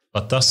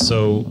 but does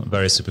so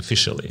very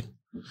superficially.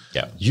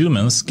 Yeah,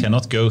 humans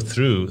cannot go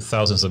through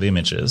thousands of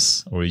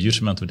images or a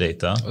huge amount of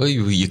data. Oh,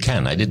 you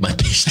can. I did my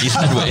PhD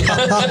that way.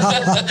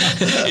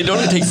 It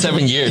only takes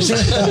 7 years.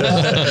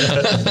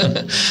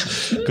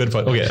 Good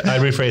point. Okay, I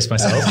rephrase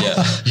myself.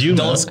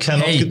 Humans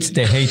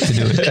they hate to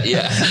do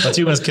it. But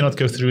humans cannot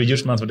go through a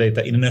huge amount of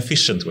data in an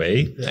efficient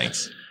way.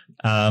 Thanks.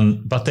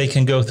 But they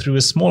can go through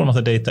a small amount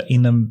of data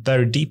in a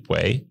very deep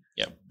way,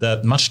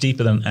 that much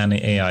deeper than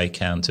any AI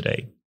can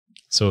today.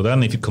 So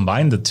then if you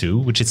combine the two,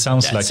 which it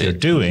sounds like you're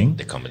doing,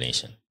 the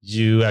combination,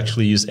 you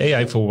actually use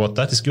AI for what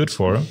that is good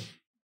for,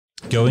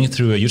 going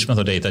through a huge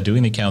amount of data,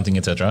 doing accounting,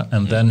 etc.,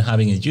 and then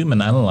having a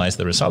human analyze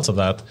the results of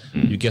that,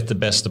 you get the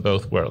best of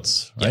both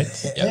worlds, right?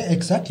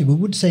 Exactly. We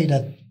would say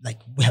that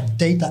we have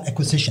data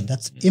acquisition,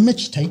 that's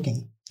image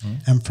taking.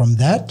 And from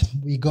that,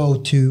 we go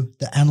to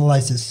the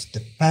analysis,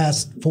 the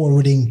fast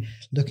forwarding,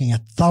 looking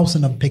at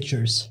thousands of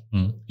pictures.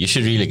 You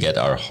should really get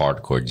our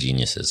hardcore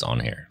geniuses on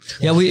here.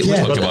 We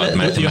talk about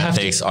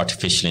mathematics,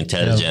 artificial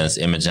intelligence,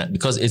 image,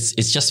 because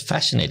it's just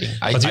fascinating.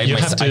 I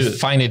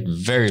find it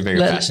very, very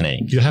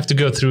fascinating. You have to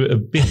go through a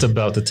bit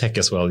about the tech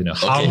as well.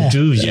 How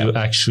do you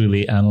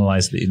actually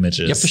analyze the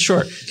images? Yeah, for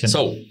sure.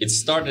 So it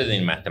started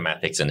in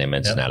mathematics and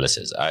image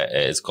analysis.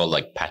 It's called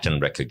pattern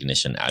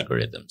recognition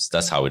algorithms.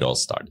 That's how it all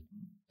started.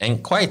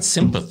 And quite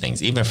simple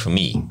things, even for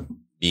me,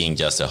 being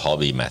just a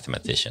hobby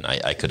mathematician,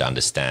 I could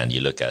understand.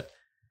 You look at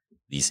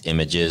these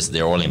images,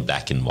 they're all in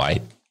black and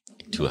white,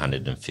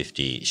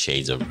 250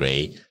 shades of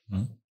gray.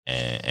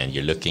 And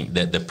you're looking,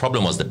 the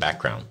problem was the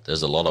background.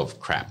 There's a lot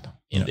of crap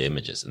in the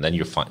images. And then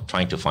you're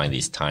trying to find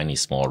these tiny,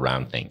 small,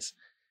 round things.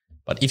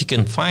 But if you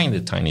can find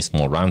the tiny,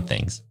 small, round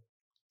things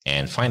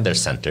and find their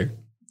center,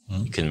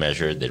 you can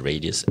measure the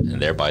radius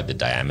and thereby the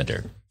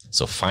diameter.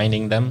 So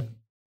finding them,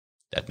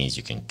 that means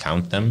you can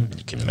count them,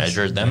 you can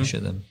measure them.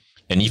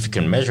 And if you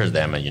can measure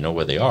them and you know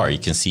where they are, you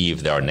can see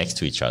if they are next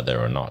to each other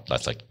or not.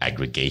 That's like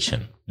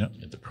aggregation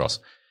at the cross.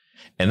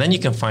 And then you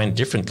can find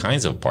different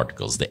kinds of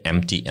particles, the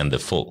empty and the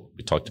full.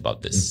 We talked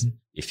about this.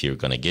 If you're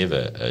going to give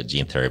a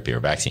gene therapy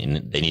or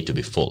vaccine, they need to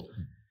be full.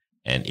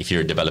 And if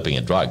you're developing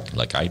a drug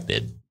like I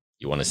did,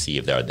 you want to see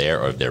if they're there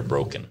or if they're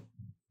broken.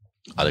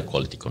 Other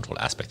quality control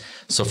aspects.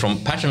 So from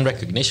pattern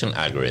recognition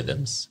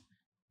algorithms,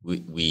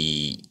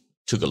 we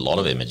took a lot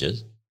of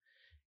images.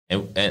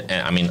 And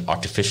I mean,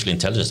 artificial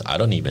intelligence, I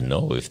don't even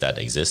know if that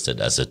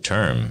existed as a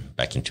term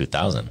back in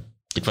 2000.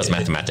 It was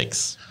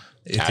mathematics,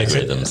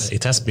 algorithms.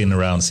 It has been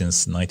around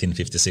since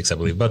 1956, I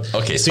believe. But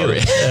okay,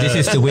 sorry. This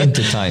is the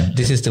winter time.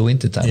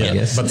 I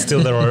guess. But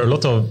still, there are a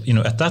lot of,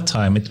 at that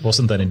time, it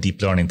wasn't any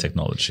deep learning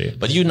technology.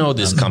 But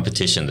this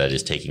competition that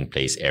is taking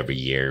place every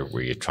year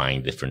where you're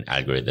trying different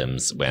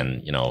algorithms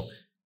when,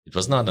 it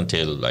was not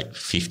until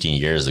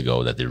 15 years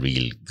ago that the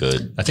real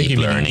good I think deep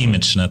you mean learning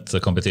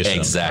ImageNet competition.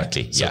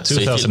 Exactly. Right? So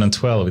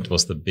 2012, it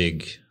was the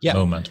big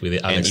moment with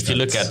the Alex. And if you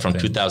look at from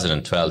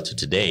 2012 to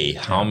today,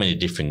 how many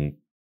different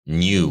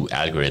new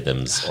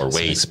algorithms or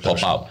ways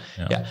pop up.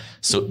 Yeah.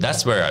 So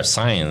that's where our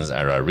science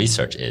and our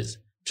research is,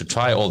 to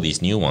try all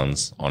these new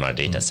ones on our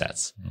data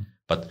sets.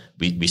 But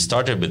we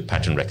started with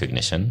pattern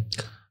recognition.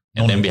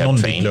 And then we have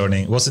deep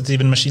learning. Was it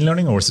even machine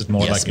learning, or is it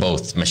more like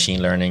both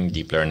machine learning,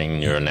 deep learning,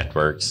 neural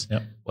networks?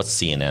 What's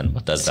CNN?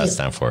 What does that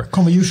stand for?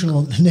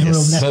 Convolutional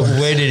neural networks. But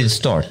where did it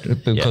start?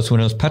 Because when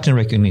it was pattern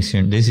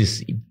recognition, this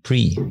is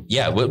pre.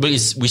 Yeah, we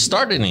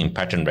started in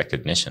pattern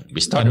recognition.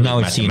 We started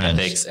with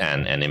mathematics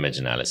and image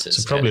analysis.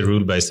 So probably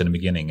rule-based in the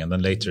beginning, and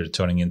then later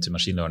turning into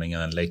machine learning,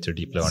 and then later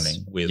deep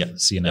learning with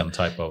CNN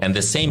type of. And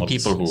the same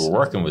models. people who were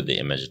working with the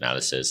image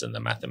analysis and the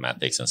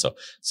mathematics, and so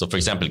for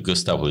example,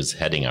 Gustav, who's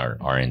heading our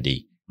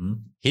R&D,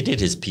 he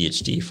did his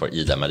PhD for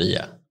Ida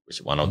Maria, which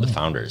is one of the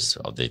founders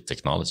of the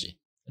technology.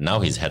 And now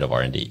he's head of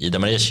R&D. Ida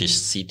Maria, she's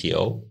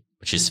CTO,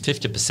 but she's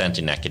 50%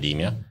 in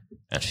academia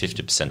and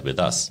 50% with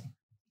us.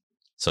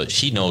 So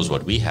she knows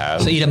what we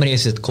have. So Ida Maria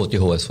is at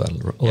KTH as well?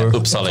 Or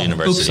Uppsala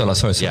University. Uppsala,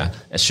 sorry. Yeah.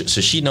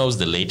 So she knows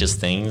the latest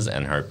things,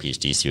 and her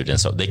PhD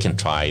students, so they can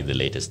try the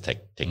latest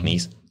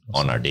techniques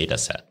on our data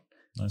set.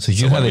 So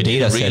you have a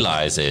data set. What we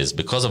realize is,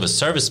 because of a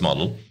service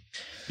model,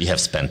 we have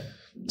spent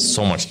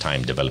so much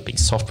time developing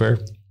software.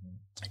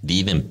 We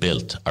even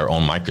built our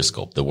own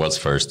microscope, the world's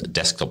first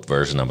desktop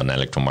version of an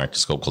electron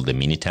microscope called the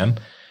Minitem.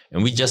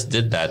 And we just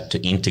did that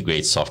to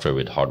integrate software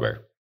with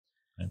hardware,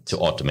 to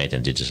automate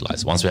and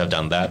digitalize. Once we have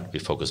done that, we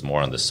focus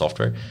more on the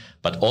software.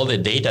 But all the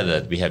data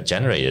that we have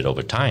generated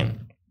over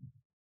time,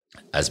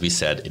 as we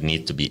said, it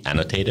needs to be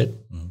annotated.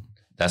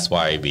 That's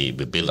why we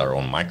built our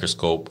own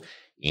microscope,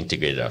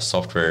 integrated our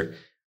software.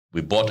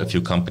 We bought a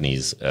few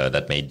companies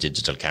that made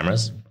digital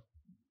cameras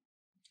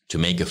to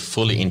make a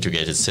fully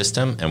integrated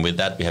system. And with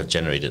that, we have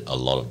generated a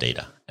lot of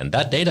data. And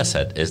that data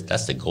set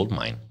that's the gold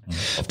mine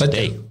of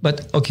today.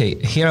 But okay,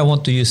 here I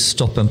want to use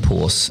stop and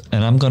pause.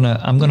 And I'm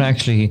gonna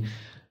actually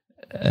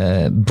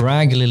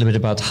brag a little bit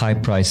about High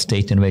Price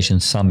Data Innovation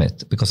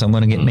Summit, because I'm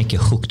going to make a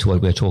hook to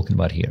what we're talking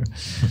about here.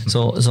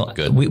 So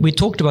we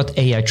talked about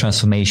AI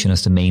transformation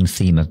as the main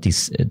theme of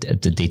this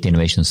the Data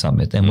Innovation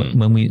Summit. And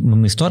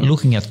when we start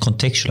looking at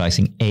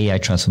contextualizing AI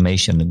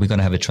transformation, we're going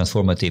to have a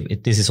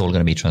transformative. This is all going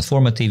to be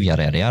transformative.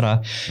 Yada yada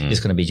yada. It's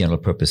going to be general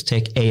purpose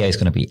tech. AI is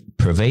going to be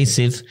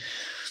pervasive.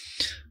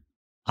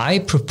 I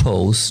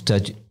propose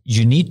that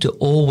you need to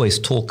always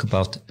talk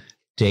about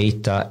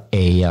data,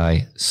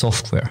 AI,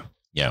 software.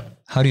 Yeah.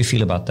 How do you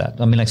feel about that?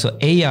 I mean, so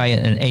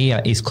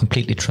AI is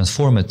completely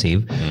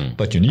transformative,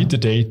 but you need the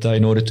data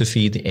in order to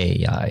feed the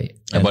AI.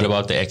 And what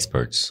about the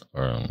experts?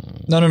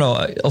 No.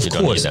 Of course,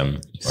 don't need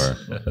them, or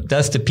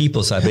that's the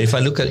people side. But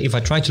if I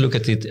try to look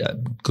at it,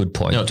 good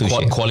point. No,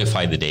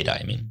 qualify the data.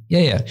 I mean,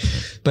 yeah.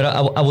 But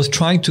I was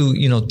trying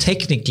to,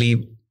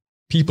 technically,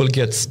 people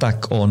get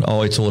stuck on,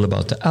 it's all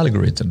about the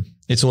algorithm.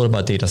 It's all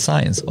about data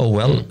science.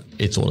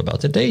 It's all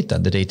about the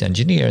data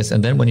engineers.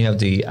 And then when you have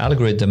the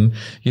algorithm,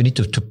 you need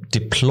to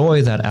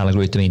deploy that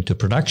algorithm into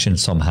production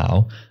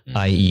somehow,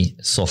 i.e.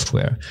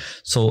 software.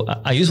 So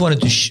I just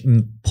wanted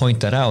to point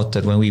that out,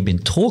 that when we've been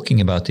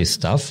talking about this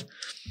stuff,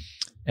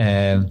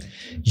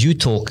 you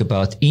talk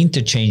about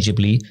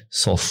interchangeably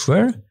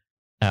software,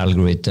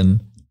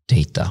 algorithm,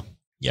 data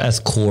as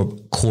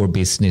core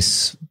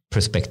business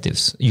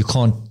perspectives. You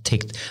can't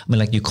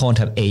you can't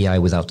have AI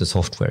without the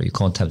software. You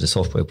can't have the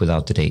software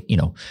without the data,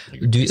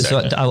 Exactly.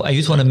 So I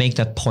just want to make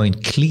that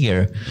point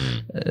clear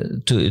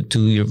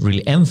to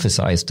really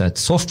emphasize that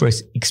software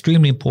is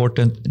extremely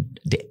important.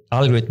 The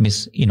algorithm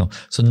is,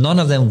 so none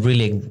of them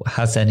really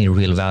has any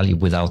real value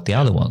without the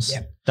other ones.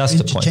 Yeah. That's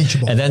the point.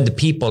 And then the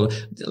people,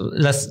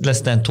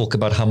 let's then talk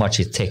about how much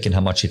it's tech and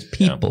how much it's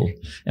people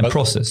and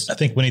process. I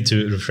think we need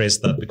to rephrase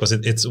that, because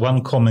it's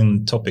one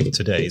common topic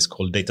today is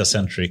called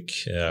data-centric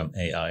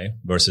AI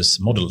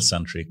versus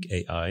model-centric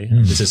AI.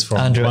 This is from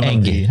Andrew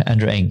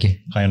Ng.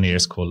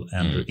 Pioneers called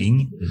Andrew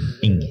Ng.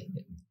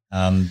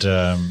 And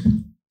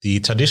the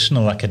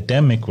traditional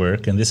academic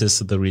work, and this is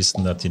the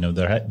reason that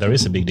there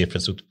is a big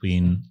difference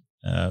between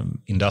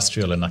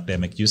industrial and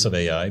academic use of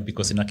AI,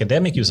 because in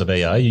academic use of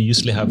AI, you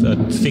usually have a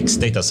fixed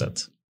data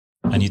set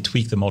and you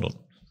tweak the model.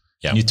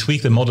 Yeah. And you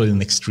tweak the model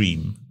in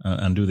extreme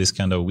and do this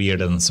kind of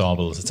weird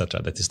ensembles,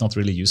 etc. That is not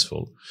really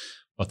useful,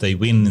 but they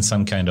win in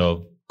some kind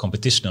of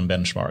competition and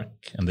benchmark,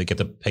 and they get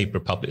a paper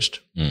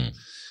published.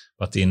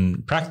 But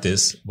in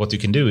practice, what you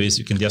can do is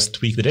you can just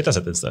tweak the data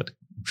set instead,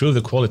 improve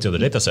the quality of the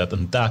data set,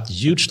 and that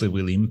hugely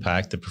will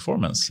impact the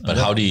performance. But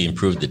how do you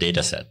improve the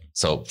data set?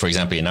 So, for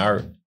example, in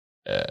our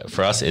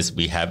for us is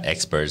we have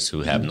experts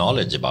who have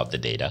knowledge about the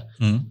data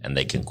and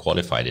they can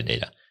qualify the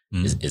data.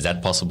 Is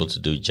that possible to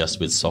do just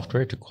with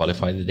software, to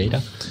qualify the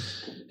data?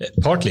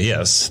 Partly,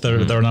 yes. There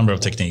are a number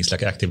of techniques,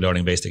 like active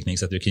learning based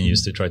techniques, that you can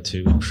use to try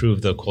to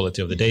improve the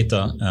quality of the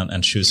data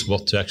and choose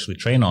what to actually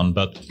train on.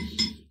 But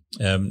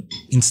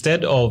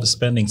instead of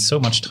spending so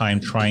much time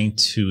trying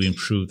to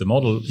improve the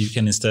model, you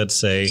can instead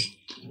say,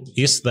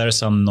 is there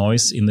some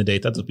noise in the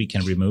data that we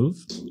can remove?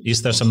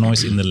 Is there some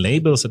noise in the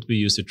labels that we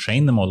use to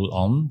train the model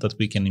on that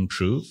we can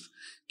improve?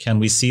 Can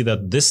we see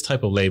that this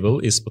type of label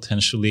is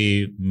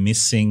potentially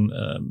missing,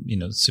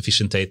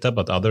 sufficient data,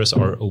 but others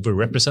are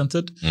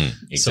overrepresented?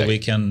 Exactly. So we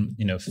can,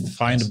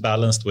 find a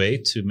balanced way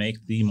to make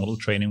the model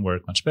training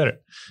work much better.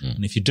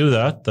 And if you do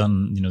that,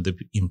 then, the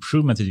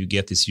improvement that you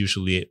get is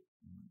usually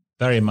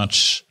very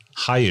much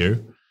higher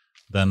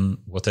than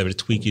whatever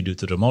tweak you do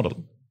to the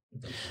model.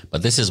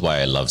 But this is why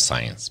I love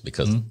science,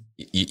 because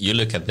you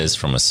look at this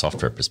from a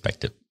software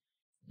perspective.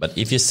 But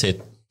if you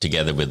sit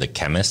together with a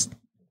chemist,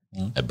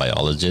 a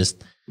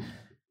biologist,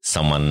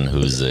 someone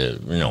who's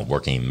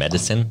working in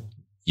medicine,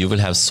 you will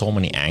have so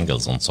many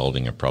angles on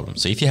solving a problem.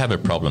 So if you have a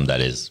problem that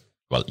is,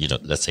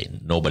 let's say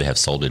nobody have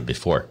solved it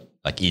before,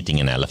 like eating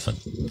an elephant.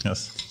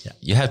 Yes. Yeah,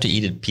 you have to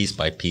eat it piece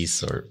by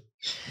piece, or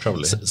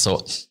probably.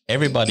 So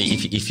everybody,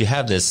 if you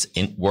have this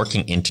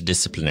working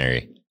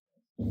interdisciplinary,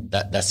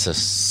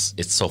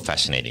 it's so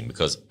fascinating,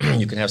 because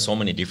you can have so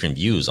many different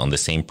views on the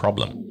same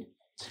problem.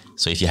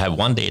 So if you have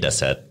one data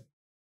set,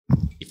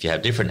 if you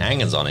have different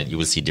angles on it, you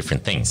will see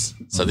different things.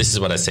 So this is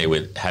what I say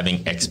with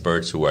having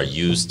experts who are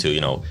used to,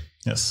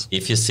 yes.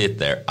 If you sit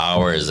there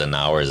hours and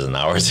hours and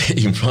hours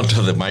in front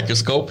of the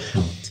microscope,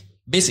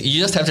 basically you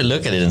just have to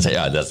look at it and say,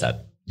 that's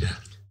that.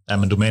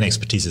 Domain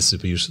expertise is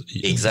super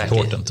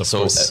important, of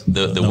course.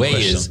 The way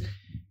question. Is,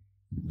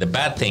 the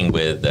bad thing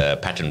with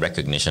pattern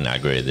recognition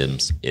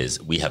algorithms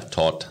is we have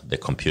taught the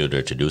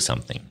computer to do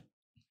something.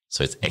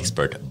 So it's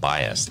expert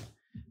biased.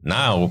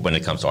 Now, when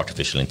it comes to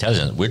artificial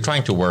intelligence, we're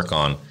trying to work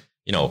on,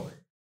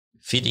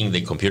 feeding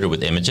the computer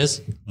with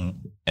images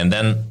and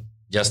then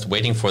just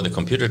waiting for the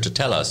computer to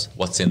tell us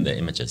what's in the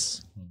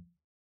images.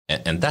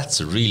 And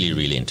that's really,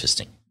 really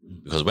interesting,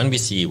 because when we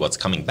see what's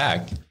coming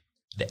back,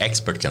 the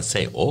expert can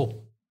say,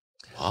 oh,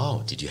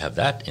 wow, did you have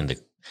that in the...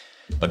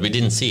 But we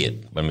didn't see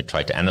it when we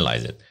tried to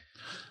analyze it.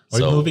 Are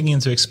you moving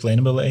into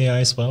explainable AI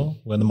as well,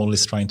 when the model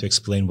is trying to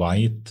explain why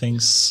it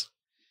thinks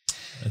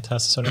it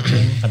has a certain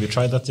thing? Have you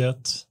tried that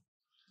yet?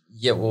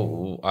 Yeah,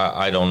 well,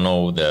 I don't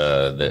know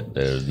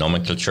the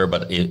nomenclature,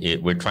 but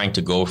we're trying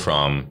to go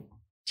from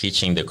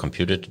teaching the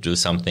computer to do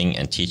something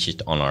and teach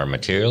it on our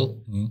material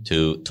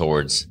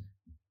towards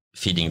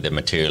feeding the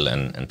material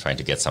and trying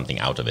to get something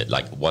out of it,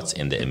 like what's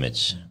in the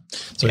image.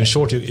 So in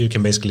short, you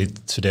can basically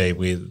today,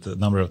 with a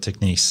number of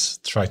techniques,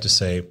 try to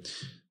say,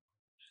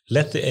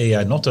 let the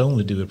AI not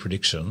only do a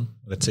prediction,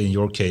 let's say in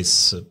your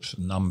case, a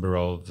number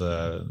of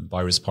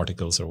virus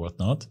particles or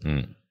whatnot,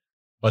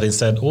 but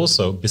instead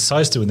also,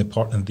 besides doing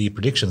the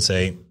prediction,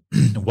 say,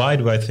 why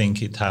do I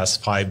think it has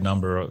five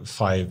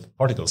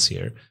particles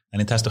here?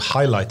 And it has to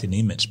highlight an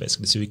image,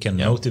 basically, so you can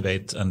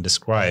motivate and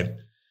describe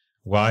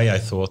why I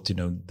thought,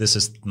 this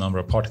is the number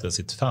of particles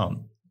it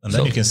found. And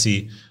then you can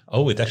see,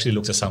 it actually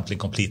looks at something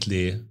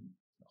completely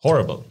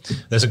horrible.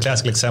 There's a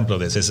classical example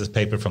of this. This is a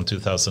paper from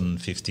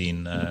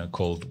 2015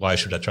 called Why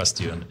Should I Trust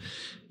You? And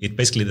it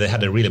basically, they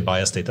had a really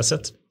biased data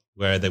set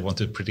where they want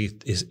to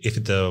predict if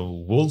it's a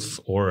wolf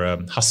or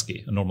a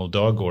husky, a normal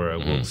dog or a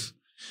wolf.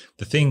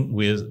 The thing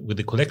with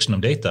the collection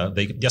of data,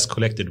 they just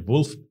collected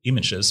wolf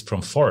images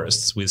from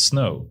forests with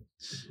snow.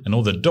 And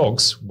all the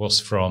dogs was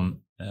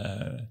from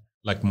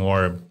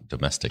more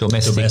domestic,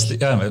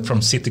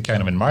 from city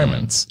kind of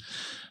environments.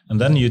 And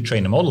then you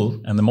train a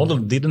model, and the model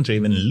didn't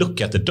even look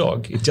at the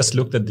dog. It just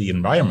looked at the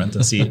environment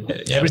and see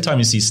every time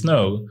you see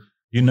snow,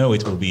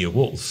 it will be a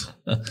wolf.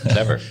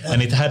 Clever.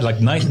 And it had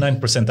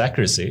 99%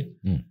 accuracy,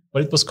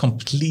 but it was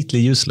completely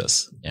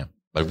useless. Yeah,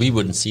 but we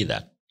wouldn't see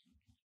that.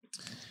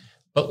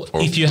 But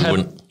if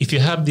you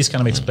have these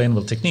kind of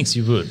explainable techniques,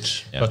 you would.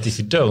 Yeah. But if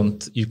you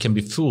don't, you can be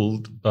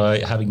fooled by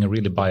having a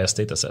really biased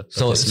data set.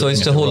 So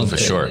it's the whole for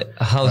sure.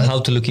 How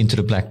to look into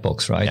the black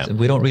box, right? Yeah.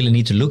 We don't really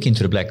need to look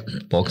into the black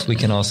box. We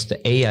can ask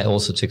the AI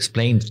also to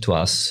explain to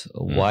us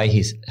why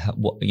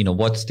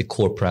what's the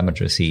core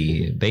parameters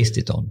he based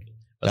it on.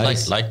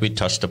 But like we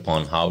touched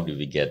upon, how do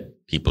we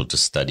get people to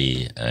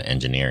study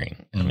engineering?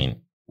 I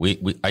mean,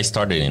 I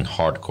started in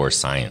hardcore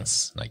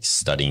science, like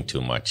studying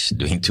too much,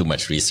 doing too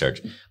much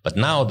research. But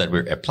now that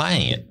we're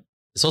applying it,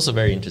 it's also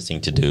very interesting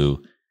to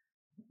do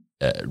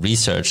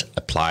research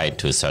applied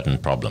to a certain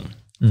problem.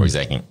 For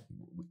example,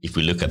 if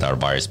we look at our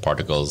virus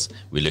particles,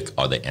 we look,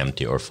 are they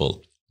empty or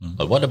full?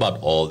 But what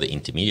about all the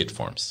intermediate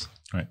forms?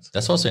 Right.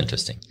 That's also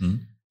interesting.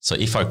 So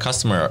if our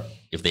customer,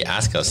 if they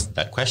ask us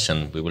that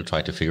question, we will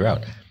try to figure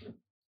out.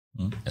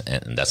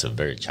 And that's a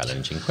very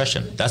challenging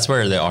question. That's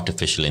where the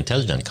artificial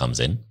intelligence comes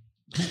in.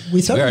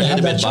 We are a have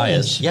little that bit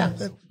biased. Yeah.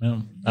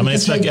 I mean,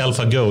 it's like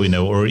AlphaGo,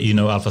 or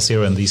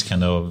AlphaZero, and these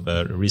kind of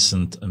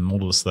recent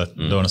models that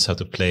learn us how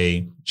to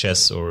play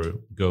chess or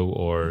Go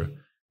or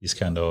these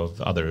kind of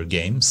other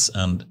games.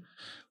 And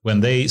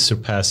when they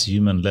surpass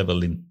human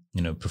level in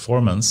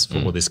performance for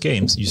all these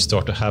games, you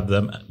start to have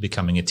them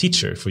becoming a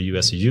teacher for you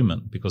as a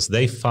human, because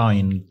they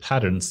find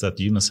patterns that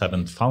humans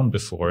haven't found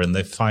before, and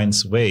they find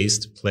ways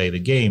to play the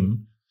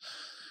game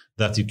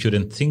that you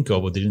couldn't think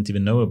of or didn't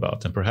even know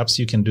about. And perhaps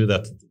you can do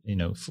that,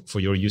 for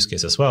your use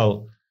case as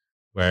well,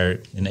 where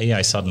an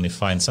AI suddenly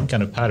finds some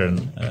kind of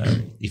pattern.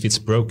 If it's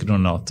broken or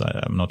not,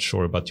 I'm not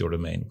sure about your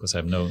domain because I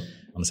have no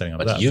understanding of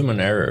that. But human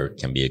error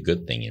can be a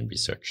good thing in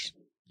research.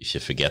 If you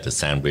forget a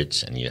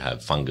sandwich and you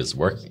have fungus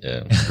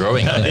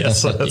growing on it,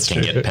 yes, you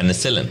can get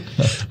penicillin.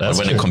 But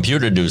when a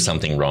computer does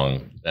something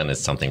wrong, then it's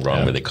something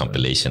wrong with the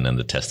compilation and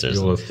the testers.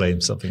 You will blame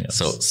something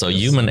else. So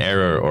human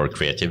error or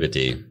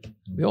creativity,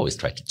 we always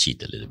try to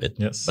cheat a little bit.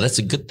 Yes. But that's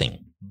a good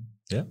thing.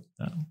 Yeah,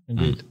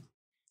 indeed.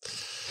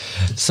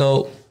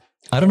 So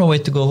I don't know where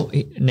to go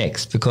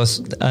next,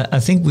 because I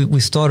think we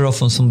started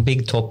off on some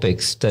big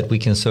topics that we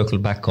can circle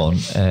back on,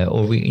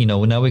 or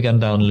now we've gone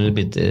down a little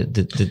bit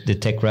the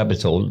tech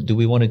rabbit hole. Do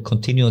we want to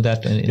continue on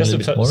that in a little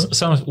bit more?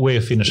 Some way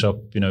to finish up.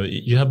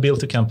 You have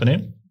built a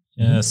company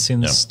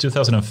since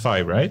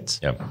 2005, right?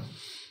 Yeah.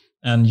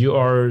 And you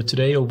are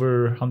today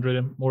over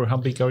 100, or how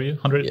big are you?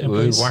 100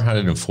 employees?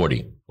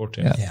 140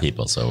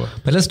 people. So,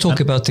 but let's talk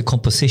about the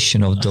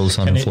composition of those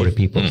 140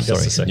 people.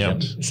 Just a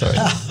second. Sorry.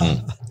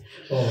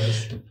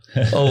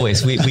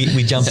 Always.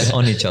 We jump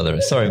on each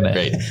other. Sorry, man.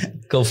 Great.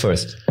 Go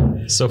first.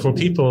 So for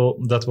people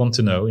that want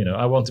to know,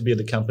 I want to build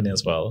a company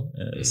as well,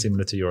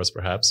 similar to yours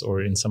perhaps,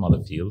 or in some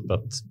other field,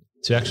 but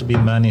to actually be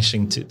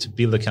managing to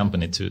build a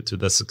company to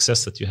the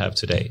success that you have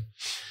today.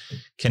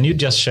 Can you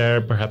just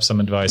share perhaps some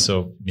advice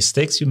of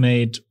mistakes you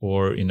made,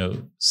 or,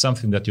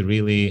 something that you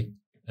really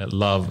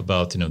love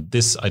about,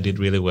 this I did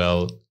really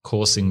well,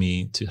 causing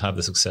me to have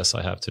the success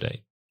I have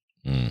today?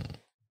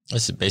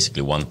 This is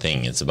basically one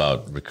thing. It's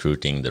about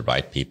recruiting the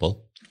right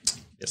people.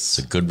 Yes.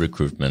 So good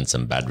recruitments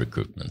and bad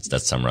recruitments.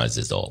 That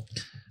summarizes it all.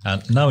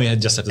 And now you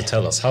just have to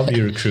tell us, how do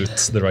you recruit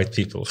the right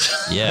people?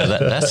 Yeah,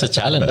 that's a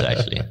challenge,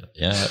 actually.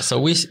 Yeah.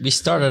 So we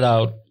started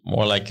out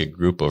more like a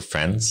group of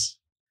friends.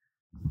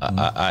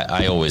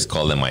 I always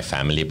call them my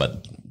family,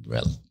 but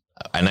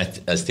and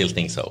I still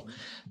think so.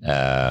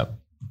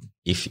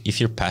 If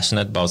you're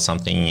passionate about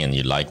something and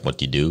you like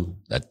what you do,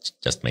 that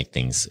just makes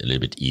things a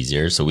little bit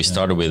easier. So we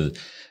started with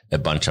a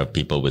bunch of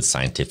people with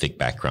scientific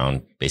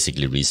background,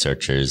 basically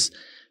researchers,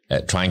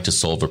 trying to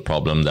solve a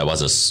problem that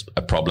was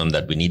a problem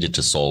that we needed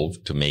to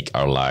solve to make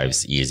our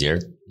lives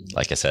easier.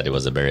 Like I said, it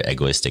was a very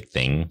egoistic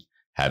thing,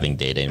 having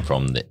data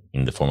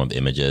in the form of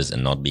images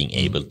and not being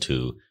able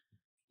to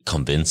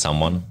convince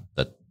someone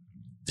that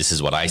this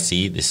is what I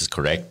see, this is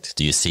correct,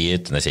 do you see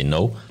it? And they say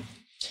no.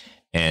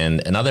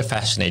 And another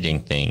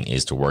fascinating thing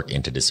is to work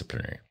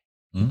interdisciplinary.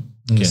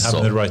 Okay,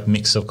 having the right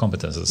mix of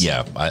competences.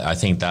 Yeah, I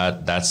think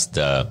that's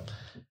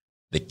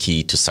the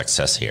key to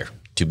success here.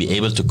 To be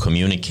able to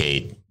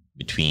communicate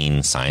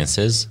between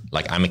sciences.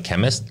 Like, I'm a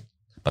chemist,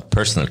 but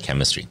personal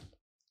chemistry.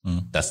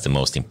 That's the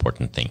most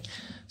important thing.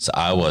 So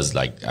I was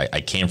like,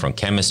 I came from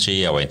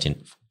chemistry. I went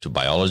into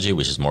biology,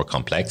 which is more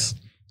complex.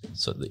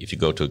 So if you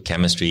go to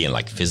chemistry and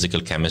like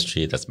physical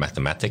chemistry, that's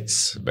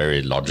mathematics,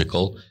 very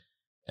logical.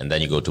 And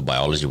then you go to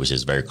biology, which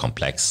is very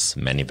complex,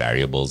 many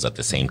variables at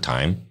the same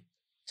time.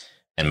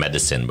 And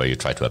medicine, where you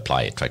try to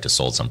apply it, try to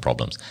solve some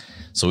problems.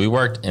 So we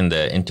worked in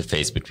the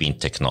interface between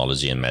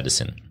technology and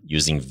medicine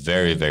using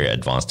very, very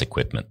advanced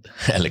equipment,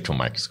 electron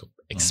microscope,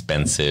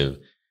 expensive,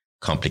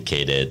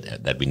 complicated,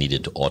 that we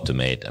needed to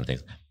automate and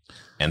things.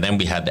 And then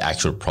we had the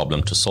actual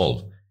problem to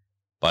solve.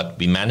 But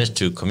we managed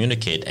to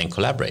communicate and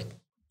collaborate.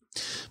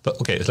 But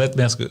okay, let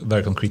me ask a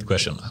very concrete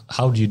question.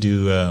 How do you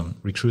do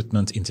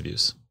recruitment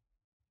interviews?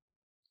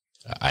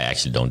 I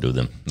actually don't do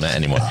them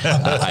anymore.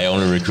 I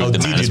only recruit the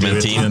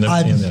management team.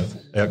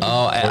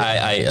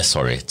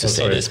 Sorry to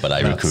say this, but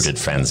I recruited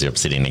friends. You're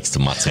sitting next to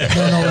Mats here.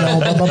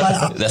 No, but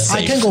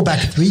I can go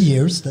back 3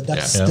 years.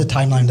 That's the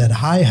timeline that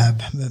I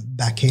have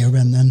back here.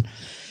 And then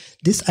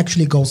this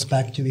actually goes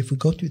back to, if we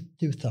go to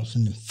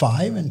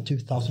 2005 and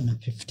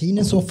 2015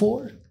 and so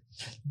forth,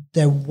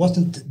 there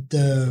wasn't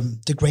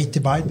the great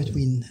divide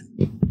between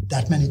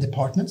that many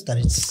departments, that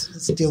it's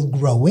still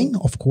growing,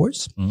 of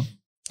course,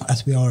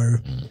 as we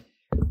are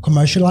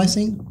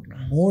commercializing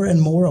more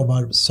and more of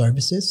our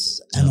services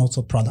and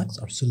also products,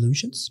 our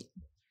solutions.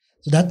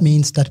 So that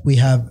means that we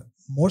have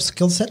more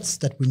skill sets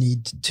that we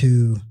need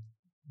to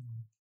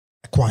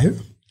acquire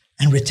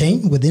and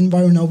retain within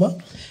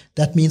Vironova.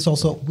 That means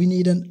also we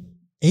need an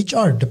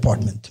HR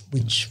department,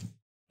 which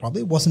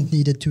probably wasn't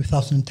needed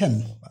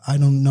 2010. I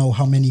don't know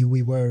how many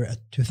we were at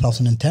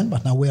 2010,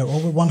 but now we are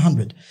over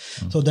 100.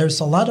 So there's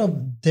a lot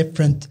of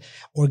different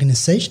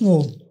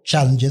organizational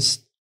challenges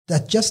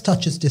that just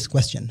touches this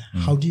question.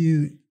 How do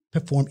you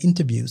perform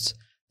interviews?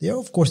 They are,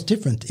 of course,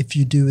 different if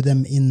you do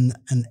them in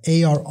an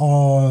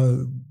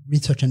ARR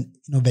research and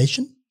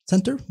innovation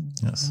center,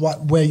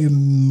 where you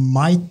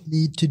might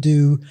need to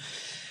do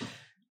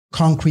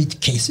concrete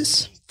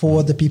cases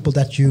for the people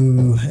that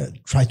you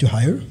try to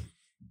hire.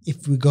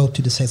 If we go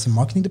to the sales and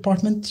marketing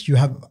department, you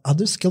have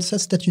other skill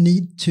sets that you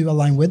need to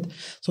align with.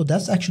 So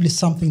that's actually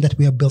something that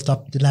we have built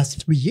up the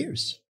last 3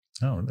 years.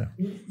 Oh,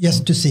 really? Yes,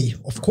 to see.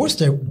 Of course,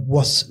 there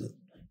was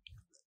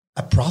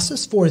a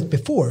process for it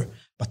before,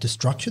 but to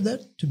structure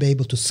that, to be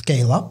able to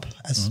scale up,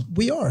 as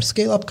we are a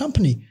scale-up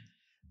company,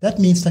 that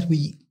means that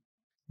we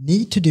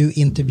need to do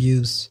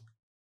interviews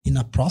in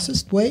a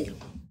processed way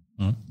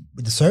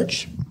with the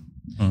search.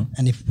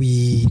 And if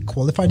we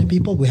qualify the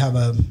people, we have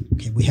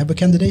a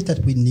candidate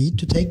that we need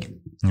to take,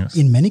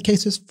 in many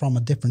cases, from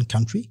a different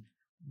country.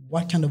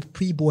 What kind of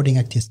pre-boarding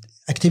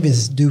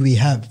activities do we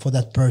have for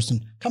that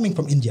person coming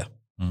from India?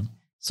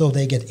 So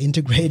they get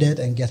integrated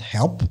and get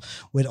help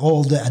with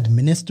all the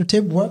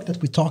administrative work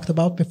that we talked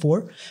about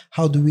before.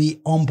 How do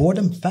we onboard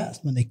them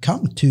fast when they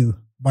come to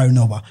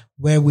Vironova,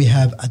 where we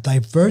have a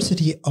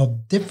diversity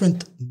of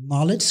different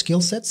knowledge,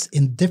 skill sets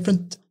in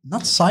different,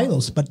 not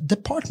silos, but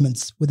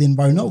departments within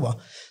Vironova.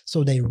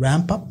 So they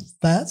ramp up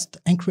fast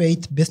and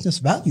create business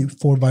value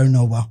for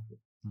Vironova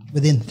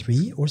within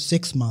 3 or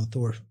 6 months,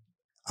 or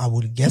I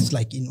would guess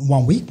like in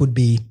 1 week would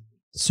be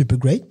super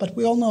great. But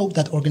we all know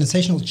that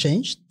organizational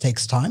change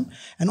takes time,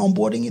 and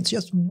onboarding is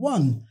just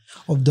one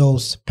of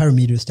those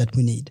parameters that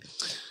we need.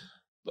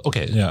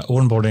 Okay, yeah,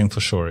 onboarding for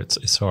sure,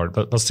 it's hard,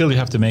 but still you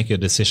have to make a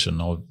decision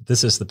of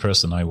this is the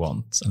person I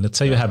want. And let's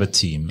say you have a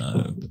team,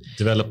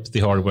 develop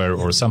the hardware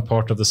or some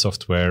part of the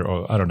software,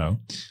 or I don't know,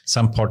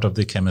 some part of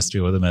the chemistry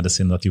or the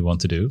medicine that you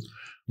want to do.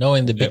 No,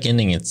 in the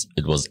beginning, it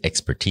was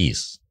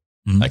expertise,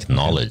 like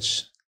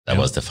knowledge. That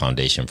was the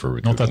foundation for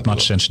recruiting. Not that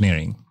much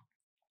engineering.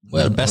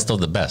 Well, best of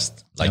the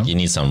best. Like you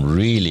need some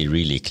really,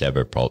 really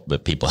clever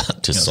people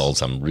to solve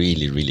some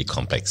really, really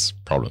complex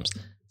problems.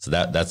 So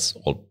that's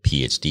all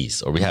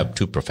PhDs. Or we have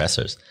 2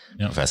 professors,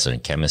 professor in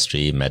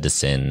chemistry,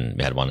 medicine.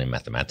 We had one in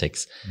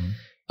mathematics.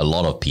 A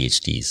lot of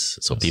PhDs.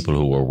 So people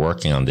who were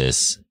working on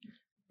this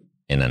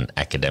in an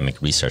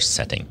academic research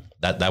setting.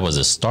 That was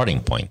a starting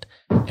point.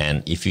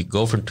 And if you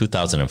go from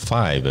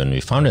 2005 when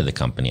we founded the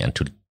company and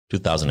to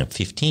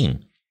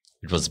 2015,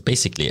 it was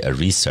basically a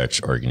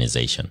research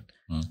organization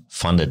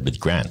funded with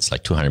grants,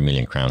 like 200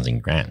 million crowns in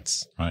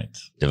grants. Right.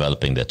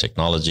 Developing the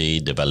technology,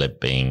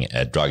 developing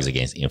drugs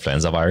against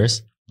influenza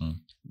virus.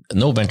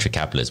 No venture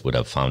capitalist would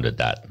have founded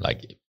that.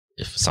 Like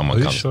if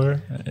someone comes.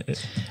 Sure?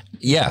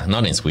 Yeah,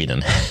 not in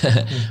Sweden.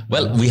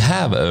 Well, we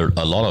have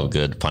a lot of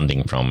good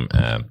funding from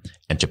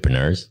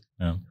entrepreneurs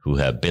who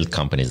have built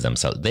companies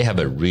themselves. They have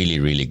a really,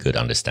 really good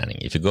understanding.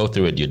 If you go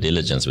through a due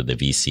diligence with the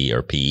VC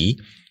or PE,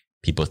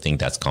 people think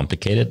that's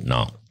complicated.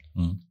 No.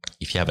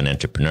 If you have an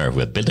entrepreneur who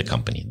has built a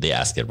company, they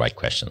ask the right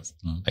questions,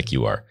 like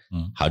you are.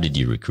 How did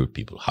you recruit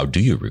people? How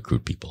do you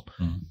recruit people?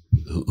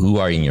 Who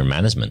are in your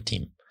management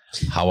team?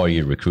 How are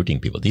you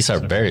recruiting people? These are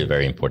very,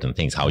 very important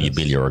things. How you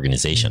build your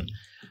organization.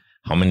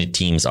 How many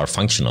teams are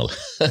functional?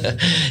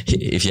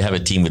 If you have a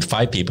team with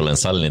 5 people and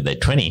suddenly they're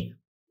 20,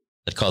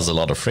 that causes a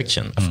lot of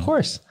friction. Of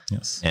course.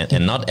 Yes.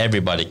 And not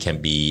everybody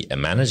can be a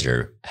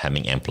manager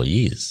having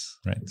employees.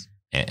 Right.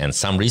 And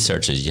some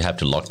researchers, you have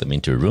to lock them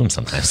into a room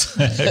sometimes.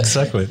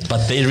 Exactly.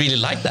 But they really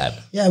like that.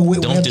 Yeah,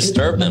 don't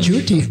disturb them.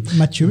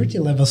 Maturity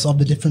levels of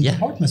the different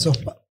departments,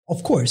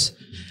 of course.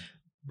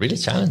 Really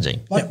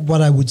challenging. But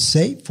what I would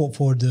say for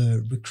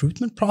the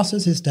recruitment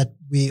process is that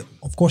we,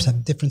 of course,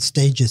 have different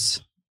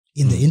stages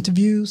in the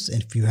interviews,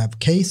 and if you have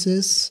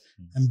cases,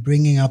 and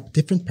bringing up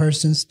different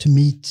persons to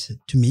meet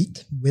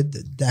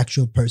with the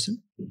actual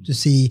person to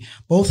see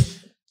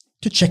both.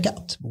 To check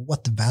out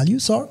what the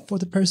values are for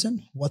the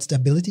person, what's the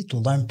ability to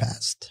learn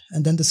fast,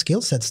 and then the skill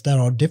sets that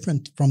are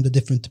different from the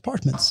different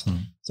departments.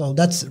 So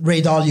that's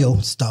Ray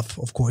Dalio stuff,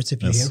 of course,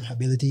 if you hear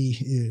ability,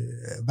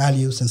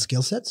 values, and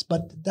skill sets.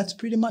 But that's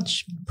pretty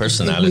much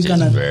personality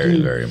is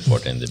very, very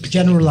important in the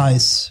beginning.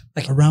 Generalize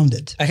around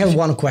it. I have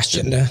one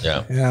question.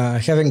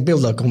 Having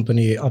built a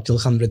company up till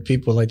 100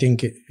 people, I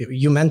think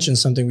you mentioned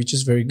something which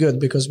is very good,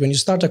 because when you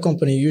start a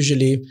company,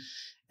 usually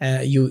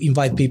you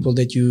invite people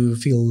that you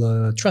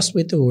feel trust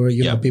with, or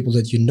you know people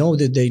that you know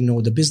that they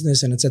know the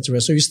business and etc.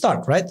 So you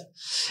start, right?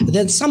 And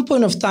then at some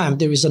point of time,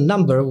 there is a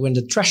number when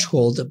the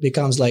threshold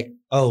becomes like,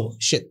 oh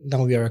shit,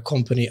 now we are a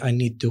company. I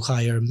need to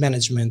hire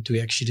management to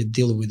actually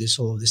deal with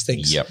all of these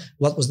things.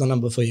 What was the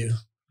number for you?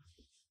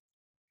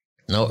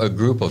 No, a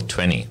group of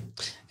 20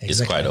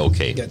 is quite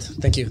okay. Good.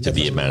 Thank you. To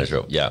be a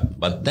manager. Yeah.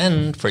 But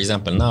then, for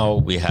example, now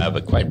we have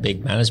a quite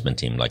big management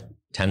team, like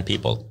 10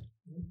 people.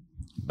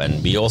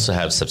 And we also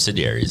have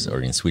subsidiaries, or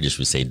in Swedish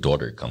we say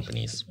daughter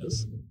companies,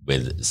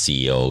 with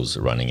CEOs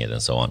running it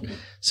and so on.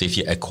 So if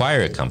you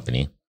acquire a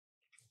company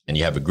and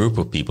you have a group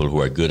of people who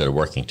are good at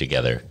working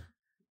together,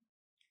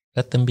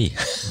 let them be.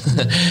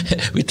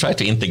 We try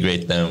to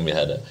integrate them. We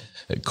had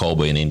a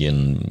cowboy and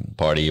Indian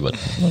party, but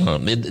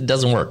it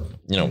doesn't work.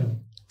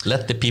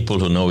 Let the people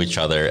who know each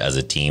other as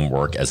a team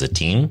work as a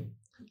team.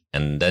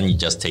 And then you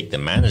just take the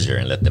manager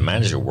and let the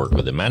manager work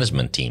with the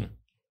management team.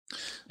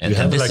 And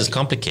this is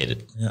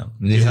complicated. Yeah,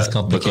 this is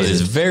complicated because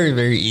it's very,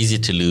 very easy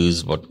to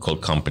lose what's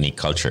called company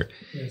culture.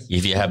 Yes.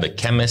 If you have a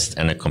chemist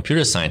and a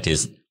computer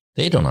scientist,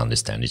 they don't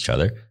understand each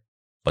other.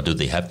 But do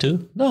they have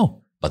to?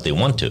 No, but they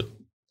want to.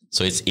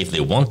 So it's if they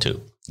want to,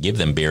 give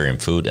them beer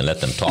and food and let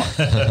them talk.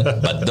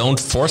 But don't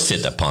force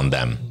it upon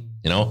them.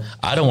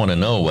 I don't want to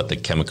know what the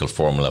chemical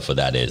formula for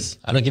that is.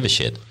 I don't give a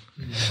shit.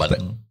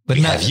 But we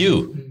have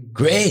you.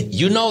 Great.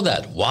 You know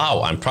that.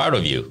 Wow, I'm proud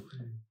of you.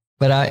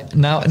 But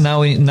now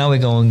we're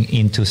going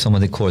into some of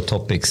the core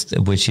topics,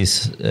 which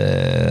is,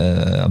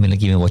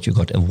 given what you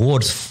got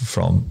awards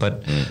from.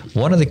 But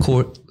one of the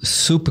core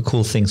super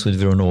cool things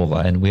with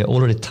Vironova, and we're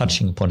already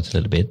touching upon it a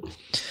little bit,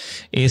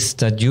 is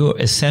that you're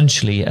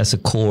essentially, as a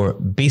core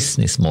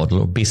business model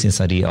or business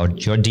idea,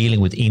 you're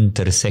dealing with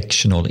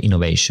intersectional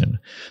innovation.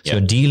 So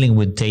you're dealing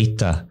with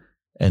data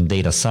and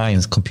data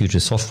science, computer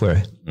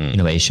software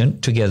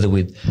innovation, together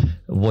with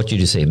what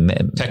you say,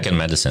 tech and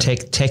medicine.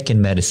 Tech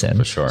and medicine.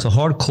 For sure. So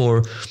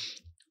hardcore.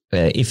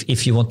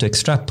 If you want to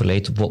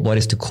extrapolate, what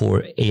is the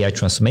core AI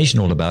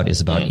transformation all about?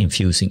 Is about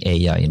infusing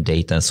AI in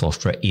data and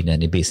software in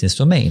any business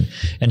domain.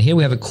 And here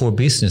we have a core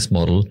business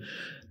model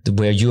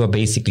where you are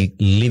basically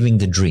living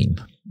the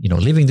dream.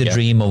 Living the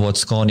dream of what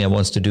Scania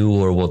wants to do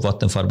or what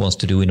Vattenfall wants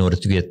to do in order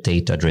to get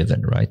data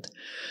driven, right?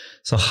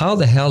 So how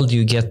the hell do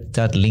you get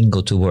that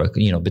lingo to work?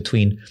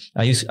 Between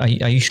I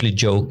usually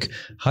joke,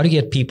 how do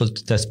you get people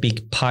that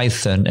speak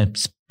Python and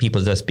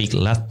people that speak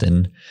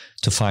Latin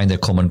to find their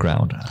common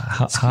ground?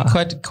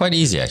 Quite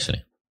easy,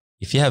 actually.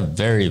 If you have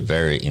very,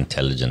 very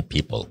intelligent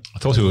people. I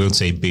thought we would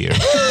say beer.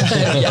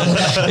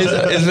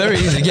 It's very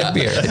easy to get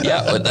beer.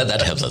 Yeah, but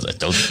that helps us.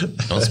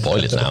 Don't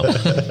spoil it now.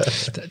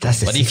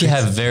 But if you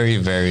have very,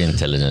 very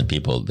intelligent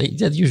people, they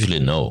usually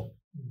know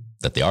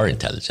that they are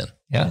intelligent.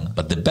 Yeah.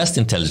 But the best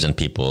intelligent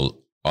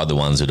people are the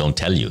ones who don't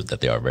tell you that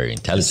they are very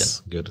intelligent.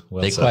 Yes, good.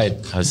 Well they're said.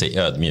 quite, how to say,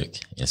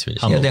 ödmjuk in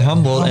Swedish. Yeah, they're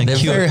humble and they're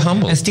very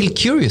humble. and still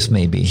curious,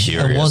 maybe.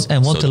 Curious.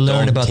 And want so to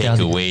learn about don't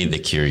take away the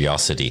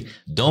curiosity.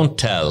 Don't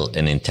tell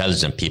an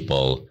intelligent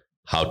people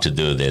how to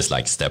do this,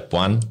 like step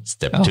 1,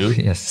 step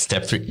 2,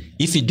 step 3.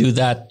 If you do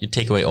that, you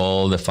take away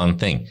all the fun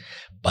thing.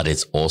 But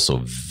it's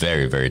also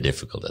very, very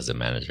difficult as a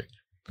manager.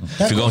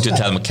 If you're going to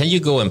tell them, can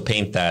you go and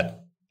paint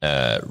that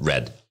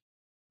red?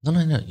 No.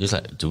 You're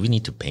like, do we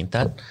need to paint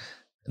that?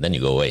 And then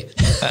you go away.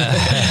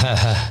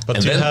 But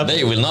and then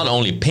they will not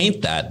only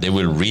paint that, they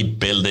will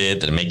rebuild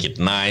it and make it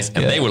nice.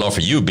 And they will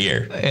offer you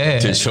beer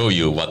to show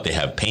you what they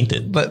have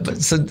painted. But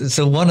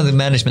so one of the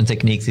management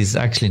techniques is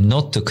actually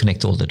not to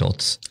connect all the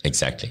dots.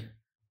 Exactly.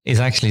 Is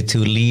actually to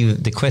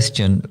leave the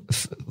question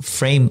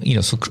frame,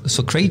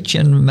 so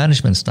Croatian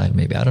management style,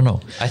 maybe. I don't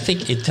know. I think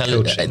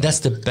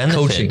that's the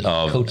benefit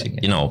of coaching.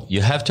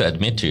 You have to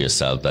admit to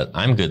yourself that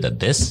I'm good at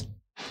this,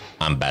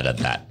 I'm bad at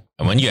that.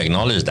 And when you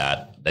acknowledge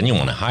that, then you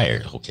want to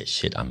hire. Okay,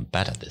 shit, I'm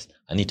bad at this.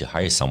 I need to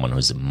hire someone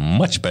who's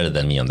much better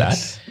than me on that.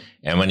 Yes.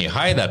 And when you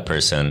hire that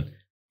person,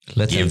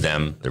 give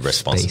them the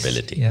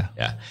responsibility.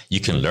 Yeah. You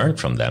can learn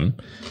from them.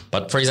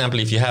 But for example,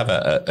 if you have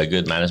a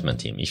good management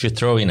team, if you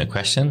throw in a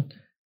question,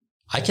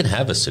 I can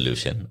have a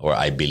solution, or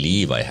I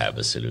believe I have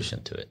a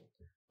solution to it.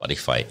 But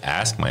if I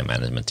ask my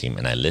management team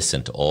and I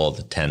listen to all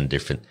the 10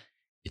 different,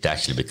 it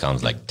actually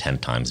becomes like 10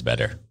 times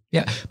better.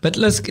 Yeah, but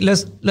let's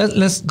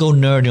go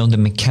nerdy on the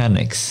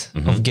mechanics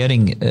of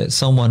getting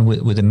someone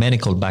with a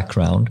medical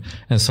background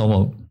and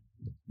someone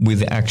with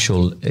the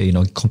actual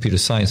computer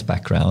science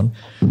background.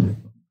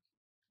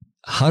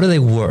 How do they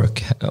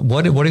work?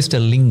 What is the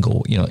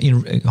lingo?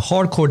 In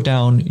hardcore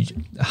down,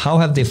 how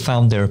have they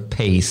found their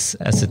pace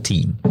as a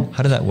team?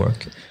 How did that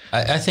work?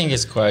 I think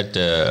it's quite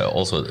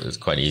it's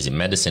quite easy.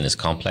 Medicine is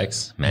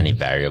complex, many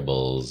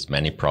variables,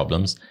 many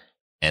problems.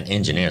 And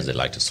engineers, they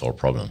like to solve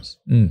problems.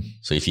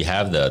 So if you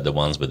have the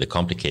ones with the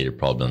complicated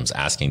problems,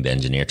 asking the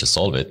engineer to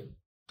solve it,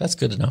 that's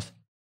good enough.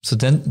 So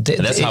then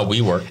that's how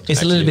we work.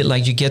 It's a little bit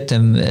like you get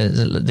them,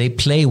 they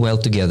play well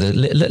together.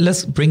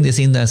 Let's bring this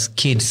in as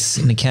kids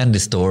in a candy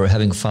store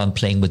having fun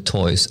playing with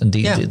toys. And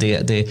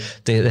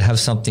they have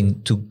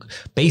something to,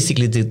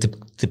 basically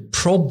the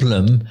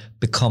problem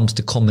becomes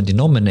the common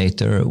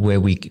denominator where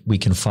we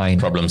can find.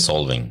 Problem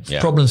solving. Yeah.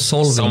 Problem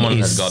solving. Someone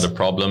has got a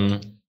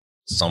problem.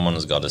 Someone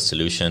has got a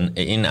solution.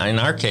 In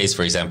our case,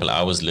 for example,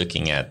 I was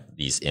looking at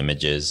these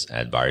images,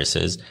 at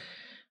viruses.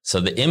 So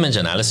the image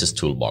analysis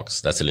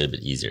toolbox, that's a little bit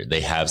easier. They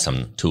have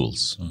some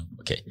tools.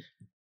 Okay.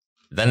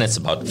 Then it's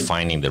about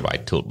finding the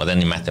right tool. But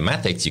then in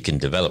mathematics, you can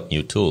develop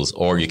new tools,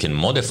 or you can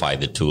modify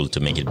the tool to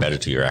make it better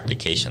to your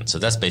application. So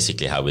that's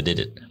basically how we did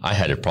it. I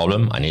had a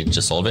problem. I needed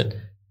to solve it.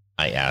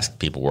 I asked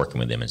people working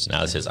with image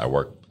analysis.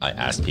 I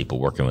asked people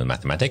working with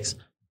mathematics.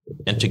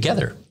 And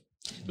together,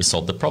 we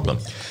solved the problem.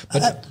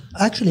 But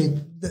actually,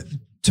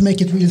 to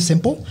make it really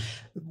simple,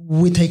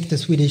 we take the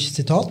Swedish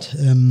citat,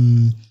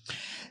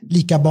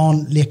 lika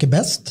barn leker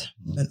bäst,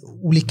 men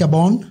olika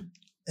barn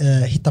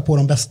hittar på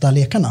de bästa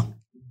lekarna.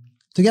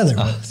 Together.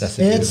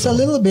 It's a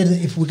little bit,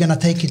 if we're going to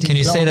take it. Can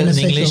you say that in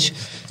English?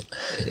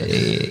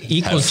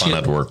 Have fun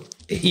at work.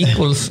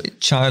 Equal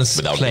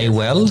childs play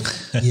well,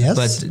 yes,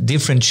 but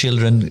different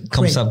children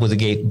comes up with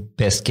the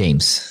best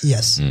games.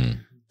 Yes.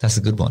 That's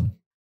a good one.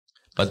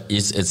 But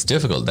it's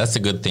difficult. That's the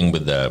good thing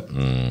with the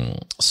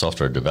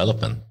software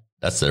development.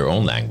 That's their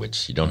own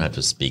language. You don't have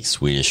to speak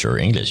Swedish or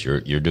English.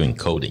 You're doing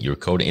coding. You're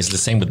coding. It's the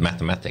same with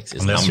mathematics.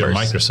 It's Unless numbers.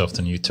 You're Microsoft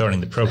and you're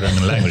turning the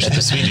programming language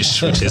into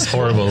Swedish, which is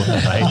horrible.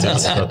 I hate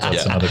it. But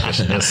that's another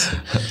question. Yes.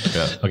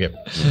 Okay.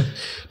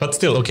 But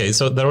still, okay.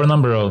 So there are a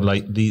number of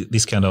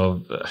these kind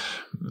of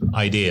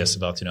ideas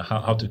about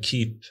how to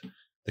keep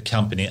the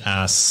company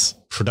as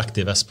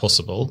productive as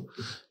possible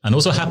and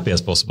also happy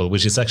as possible,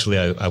 which is actually,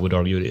 I would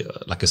argue,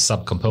 like a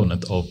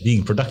subcomponent of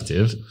being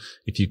productive.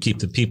 If you keep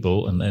the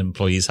people and the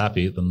employees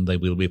happy, then they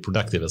will be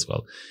productive as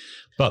well.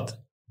 But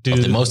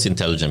the most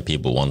intelligent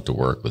people want to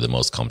work with the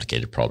most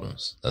complicated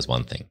problems. That's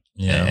one thing.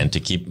 Yeah. And to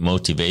keep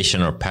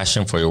motivation or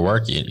passion for your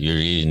work, you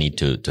really need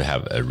to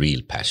have a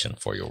real passion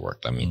for your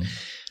work. I mean,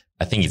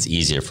 I think it's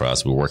easier for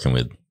us. We're working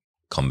with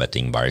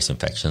combating virus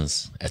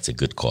infections. It's a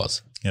good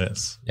cause.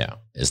 Yes. Yeah.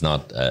 It's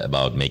not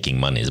about making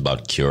money. It's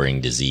about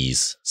curing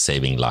disease,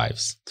 saving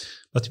lives.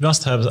 But you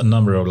must have a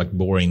number of like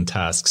boring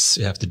tasks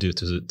you have to do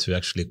to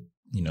actually,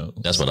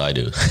 that's what I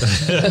do.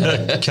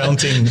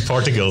 Counting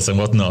particles and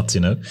whatnot,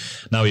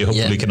 Now you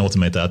hopefully can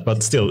automate that,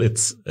 but still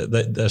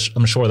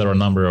I'm sure there are a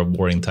number of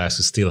boring tasks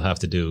you still have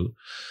to do.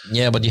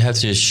 Yeah, but you have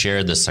to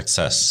share the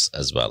success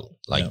as well.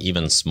 Like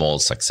even small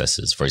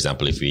successes. For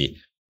example,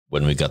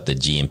 when we got the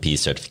GMP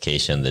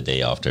certification, the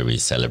day after we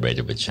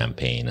celebrated with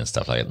champagne and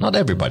stuff like that, not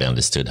everybody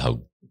understood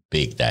how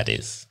big that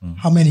is.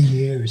 How many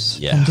years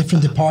from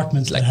different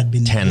departments like that had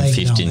been 10,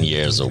 15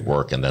 years of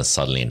work, and then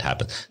suddenly it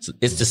happened. So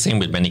it's the same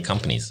with many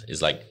companies.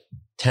 It's like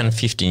 10,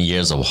 15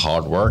 years of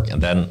hard work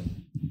and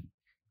then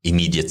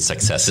immediate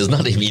success. It's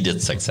not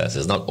immediate success.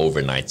 It's not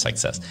overnight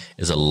success.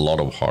 It's a lot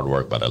of hard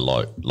work, but a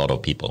lot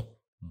of people.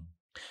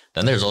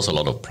 Then there's also a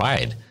lot of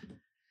pride.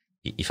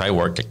 If I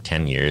worked like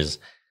 10 years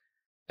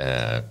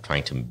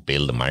trying to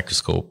build a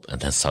microscope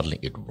and then suddenly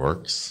it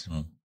works,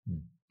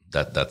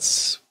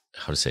 that's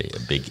how to say, a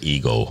big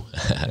ego.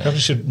 Probably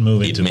should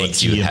move into what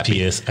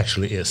GMP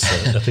actually is.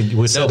 So I think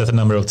we said that a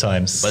number of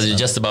times. But it's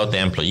just about the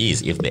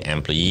employees. If the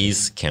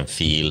employees can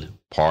feel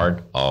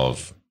part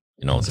of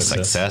the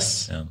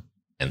success,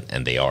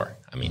 and they are.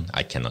 I mean,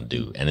 I cannot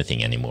do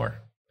anything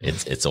anymore.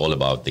 It's all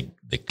about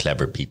the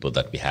clever people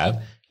that we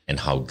have and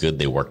how good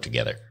they work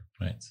together.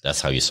 Right. That's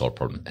how you solve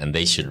problems. And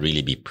they should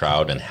really be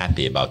proud and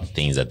happy about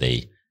things that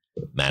they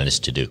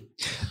managed to do.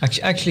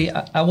 Actually,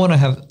 I want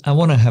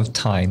to have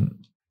time.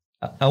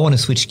 I want to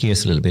switch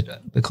gears a little bit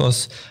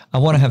because I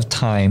want to have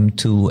time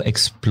to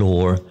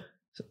explore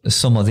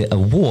some of the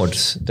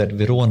awards that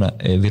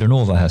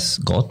Vironova has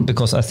got,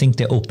 because I think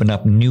they open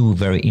up new,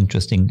 very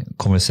interesting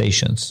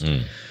conversations.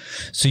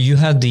 So you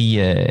had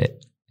the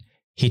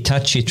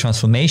Hitachi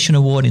Transformation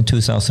Award in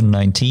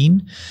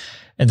 2019.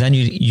 And then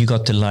you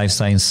got the Life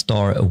Science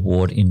Star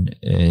Award in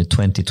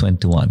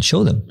 2021.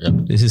 Show them. Yep.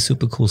 This is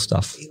super cool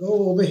stuff.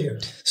 Go over here.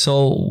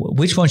 So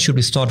which one should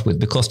we start with?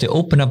 Because they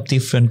open up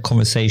different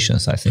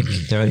conversations, I think.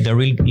 They're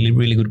really,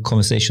 really good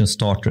conversation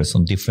starters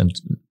on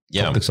different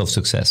topics of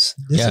success.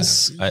 This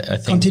is I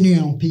think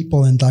continuing on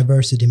people and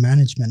diversity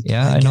management.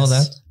 Yeah, I know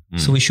that.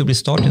 So we should be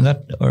starting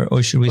that,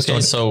 or should we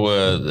start?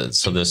 So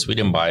the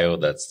Sweden Bio,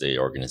 that's the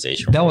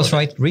organization. That was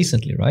right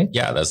recently, right?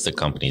 Yeah, that's the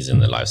companies in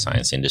the life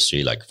science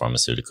industry, like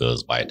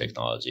pharmaceuticals,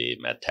 biotechnology,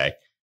 medtech.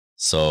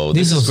 So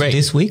this is great.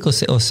 This week or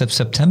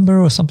September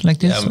or something like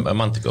this? Yeah, a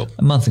month ago.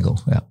 A month ago,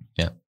 yeah.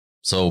 Yeah.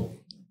 So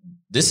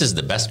this is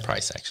the best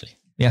prize, actually.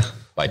 Yeah.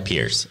 By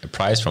peers. A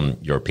prize from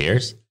your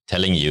peers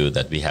telling you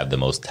that we have the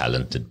most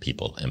talented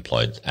people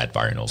employed at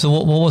Vironova. So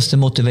what was the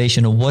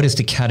motivation, or what is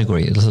the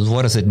category?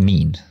 What does it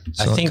mean?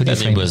 So I think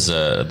that it was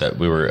that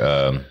we were...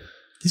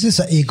 this is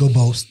an ego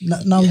boast.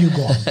 Now you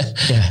go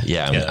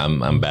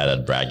on. I'm bad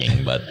at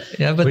bragging, but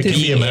we can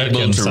be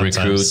able to sometimes.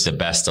 recruit the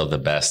best of the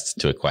best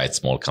to a quite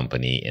small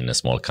company in a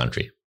small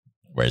country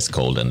where it's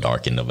cold and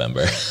dark in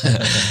November.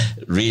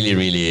 Really,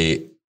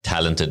 really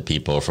talented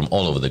people from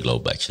all over the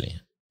globe, actually.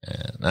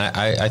 And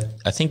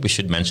I think we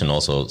should mention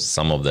also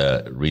some of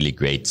the really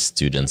great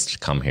students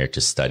come here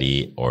to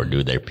study or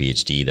do their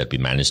PhD that we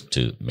managed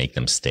to make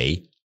them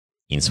stay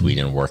in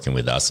Sweden working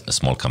with us, a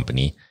small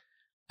company,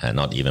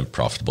 not even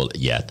profitable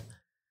yet,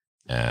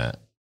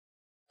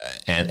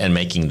 and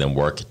making them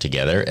work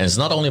together. And it's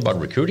not only about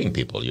recruiting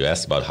people. You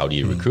asked about how do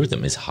you recruit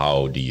them, is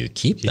how do you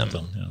keep them?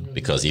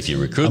 Because if you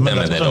recruit them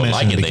and they don't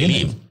like it, they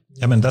leave.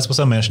 I mean, that's what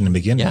I mentioned in the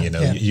beginning.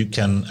 You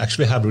can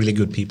actually have really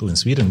good people in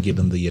Sweden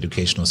given the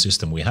educational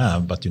system we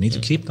have, but you need to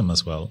keep them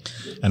as well.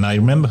 And I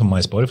remember from my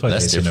Spotify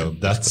days,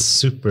 that's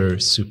super,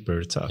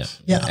 super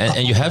tough. Yeah.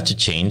 And you have to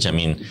change. I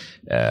mean,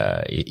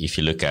 if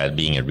you look at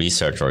being a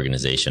research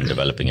organization,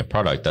 developing a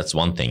product, that's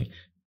one thing.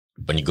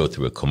 When you go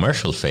through a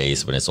commercial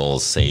phase, when it's all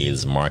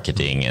sales,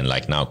 marketing, and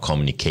like now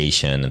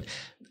communication,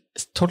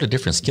 it's totally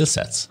different skill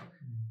sets.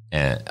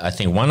 And I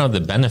think one of the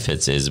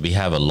benefits is we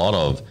have a lot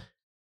of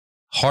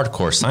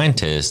hardcore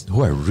scientists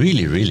who are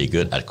really, really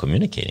good at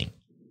communicating.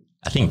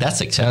 I think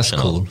that's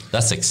exceptional. That's cool.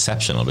 That's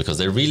exceptional because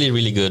they're really,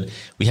 really good.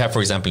 We have,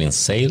 for example, in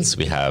sales,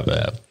 we have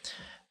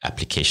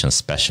application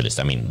specialists.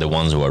 I mean, the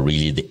ones who are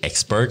really the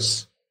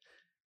experts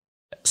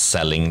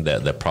selling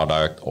the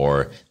product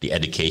or the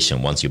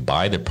education. Once you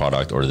buy the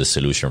product or the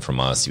solution from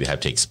us, you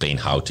have to explain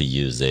how to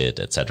use it,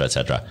 et cetera, et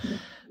cetera.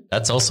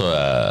 That's also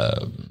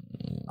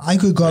I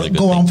could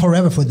go on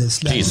forever for this.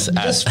 Please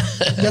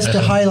just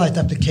to highlight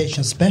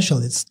application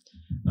specialists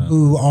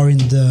who are in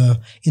the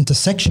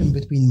intersection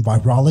between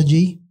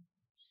virology,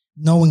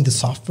 knowing the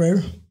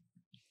software,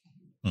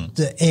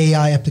 the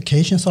AI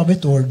applications of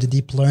it or the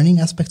deep learning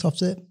aspects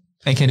of it.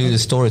 And can do the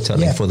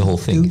storytelling for the whole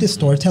thing. Do the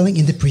storytelling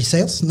in the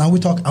pre-sales. Now we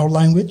talk our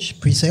language,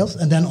 pre-sales,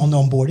 and then on the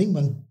onboarding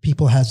when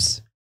people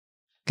has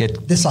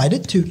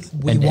decided to.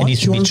 And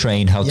needs to be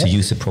trained how to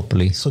use it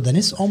properly. So then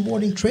it's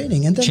onboarding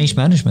training and then change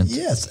management.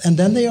 Yes, and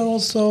then they are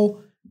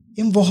also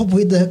involved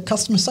with the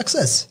customer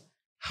success.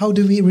 How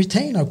do we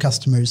retain our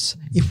customers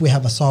if we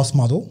have a SaaS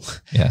model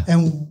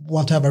and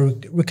want to have a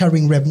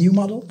recurring revenue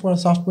model for our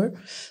software?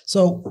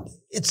 So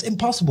it's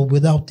impossible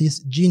without these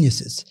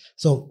geniuses.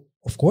 So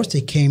of course they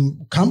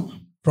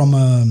come from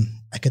an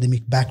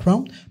academic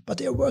background, but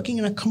they are working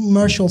in a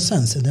commercial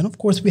sense. And then of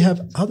course we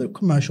have other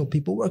commercial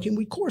people working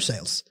with core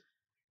sales.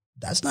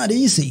 That's not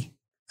easy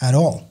at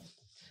all.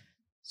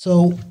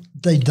 So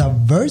the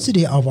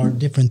diversity of our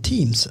different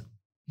teams,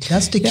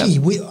 that's the key.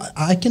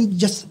 I can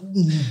just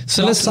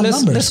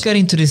let's get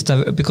into this,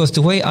 because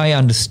the way I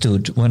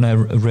understood when I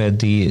read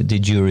the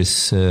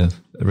jury's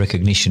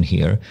recognition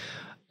here,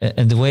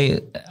 and the way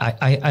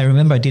I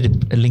remember I did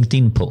a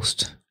LinkedIn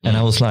post. And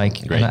I was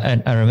like,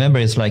 and I remember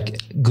it's like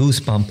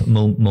goosebump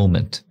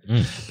moment,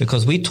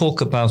 because we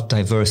talk about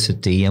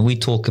diversity and we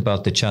talk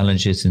about the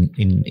challenges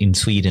in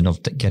Sweden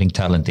of getting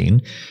talent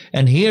in.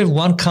 And here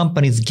one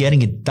company is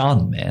getting it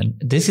done, man.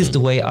 This is the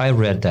way I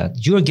read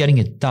that. You're getting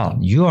it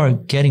done. You are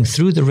getting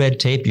through the red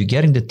tape. You're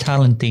getting the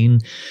talent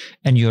in,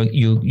 and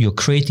you're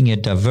creating a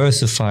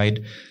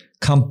diversified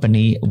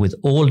company with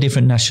all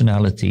different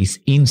nationalities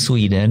in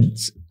Sweden.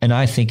 And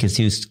I think it's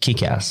used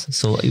kick-ass.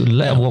 So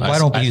why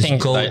don't we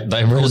just go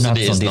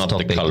diversity is not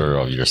topic? The color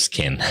of your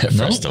skin,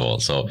 first of all.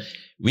 So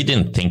we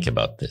didn't think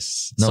about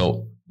this. No.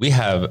 So we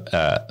have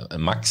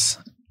Max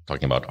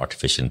talking about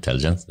artificial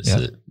intelligence. This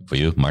is for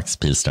you, Max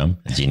Pilström,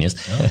 a genius.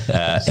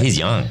 He's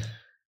young,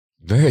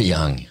 very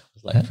young.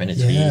 Like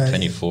 23,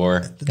 24.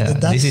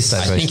 This is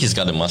I think he's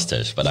got a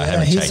mustache, but I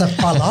haven't checked. He's a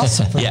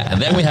philosopher.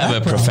 And then we have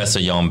a Professor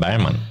Jan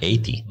Bergman,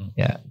 80.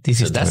 Yeah,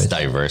 that's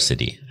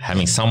diversity.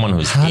 Having someone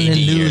who's 80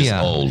 years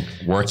old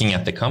working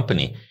at the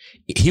company.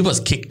 He was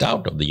kicked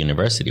out of the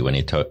university when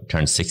he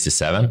turned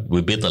 67.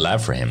 We built a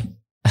lab for him.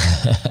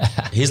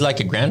 He's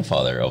like a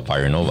grandfather of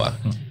Vironova.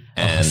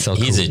 And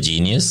he's a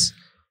genius.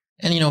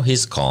 And,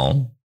 he's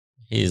calm.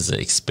 He's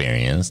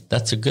experienced.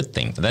 That's a good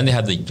thing. Then they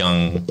have the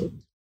young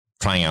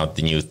trying out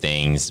the new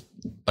things.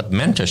 But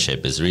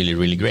mentorship is really,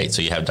 really great.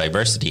 So you have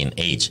diversity in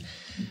age.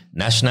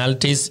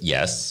 Nationalities,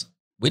 yes.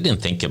 We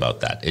didn't think about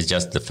that. It's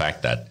just the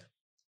fact that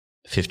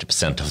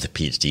 50% of the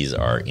PhDs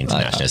are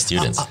international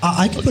students.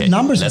 I can put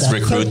numbers on that.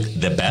 Let's recruit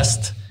the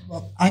best.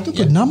 I can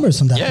put numbers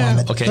on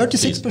that one.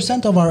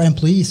 36% of our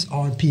employees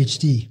are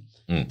PhD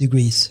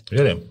degrees.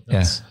 Really?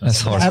 That's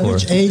hardcore. The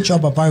average age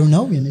of a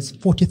Vironovian is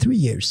 43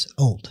 years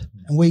old.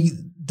 And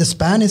the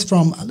span is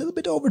from a little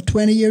bit over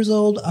 20 years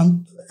old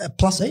and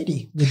plus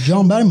 80 with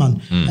John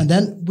Bergman. And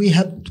then we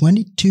have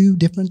 22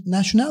 different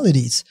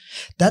nationalities.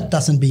 That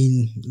doesn't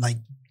mean like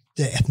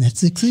the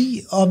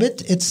ethnicity of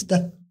it. It's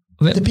that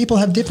the people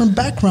have different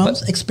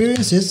backgrounds,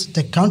 experiences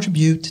that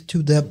contribute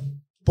to the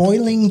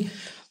boiling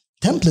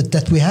template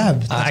that we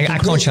have. I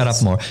can't shut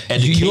up more.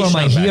 You are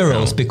my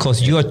heroes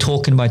because you are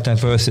talking about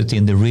diversity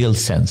in the real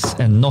sense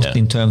and not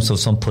in terms of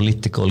some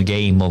political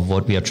game of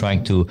what we are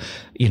trying to,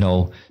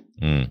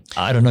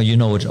 I don't know. You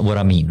know what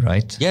I mean,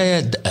 right?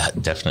 Yeah,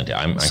 definitely.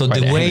 I'm so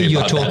the way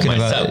you're talking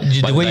about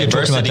the way you're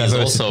talking about diversity is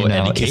also an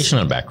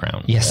educational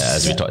background. Yes,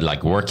 as we talk,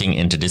 like working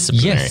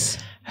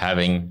interdisciplinary,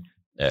 having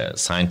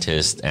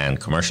scientists and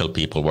commercial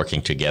people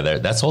working together.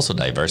 That's also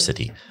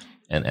diversity.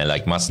 And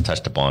like Mats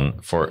touched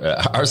upon, for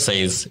our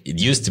sales, it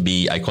used to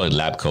be, I call it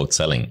lab coat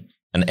selling,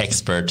 an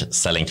expert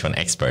selling to an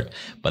expert.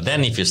 But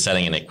then if you're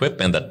selling an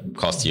equipment that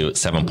costs you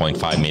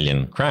 7.5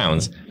 million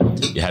crowns,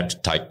 you have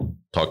to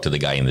talk to the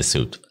guy in the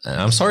suit.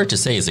 And I'm sorry to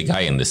say it's a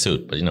guy in the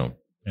suit, but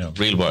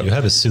real world. You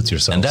have a suit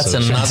yourself. And that's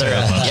another,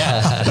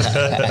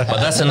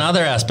 but that's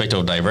another aspect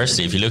of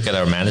diversity. If you look at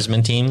our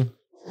management team,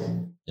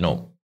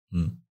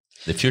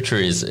 the future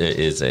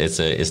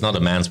is not a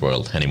man's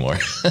world anymore.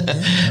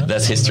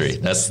 That's history.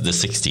 That's the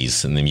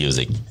 60s in the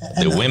music.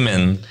 The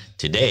women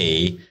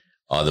today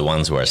are the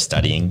ones who are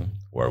studying,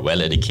 who are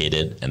well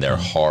educated, and they're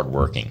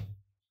hardworking.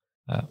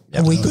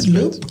 And we could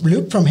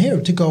loop from here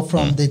to go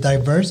from the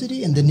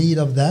diversity and the need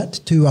of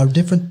that to our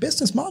different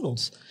business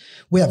models.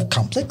 We have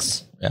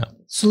complex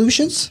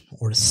solutions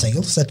or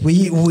sales that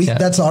we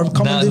that's our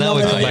common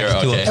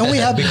denominator. And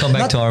we come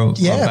back to our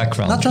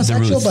background. Not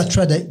transactional, but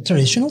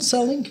traditional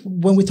selling.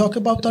 When we talk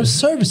about our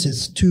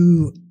services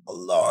to a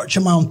large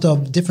amount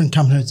of different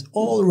companies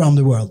all around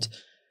the world.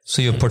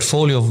 So your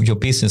portfolio of your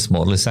business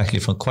model is actually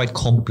from quite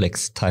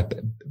complex type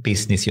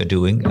business you're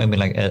doing. I mean,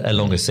 like a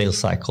longer sales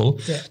cycle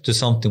to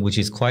something which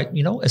is quite,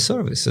 a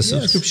service, a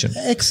subscription.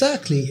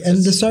 Exactly.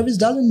 And the service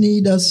doesn't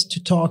need us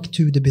to talk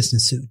to the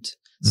business suit.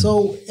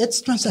 So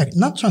it's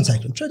not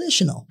transactional,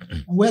 traditional.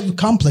 We have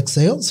complex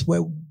sales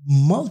where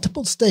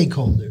multiple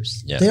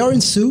stakeholders, they are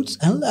in suits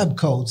and lab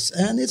coats,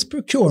 and it's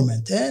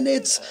procurement, and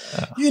it's,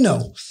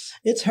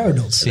 it's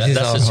hurdles.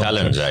 That's a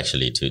challenge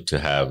actually to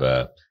have,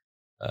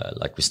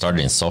 like we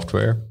started in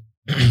software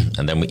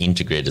and then we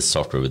integrated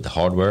software with the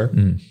hardware.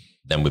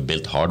 Then we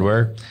built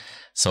hardware.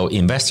 So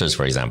investors,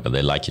 for example,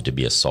 they like you to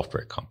be a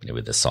software company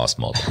with a SaaS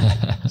model,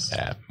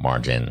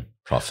 margin,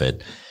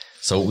 profit.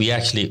 So we're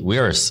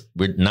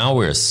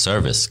a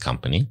service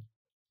company,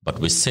 but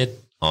we sit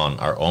on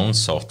our own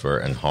software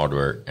and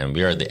hardware, and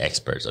we are the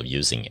experts of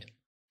using it.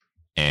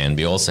 And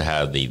we also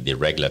have the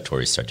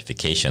regulatory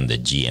certification, the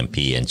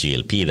GMP and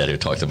GLP that we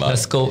talked about.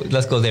 Let's go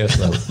there as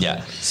well.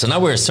 Yeah. So now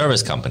we're a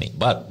service company,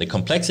 but the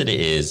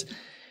complexity is,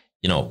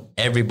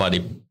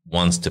 everybody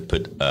wants to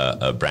put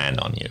a brand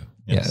on you.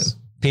 Yes.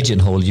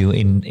 Pigeonhole you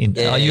in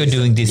you're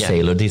doing this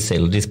sale or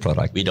this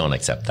product. We don't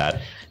accept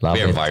that. Love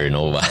we are it.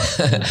 Vironova.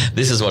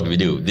 This is what we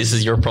do. This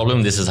is your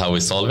problem. This is how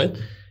we solve it.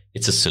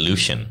 It's a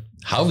solution.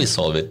 How we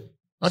solve it,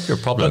 not your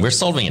problem. But we're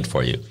solving it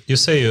for you. You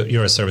say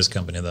you're a service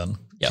company then.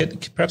 Yeah.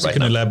 Perhaps you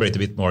can elaborate a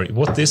bit more.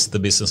 What is the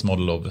business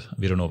model of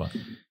Vironova?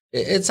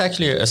 It's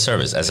actually a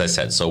service, as I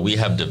said. So we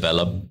have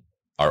developed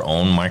our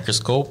own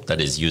microscope that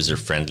is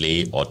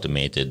user-friendly,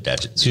 automated,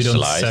 digitalized. So you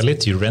don't sell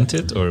it, you rent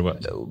it, or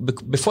what?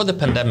 Before the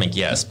pandemic,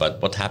 yes.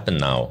 But what happened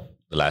now,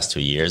 the last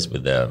 2 years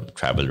with the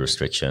travel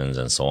restrictions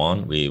and so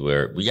on, we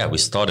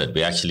started.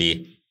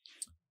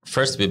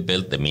 First we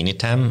built the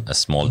Minitam, a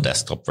small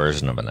desktop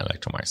version of an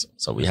electron microscope.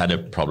 So we had a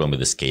problem with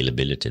the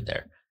scalability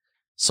there.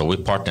 So we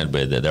partnered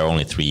with, there are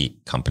only 3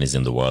 companies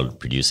in the world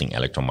producing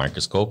electron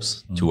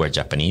microscopes. 2 are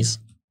Japanese.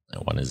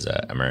 One is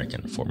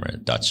American, former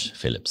Dutch,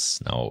 Philips,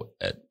 now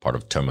part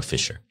of Thermo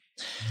Fisher,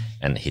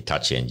 and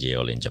Hitachi and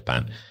Geol in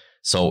Japan.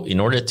 So in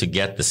order to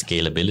get the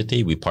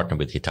scalability, we partnered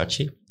with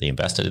Hitachi. They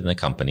invested in the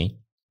company.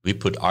 We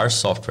put our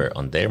software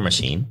on their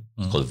machine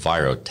called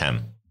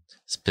Virotem,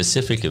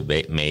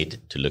 specifically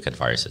made to look at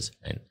viruses.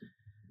 And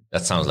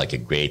that sounds like a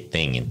great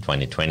thing in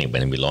 2020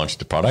 when we launched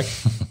the product,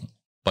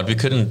 but we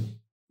couldn't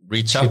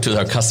reach out to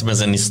our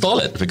customers and install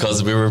it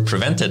because we were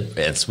prevented,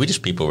 and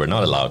Swedish people were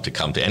not allowed to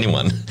come to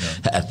anyone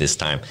at this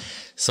time.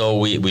 So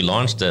we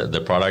launched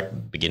the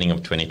product beginning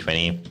of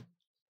 2020.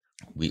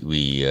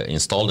 We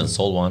installed and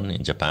sold one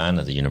in Japan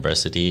at the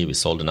university. We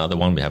sold another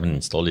one. We haven't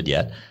installed it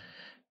yet.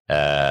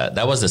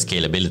 That was the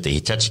scalability.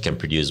 Hitachi can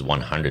produce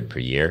 100 per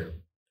year.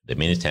 The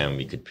Minitam,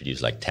 we could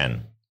produce like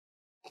 10.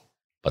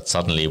 But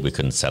suddenly we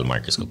couldn't sell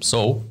microscopes.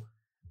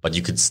 But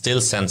you could still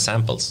send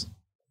samples.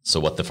 So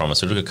what the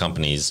pharmaceutical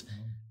companies,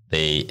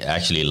 they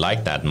actually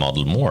like that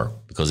model more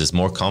because it's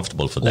more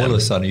comfortable for them. All of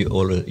a sudden,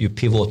 you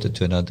pivoted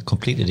to another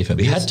completely different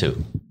We business. had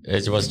to.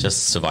 It was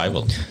just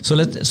survival.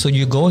 So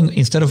you're going,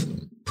 instead of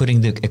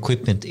putting the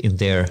equipment in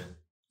their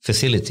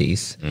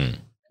facilities,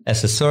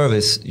 as a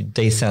service,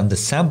 they send the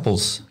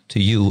samples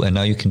to you, and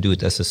now you can do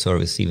it as a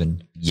service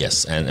even.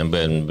 Yes, but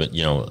Ingmar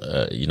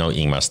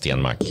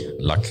Stenmark,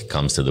 luck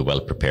comes to the well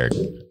prepared.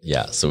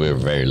 Yeah, so we were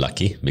very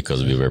lucky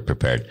because we were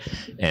prepared,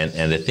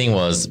 and the thing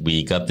was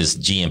we got this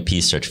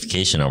GMP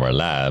certification of our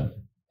lab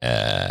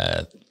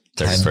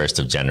 31st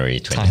of January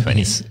 2020. Time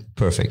is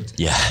perfect.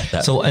 Yeah.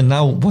 So and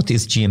now what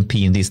is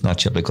GMP in this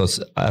nutshell?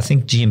 Because I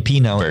think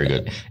GMP now very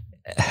good.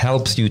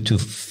 Helps you to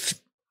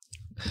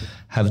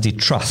have the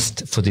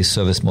trust for this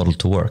service model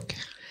to work.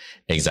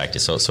 Exactly.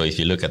 So if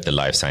you look at the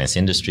life science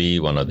industry,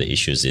 one of the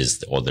issues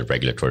is all the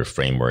regulatory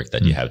framework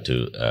that you have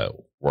to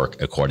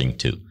work according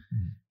to.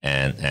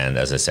 And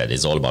as I said,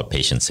 it's all about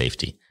patient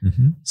safety.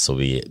 So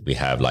we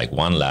have like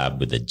one lab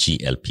with a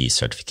GLP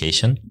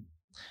certification,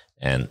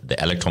 and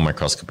the electron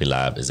microscopy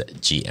lab is a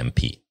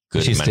GMP,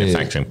 good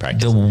manufacturing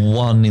practice. The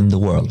one in the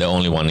world. The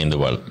only one in the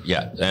world.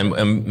 Yeah.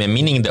 And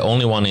meaning the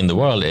only one in the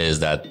world is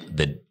that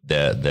the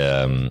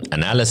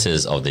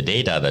analysis of the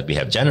data that we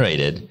have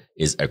generated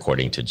is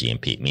according to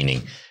GMP,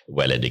 meaning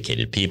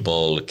well-educated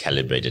people,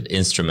 calibrated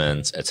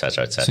instruments,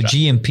 etc., etc. So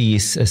GMP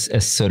is a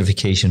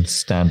certification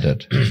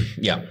standard.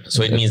 Yeah.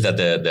 So it means that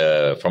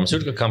the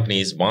pharmaceutical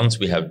companies, once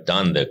we have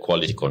done the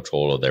quality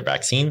control of their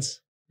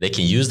vaccines, they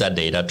can use that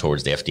data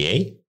towards the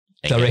FDA.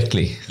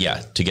 Directly.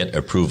 To get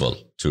approval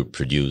to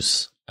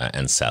produce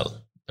and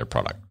sell their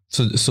product.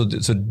 So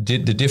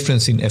the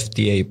difference in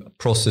FDA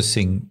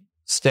processing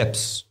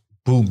steps,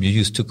 boom, you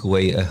just took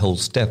away a whole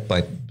step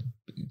by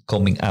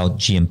coming out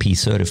GMP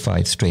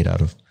certified straight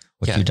out of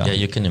what you've done. Yeah,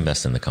 you can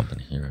invest in the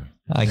company.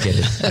 I get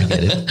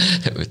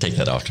it. We take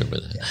that after.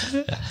 But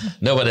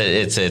no, but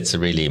it's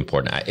really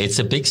important. It's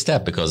a big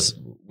step because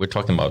we're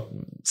talking about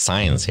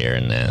science here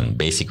and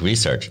basic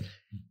research.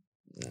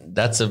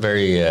 That's a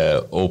very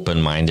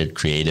open-minded,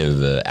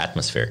 creative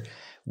atmosphere.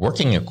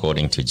 Working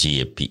according to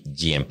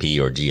GMP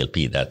or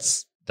GLP,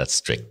 that's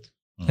strict.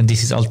 And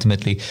this is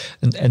ultimately,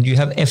 and you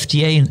have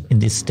FDA in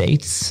the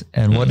States,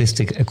 and what is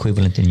the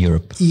equivalent in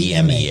Europe?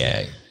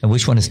 EMEA. And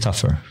which one is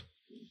tougher?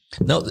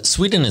 No,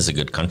 Sweden is a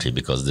good country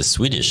because the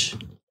Swedish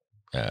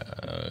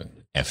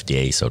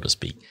FDA, so to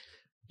speak,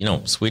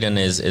 Sweden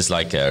is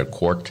like a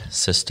court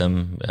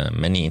system.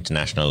 Many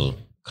international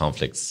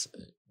conflicts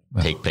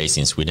take place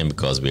in Sweden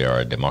because we are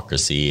a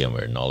democracy and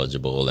we're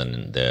knowledgeable,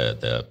 and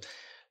the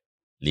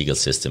legal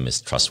system is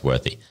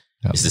trustworthy.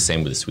 Yep. It's the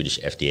same with the Swedish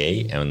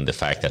FDA, and the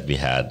fact that we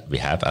have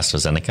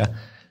AstraZeneca,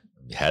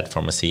 we had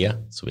Pharmacia,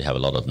 so we have a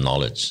lot of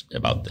knowledge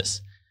about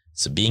this.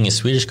 So being a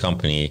Swedish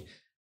company,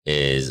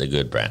 is a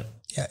good brand.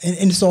 Yeah,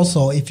 and it's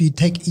also, if you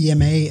take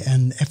EMA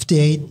and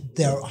FDA,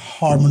 they're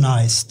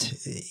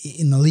harmonized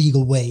in a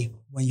legal way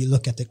when you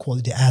look at the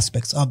quality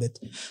aspects of it.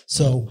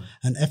 So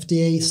an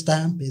FDA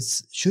stamp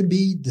should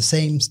be the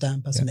same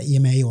stamp as an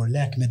EMA or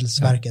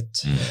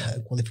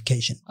Läkemedelsverket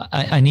qualification.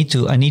 I need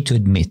to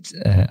admit,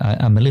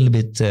 I'm a little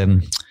bit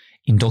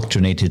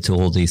indoctrinated to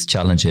all these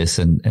challenges,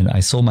 and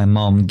I saw my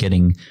mom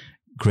getting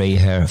gray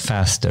hair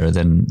faster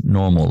than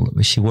normal.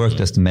 She worked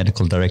as the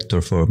medical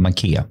director for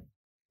Makia,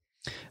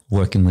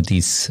 working with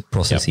these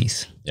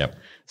processes. Yep.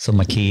 So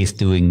Makia is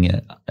doing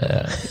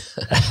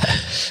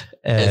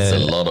it's a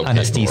lot of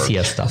anesthesia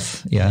paperwork.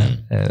 stuff. Yeah.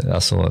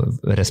 Also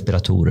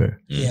respiratorer.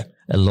 Yeah.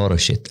 A lot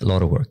of shit, a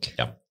lot of work.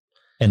 Yeah.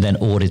 And then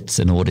audits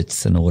and all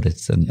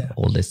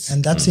this.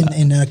 And that's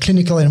in a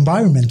clinical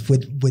environment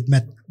with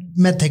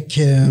medtech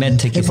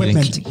medtech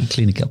equipment. is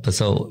clinical.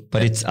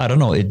 But it's, I don't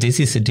know, this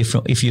is a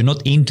different, if you're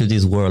not into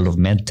this world of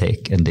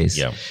medtech and this,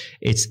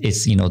 it's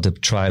the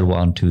trial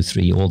 1, 2,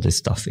 3, all this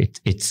stuff.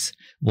 It's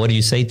what do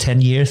you say,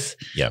 10 years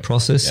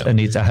process? And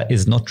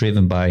it's not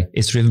driven by,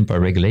 it's driven by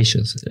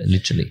regulations,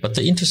 literally. But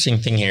the interesting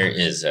thing here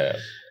is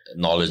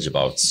knowledge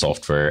about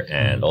software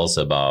and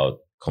also about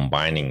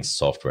combining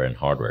software and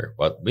hardware.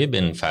 What we've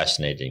been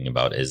fascinating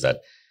about is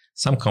that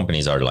some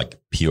companies are like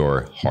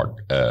pure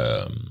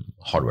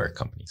hardware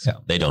companies. Yeah.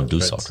 They don't do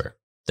software.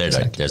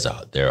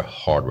 They're a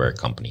hardware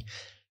company,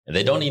 and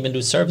they don't even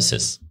do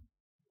services.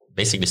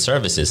 Basically,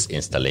 services,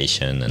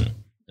 installation, and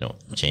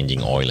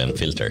changing oil and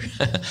filter.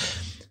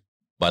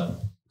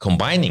 But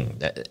combining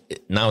that,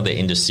 now the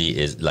industry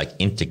is like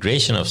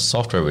integration of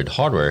software with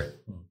hardware.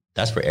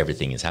 That's where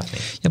everything is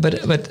happening. Yeah,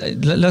 but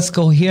let's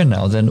go here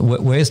now. Then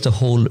where is the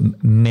whole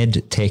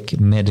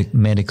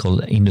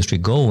medical industry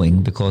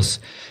going? Because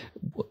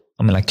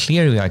I mean, like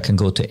clearly I can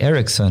go to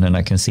Ericsson and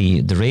I can see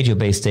the radio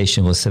base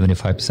station was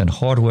 75%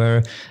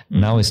 hardware.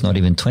 Now it's not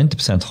even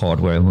 20%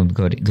 hardware. And when we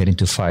get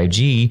into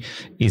 5G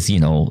is,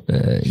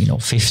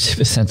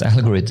 50%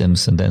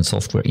 algorithms and then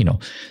software,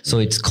 So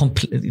it's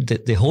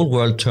the whole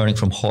world turning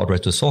from hardware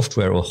to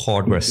software, or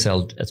hardware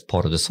sold as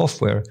part of the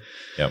software.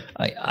 Yep.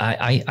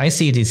 I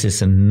see this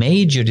as a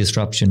major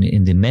disruption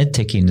in the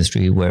medtech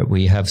industry, where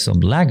we have some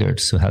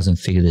laggards who hasn't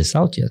figured this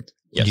out yet.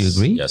 Yes, do you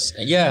agree? Yes.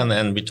 Yeah,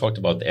 and we talked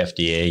about the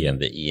FDA and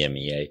the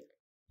EMEA.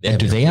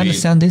 Do they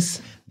understand this?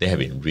 They have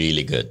been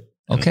really good.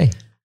 Okay.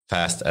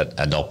 Fast at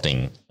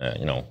adopting,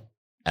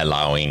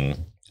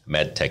 allowing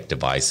medtech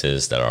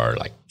devices that are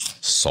like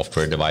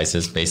software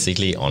devices,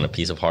 basically on a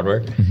piece of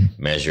hardware,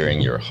 measuring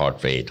your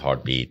heart rate,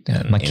 heartbeat,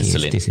 and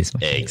insulin.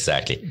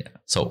 Exactly. Yeah.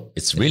 So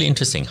it's really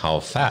interesting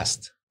how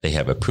fast they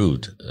have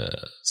approved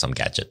some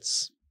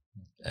gadgets.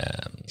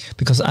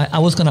 Because I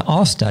was going to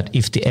ask that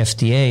if the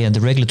FDA and the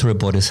regulatory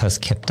bodies has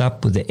kept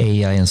up with the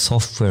AI and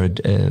software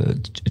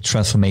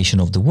transformation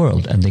of the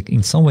world, and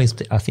in some ways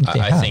I think they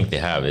have. I think they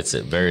have. It's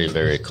a very,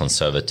 very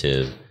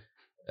conservative,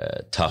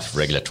 tough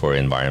regulatory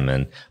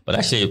environment. But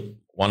actually,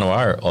 one of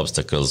our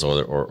obstacles,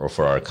 or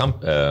for our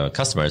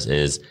customers,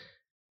 is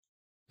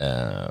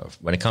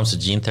when it comes to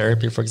gene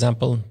therapy, for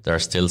example, there are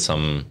still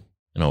some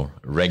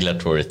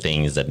regulatory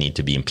things that need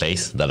to be in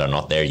place that are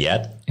not there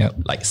yet. Yep.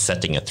 Like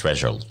setting a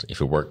threshold. If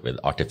you work with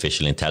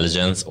artificial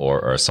intelligence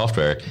or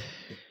software,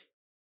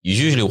 you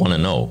usually want to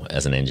know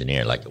as an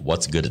engineer, like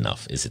what's good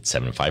enough? Is it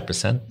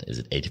 75%? Is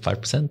it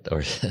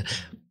 85%?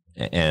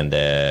 And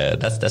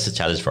that's a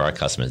challenge for our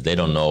customers. They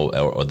don't know,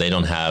 or they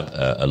don't have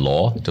a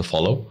law to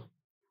follow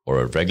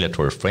or a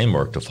regulatory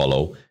framework to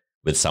follow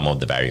with some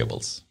of the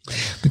variables.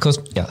 Because,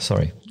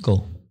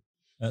 go.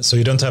 So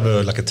you don't have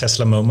a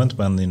Tesla moment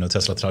when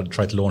Tesla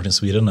tried to launch in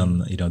Sweden,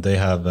 and they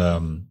have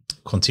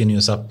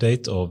continuous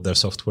update of their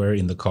software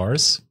in the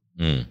cars,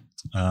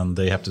 and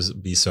they have to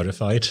be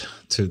certified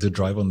to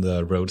drive on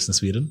the roads in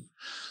Sweden,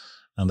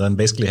 and then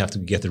basically have to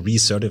get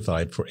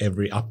recertified for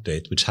every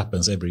update, which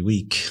happens every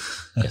week.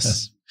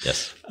 Yes.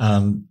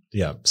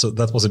 So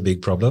that was a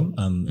big problem,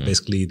 and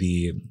basically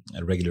the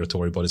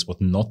regulatory bodies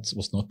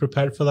was not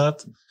prepared for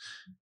that.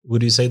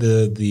 Would you say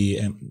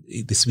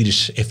the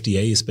Swedish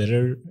FDA is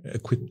better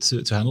equipped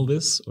to handle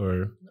this,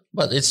 or?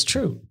 But it's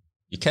true.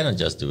 You cannot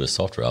just do a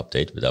software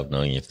update without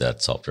knowing if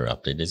that software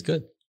update is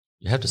good.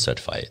 You have to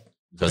certify it,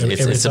 because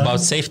it's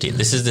about safety.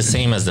 This is the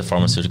same as the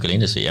pharmaceutical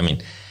industry. I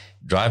mean,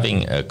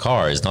 driving a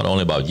car is not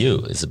only about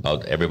you; it's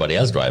about everybody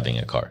else driving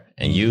a car.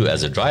 And you,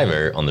 as a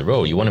driver on the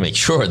road, you want to make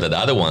sure that the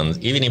other ones,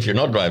 even if you're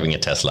not driving a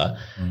Tesla,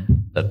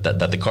 that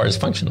the car is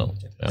functional.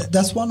 Yeah.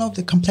 That's one of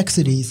the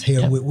complexities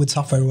here with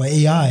software or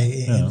AI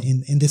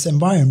in this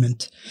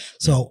environment.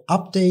 So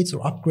updates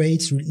or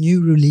upgrades,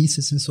 new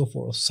releases and so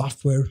forth,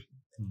 software,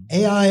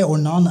 AI or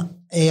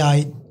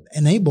non-AI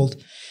enabled,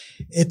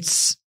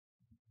 it's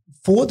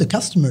for the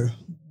customer.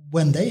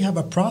 When they have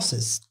a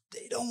process,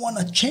 they don't want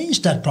to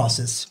change that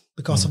process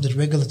because of the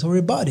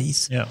regulatory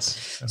bodies.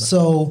 Yes.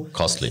 So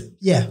costly.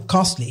 Yeah,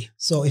 costly.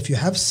 So if you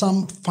have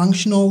some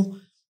functional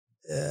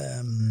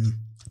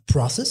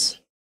process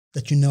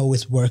that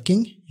is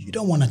working, you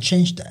don't want to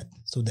change that.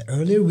 So the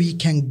earlier we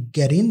can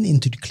get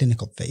into the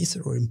clinical phase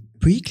or in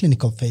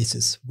preclinical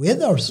phases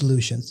with our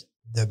solutions,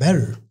 the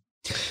better.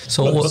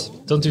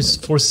 But don't you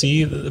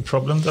foresee the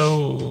problem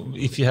though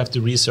if you have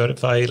to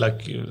recertify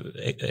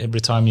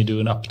every time you do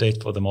an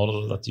update for the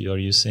model that you are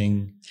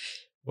using?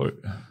 Or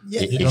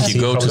if you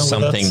go to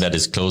something that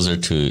is closer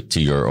to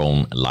your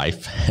own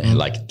life,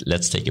 like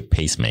let's take a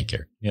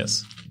pacemaker.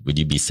 Yes. Would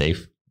you be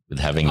safe with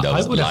having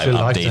those live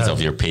updates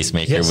of your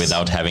pacemaker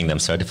without having them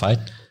certified?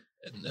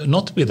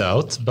 Not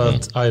without,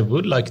 but I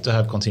would like to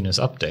have continuous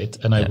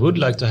update, and I would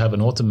like to have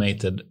an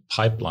automated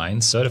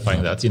pipeline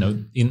certifying that.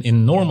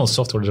 In normal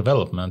software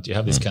development, you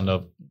have this kind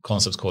of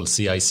concepts called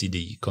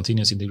CI/CD,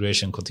 continuous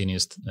integration,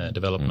 continuous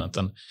development.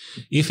 And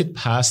if it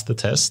passed the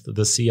test,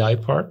 the CI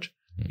part,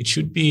 it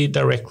should be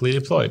directly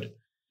deployed.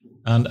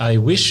 And I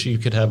wish you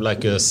could have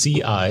like a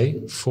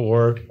CI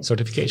for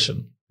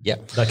certification. Yeah.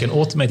 Like an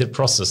automated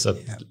process that...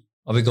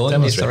 Are we going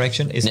in this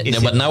direction?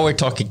 But now we're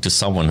talking to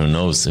someone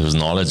who's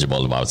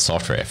knowledgeable about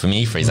software. For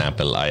me, for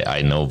example,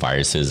 I know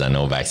viruses, I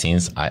know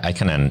vaccines. I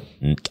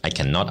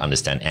cannot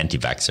understand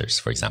anti-vaxxers,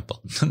 for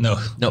example.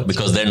 No,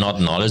 because they're not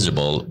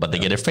knowledgeable, but they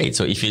get afraid.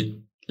 So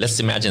let's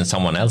imagine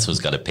someone else who's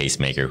got a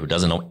pacemaker who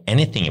doesn't know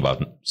anything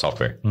about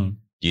software.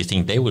 Do you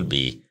think they would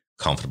be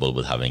comfortable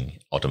with having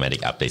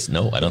automatic updates?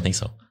 No, I don't think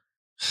so.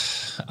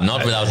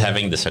 Not without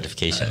having the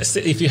certification.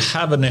 If you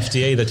have an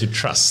FDA that you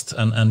trust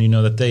and you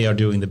know that they are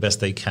doing the best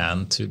they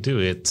can to do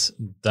it,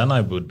 then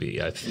I would be.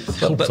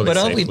 But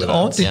aren't we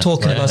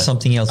talking about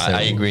something else?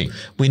 I agree.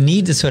 We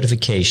need the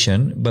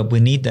certification, but we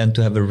need then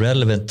to have a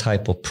relevant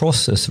type of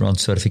process around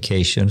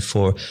certification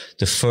for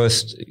the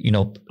first,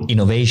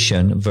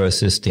 innovation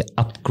versus the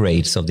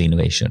upgrades of the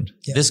innovation.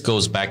 Yeah. This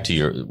goes back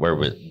to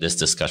this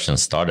discussion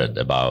started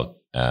about.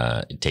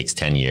 It takes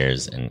 10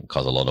 years and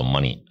costs a lot of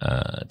money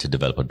to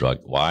develop a drug.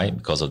 Why?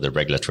 Because of the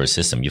regulatory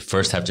system. You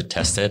first have to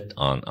test it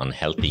on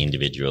healthy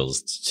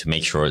individuals to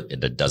make sure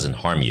that it doesn't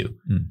harm you.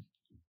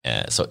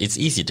 So it's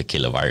easy to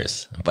kill a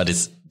virus, but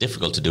it's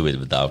difficult to do it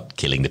without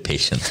killing the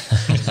patient.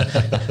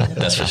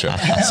 That's for sure.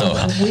 So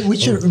we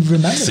should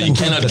remember. So you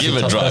cannot give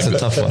a drug. That's a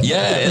tough one.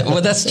 Yeah,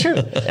 well, that's true.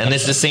 And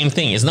it's the same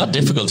thing. It's not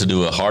difficult to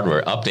do a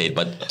hardware update,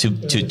 but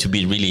to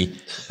be really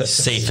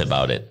safe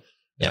about it.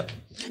 Yeah.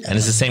 And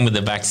it's the same with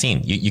the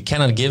vaccine. You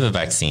cannot give a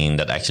vaccine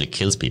that actually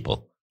kills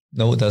people.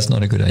 No, that's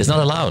not a good idea. It's not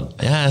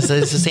allowed. Yeah, it's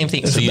the same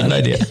thing. It's a bad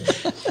idea.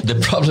 The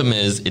problem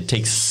is it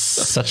takes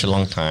such a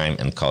long time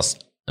and costs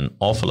an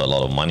awful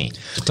lot of money.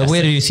 But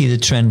where do you see the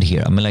trend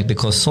here? I mean,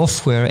 because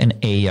software and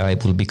AI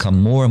will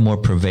become more and more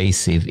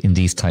pervasive in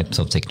these types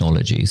of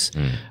technologies.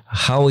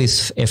 How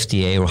is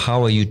FDA or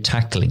how are you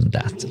tackling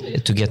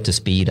that to get the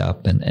speed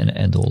up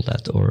and all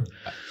that? Or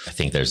I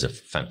think there's a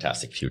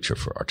fantastic future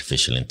for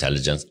artificial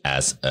intelligence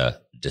as a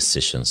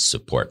decision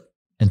support.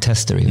 And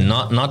tester even.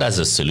 Not as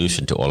a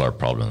solution to all our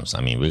problems.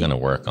 I mean, we're going to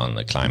work on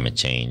the climate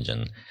change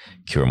and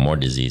cure more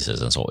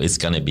diseases and so on. It's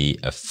going to be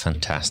a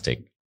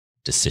fantastic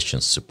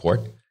decision support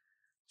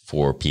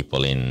for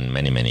people in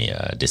many, many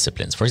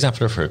disciplines. For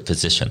example, for a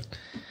physician.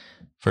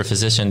 For a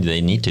physician,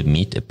 they need to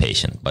meet a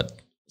patient, but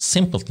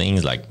simple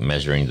things like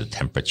measuring the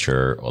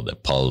temperature or the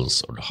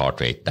pulse or the heart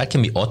rate, that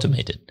can be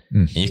automated.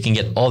 And you can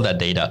get all that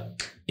data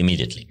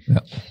immediately. Yeah.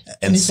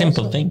 And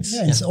simple things.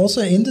 Yeah, it's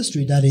also an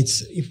industry that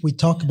if we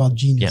talk about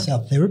gene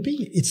cell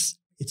therapy,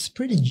 it's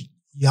pretty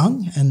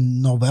young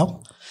and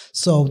novel.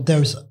 So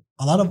there's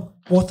a lot of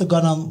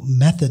orthogonal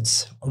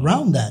methods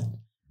around that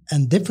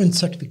and different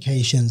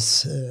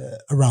certifications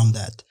around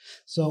that.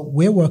 So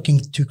we're working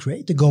to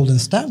create a golden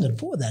standard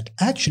for that,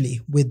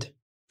 actually with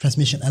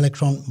transmission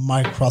electron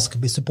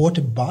microscopy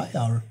supported by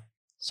our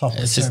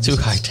software It's just too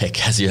high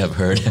tech, as you have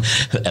heard.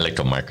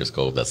 Electron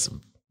microscope, that's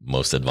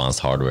most advanced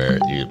hardware.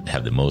 You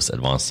have the most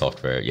advanced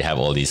software. You have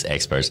all these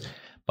experts.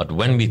 But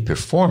when we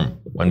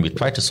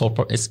try to solve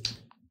problems, it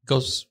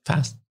goes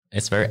fast.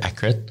 It's very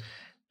accurate,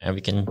 and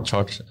we can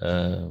charge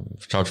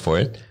for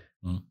it,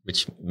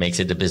 which makes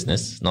it a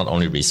business, not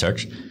only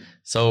research.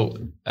 So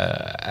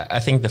I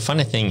think the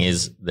funny thing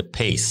is the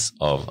pace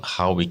of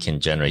how we can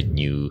generate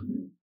new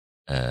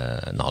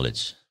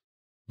knowledge.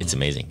 It's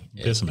amazing.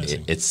 It's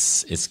amazing. It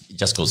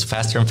just goes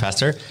faster and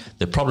faster.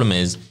 The problem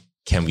is,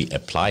 can we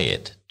apply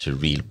it to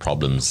real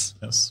problems?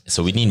 Yes.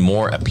 So we need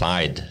more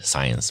applied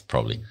science,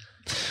 probably.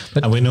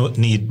 And we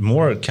need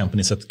more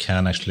companies that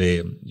can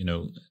actually,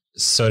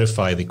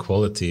 certify the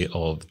quality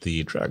of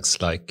the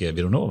drugs, like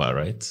Vironova,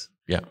 right?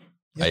 Yeah.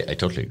 I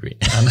totally agree.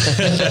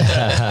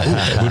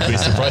 It would be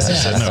surprising.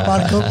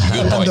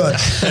 Good point.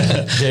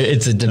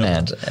 It's a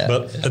demand.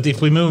 But if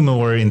we move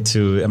more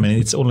into,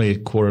 it's only a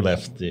quarter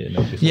left.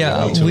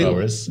 Before 2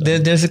 hours.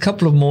 There's a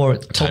couple of more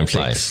Time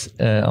topics.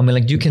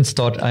 flies. You can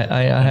start.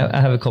 I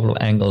have a couple of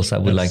angles I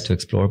would like to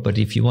explore, but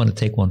if you want to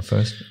take one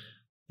first.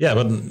 Yeah,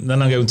 but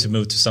then I'm going to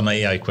move to some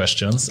AI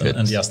questions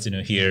and just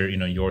hear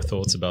your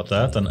thoughts about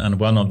that. And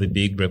one of the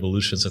big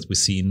revolutions that we've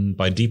seen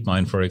by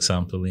DeepMind, for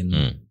example,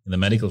 in the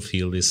medical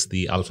field is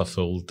the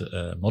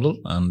AlphaFold model.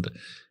 And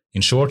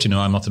in short,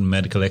 I'm not a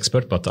medical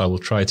expert, but I will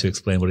try to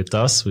explain what it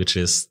does, which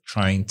is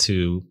trying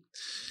to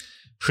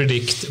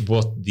predict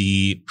what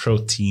the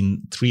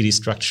protein 3D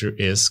structure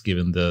is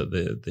given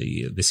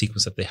the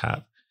sequence that they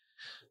have.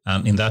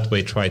 and in that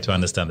way try to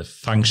understand the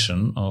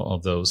function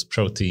of those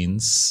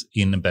proteins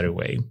in a better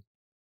way.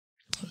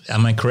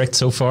 Am I correct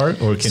so far,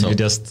 or can you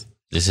just...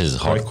 This is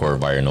hardcore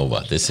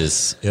Vironova. This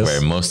is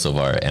where most of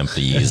our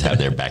employees have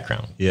their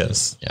background.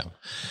 Yes. Yeah.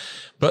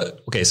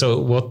 But okay, so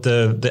what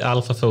the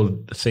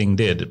AlphaFold thing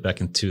did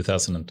back in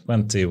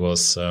 2020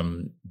 was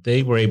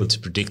they were able to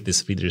predict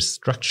this 3D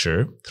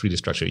structure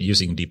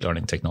using deep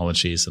learning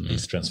technologies and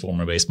these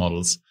transformer-based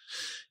models,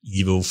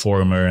 Evo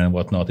Former and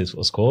whatnot it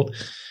was called.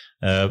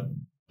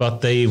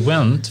 But they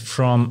went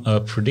from a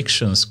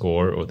prediction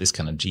score, or this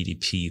kind of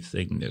GDP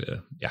thing,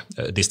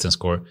 a distance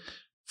score,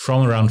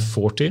 from around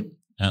 40,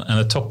 and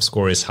the top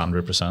score is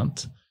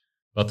 100%.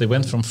 But they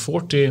went from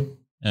 40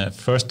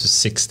 first to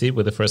 60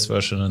 with the first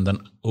version, and then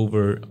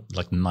over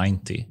like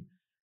 90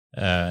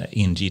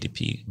 in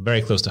GDP,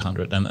 very close to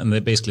 100. And they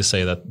basically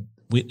say that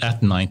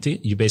at 90,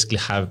 you basically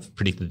have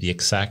predicted the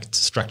exact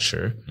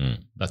structure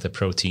that the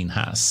protein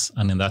has,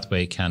 and in that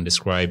way can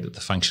describe the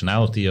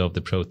functionality of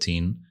the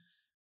protein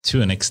to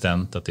an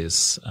extent that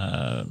is,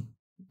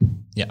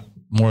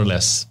 more or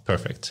less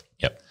perfect.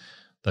 Yep.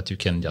 That you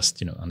can just,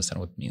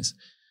 understand what it means.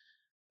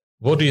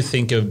 What do you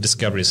think of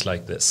discoveries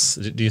like this?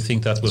 Do you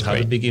think that will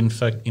have a big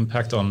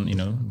impact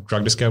on,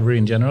 drug discovery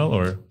in general,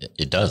 or?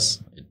 It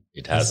does.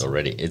 It has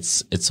already.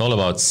 It's all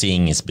about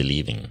seeing is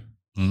believing.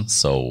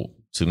 So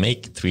to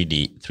make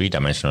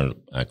three-dimensional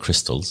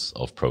crystals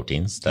of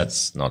proteins,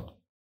 that's not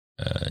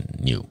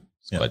new.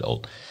 It's quite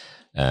old.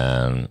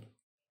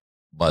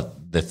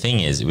 But the thing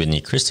is, when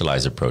you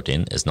crystallize a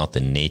protein, it's not the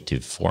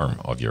native form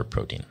of your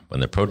protein. When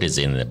the protein is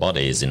in the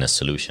body, is in a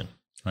solution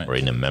or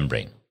in a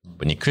membrane.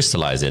 When you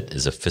crystallize it,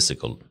 is a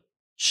physical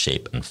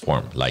shape and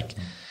form. Like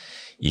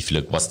if you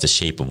look, what's the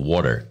shape of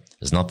water?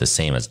 It's not the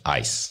same as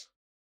ice.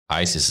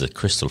 Ice is a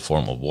crystal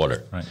form of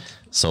water. Right.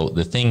 So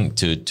the thing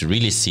to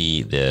really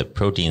see the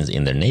proteins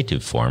in their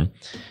native form,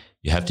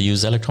 you have to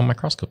use electron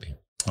microscopy.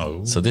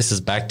 Oh. So this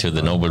is back to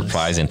the Nobel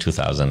Prize in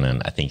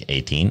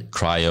 2018,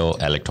 cryo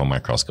electron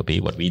microscopy,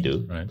 what we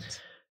do. Right.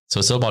 So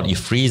it's all about you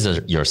freeze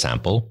your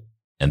sample,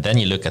 and then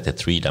you look at the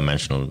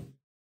three-dimensional,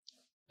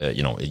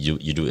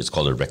 you do, it's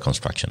called a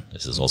reconstruction.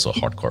 This is also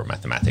hardcore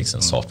mathematics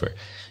and software.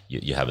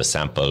 You have a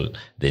sample,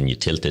 then you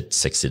tilt it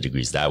 60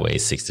 degrees that way,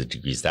 60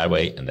 degrees that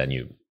way, and then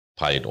you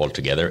pile it all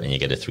together and you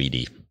get a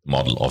 3D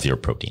model of your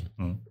protein.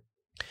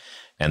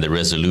 And the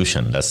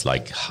resolution, that's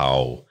like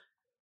how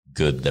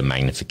good the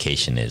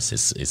magnification is.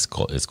 It's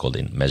called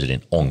measured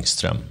in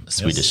ångström, a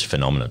Swedish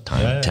phenomenon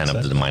time, 10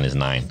 up to the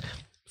 -9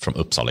 from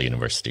Uppsala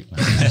University.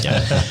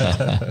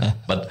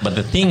 But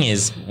the thing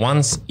is,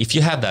 if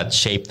you have that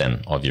shape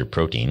then of your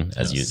protein,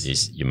 as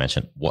you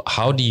mentioned,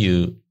 how do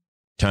you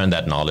turn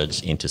that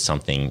knowledge into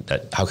something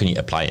how can you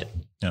apply it?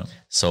 Yeah.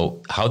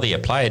 So how they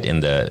apply it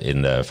in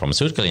the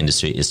pharmaceutical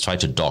industry is try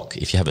to dock.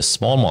 If you have a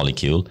small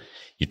molecule,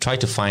 you try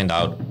to find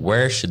out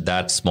where should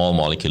that small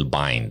molecule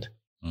bind.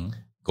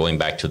 Going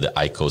back to the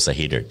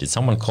icosahedral, did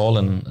someone call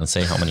and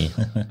say how many?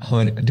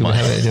 Do we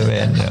have it?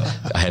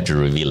 I had to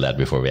reveal that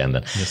before we end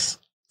then. Yes.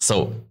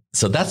 So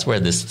that's where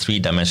this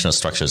three-dimensional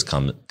structures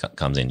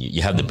comes in.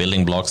 You have the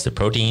building blocks, the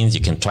proteins.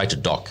 You can try to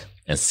dock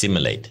and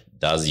simulate.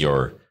 Does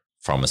your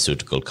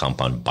pharmaceutical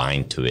compound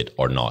bind to it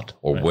or not?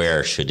 Or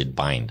where should it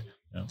bind?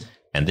 Yeah.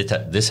 And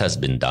this has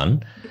been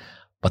done.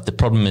 But the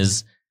problem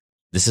is,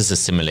 this is a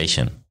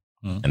simulation.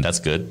 And that's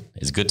good.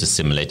 It's good to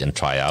simulate and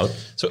try out.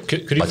 So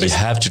you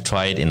have to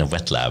try it in a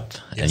wet lab,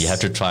 and you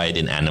have to try it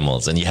in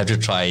animals, and you have to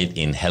try it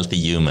in healthy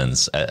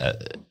humans,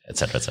 et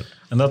cetera, et cetera.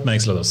 And that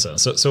makes a lot of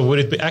sense. So would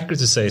it be accurate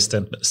to say a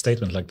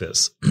statement like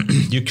this?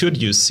 You could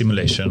use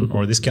simulation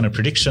or this kind of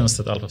predictions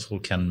that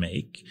AlphaFold can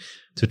make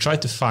to try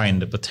to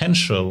find a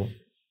potential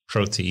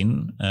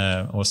protein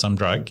or some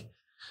drug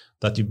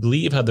that you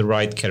believe had the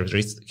right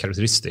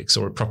characteristics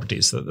or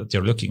properties that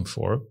you're looking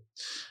for.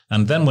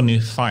 And then when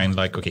you find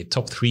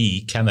top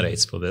 3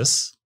 candidates for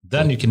this,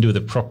 then you can do the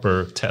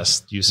proper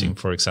test using,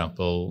 for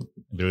example,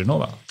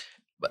 Vironova.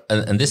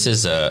 And this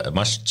is a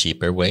much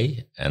cheaper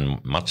way and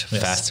much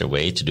faster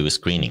way to do a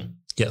screening.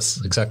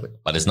 Yes, exactly.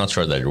 But it's not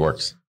sure that it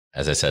works,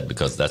 as I said,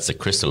 because that's the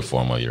crystal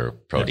form of your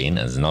protein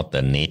and it's not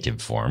the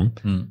native form.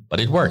 But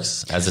it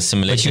works as a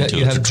simulation tool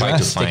to try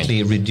to find. You have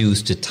drastically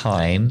reduced the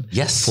time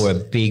for a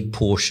big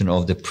portion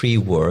of the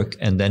pre-work.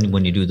 And then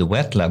when you do the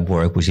wet lab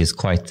work, which is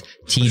quite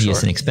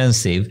tedious and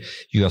expensive,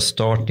 you are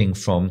starting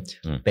from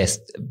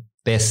best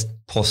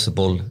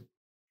possible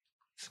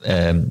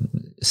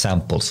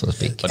sample, so to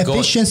speak. But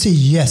efficiency,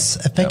 yes.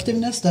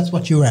 Effectiveness, that's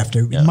what you're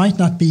after. It might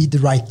not be the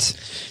right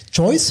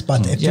choice,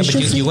 but efficiency.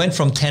 Yeah, but you went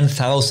from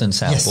 10,000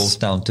 samples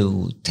down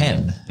to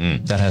 10.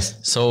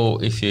 So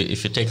if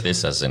you take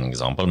this as an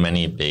example,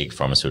 many big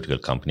pharmaceutical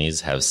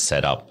companies have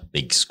set up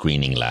big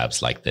screening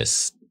labs like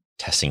this,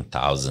 testing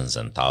thousands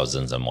and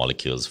thousands of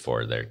molecules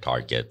for their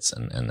targets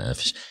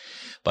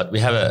but we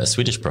have a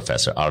Swedish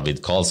professor,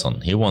 Arvid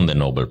Carlsson. He won the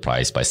Nobel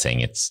Prize by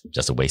saying it's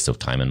just a waste of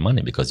time and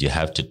money because you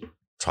have to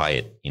try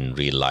it in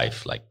real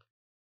life, like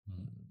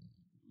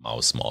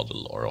mouse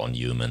model or on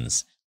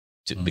humans.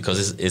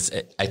 because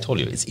I told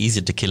you, it's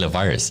easy to kill a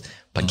virus,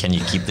 but can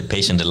you keep the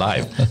patient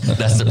alive?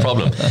 That's the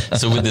problem.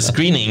 So with the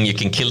screening, you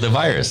can kill the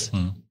virus,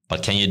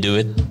 but can you do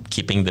it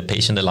keeping the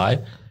patient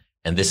alive?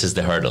 And this is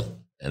the hurdle.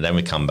 And then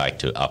we come back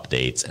to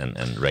updates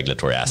and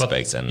regulatory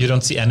aspects. But you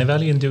don't see any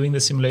value in doing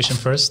the simulation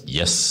first?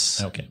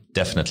 Yes,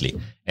 definitely.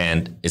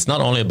 And it's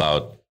not only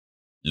about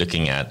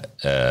looking at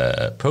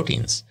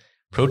proteins.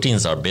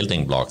 Proteins are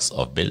building blocks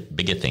of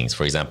bigger things.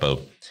 For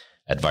example,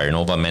 at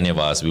Vironova, many of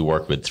us, we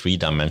work with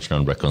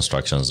 3-dimensional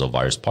reconstructions of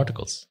virus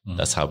particles.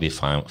 That's how we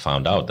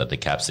found out that the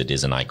capsid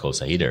is an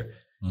icosahedral.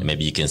 And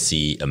maybe you can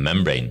see a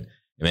membrane.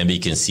 And maybe you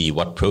can see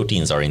what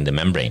proteins are in the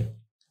membrane.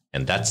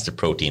 And that's the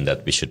protein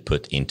that we should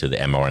put into the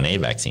mRNA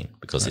vaccine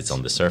because it's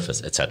on the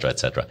surface, et cetera, et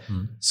cetera.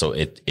 So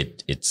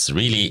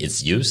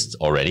it's used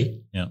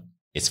already. Yeah.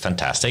 It's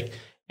fantastic.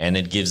 And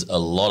it gives a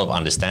lot of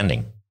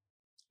understanding.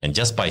 And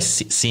just by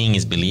seeing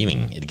is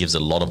believing, it gives a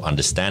lot of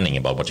understanding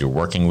about what you're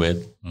working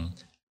with.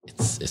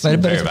 It's very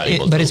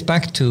valuable. But it's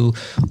back to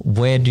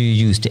where do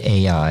you use the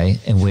AI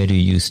and where do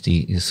you use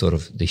the sort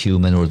of the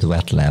human or the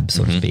wet lab,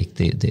 so to speak.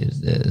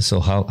 So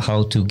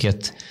how to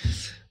get,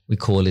 we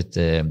call it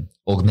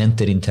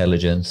augmented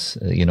intelligence,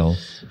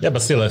 Yeah,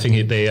 but still, I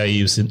think the AI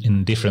used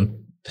in different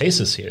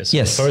phases here. So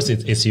yes. First,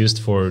 it's used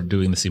for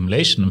doing the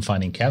simulation and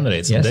finding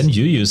candidates, and then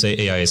you use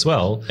AI as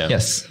well.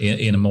 Yes,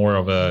 in more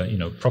of a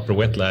proper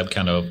wet lab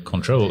kind of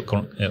control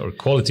or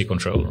quality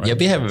control. Right? Yeah,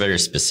 we have a very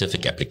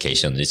specific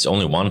application. It's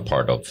only one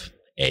part of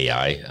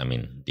AI. I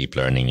mean, deep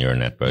learning, neural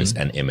networks,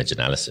 and image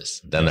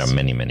analysis. Then there are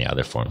many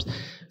other forms.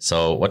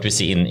 So what we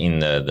see in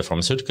the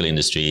pharmaceutical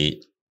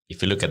industry,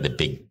 if you look at the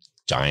big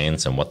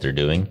giants and what they're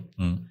doing,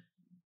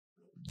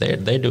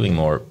 they're doing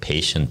more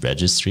patient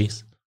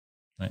registries.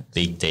 Right.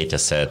 Big data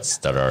sets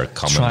that are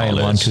common trial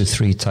knowledge. 1, 2,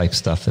 3 type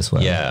stuff as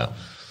well. Yeah.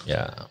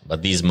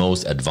 But these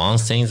most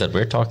advanced things that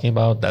we're talking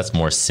about, that's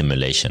more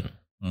simulation.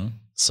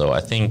 So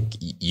I think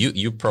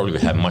you probably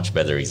have much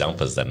better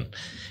examples than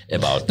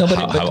about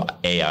how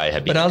AI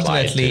have been applied. But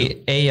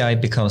ultimately, AI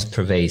becomes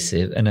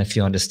pervasive. And if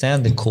you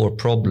understand the core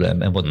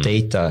problem and what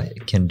data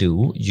can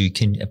do, you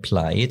can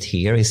apply it.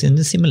 Here is in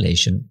the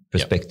simulation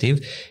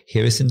perspective.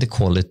 Here is in the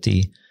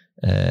quality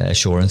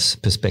assurance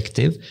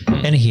perspective,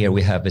 and here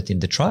we have it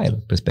in the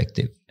trial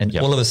perspective. And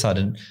all of a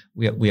sudden,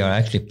 we are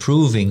actually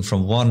proving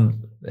from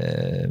one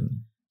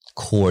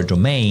core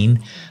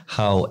domain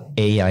how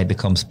AI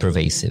becomes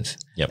pervasive.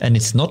 And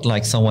it's not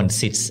like someone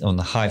sits on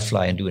the high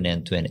fly and do an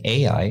end-to-end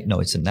AI. No,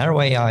 it's a narrow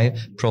AI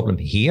problem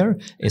here.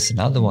 It's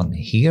another one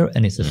here,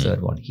 and it's a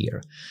third one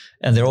here.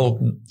 And they're all,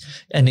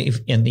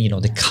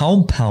 the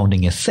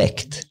compounding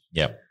effect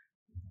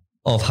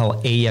of how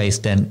AI is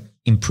then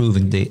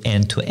improving the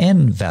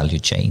end-to-end value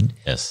chain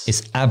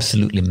is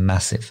absolutely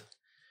massive.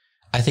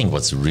 I think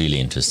what's really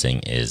interesting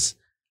is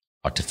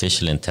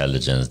artificial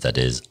intelligence that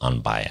is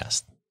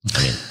unbiased.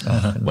 I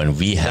mean, when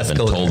we haven't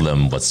told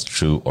them what's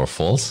true or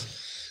false,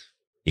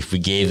 if we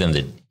give them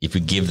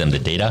the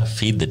data,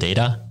 feed the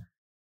data,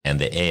 and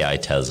the AI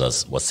tells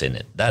us what's in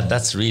it,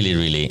 that's really,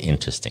 really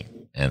interesting.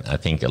 And I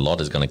think a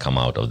lot is going to come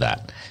out of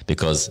that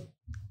because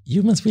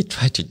humans, we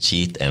try to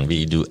cheat and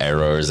we do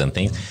errors and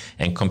things.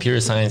 And computer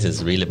science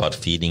is really about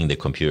feeding the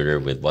computer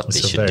with what they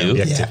should do.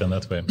 Objective in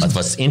that way. But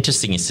what's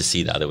interesting is to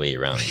see the other way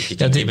around. If you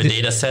can give a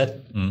data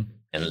set and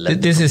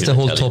let this is the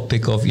whole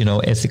topic of,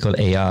 ethical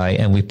AI.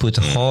 And we put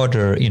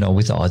harder,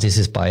 with, this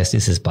is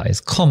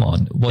bias. Come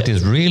on. What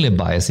is really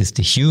biased is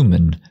the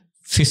human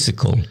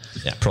physical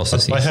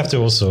processes. But I have to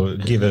also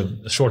give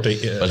a short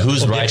but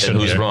who's right and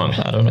who's wrong?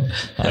 I don't know.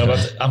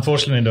 But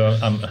unfortunately,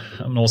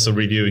 I'm also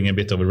reviewing a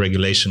bit of a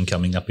regulation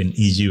coming up in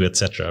EU,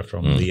 etc.,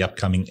 from the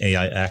upcoming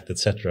AI Act,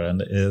 etc.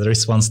 And there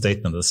is one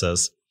statement that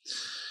says,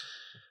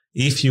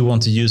 if you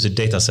want to use a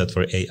data set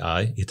for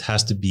AI, it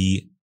has to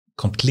be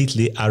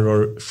completely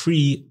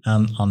error-free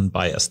and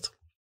unbiased.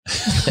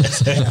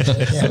 Then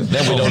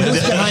we don't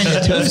Who's behind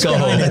it? Who's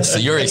behind it? So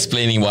you're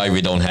explaining why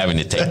we don't have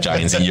any tech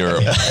giants in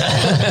Europe.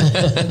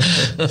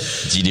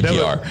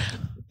 GDPR.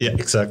 Yeah,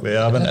 exactly.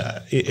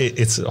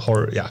 It's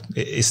horror. Yeah,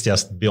 it's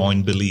just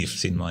beyond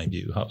belief, in my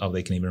view, how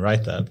they can even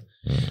write that.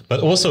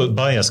 But also,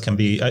 bias can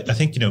be. I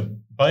think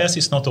bias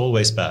is not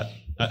always bad.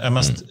 I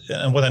must,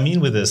 and what I mean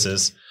with this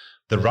is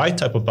the right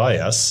type of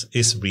bias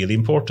is really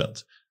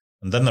important.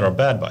 And then there are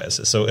bad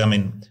biases. So,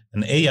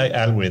 an AI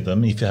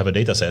algorithm, if you have a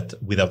data set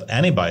without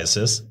any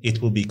biases,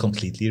 it will be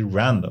completely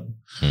random.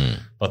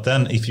 But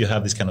then if you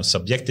have this kind of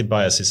subjective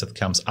biases that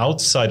comes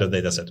outside of the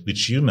data set,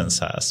 which humans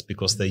has,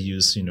 because they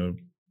use,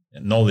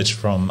 knowledge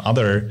from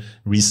other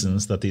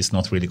reasons that is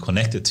not really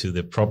connected to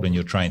the problem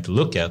you're trying to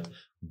look at,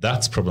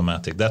 that's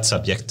problematic. That's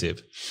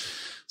subjective.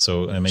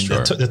 So,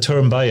 the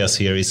term bias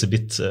here is a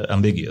bit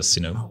ambiguous,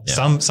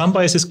 Some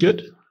bias is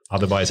good.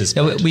 Other biases.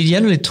 Yeah, we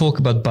generally talk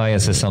about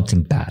bias as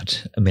something bad.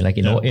 I mean, like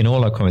in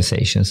all our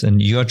conversations,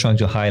 and you're trying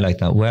to highlight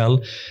that.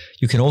 Well,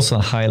 you can also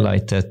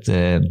highlight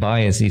that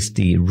bias is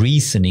the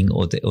reasoning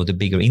or the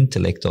bigger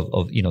intellect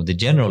of the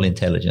general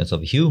intelligence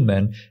of a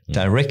human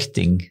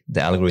directing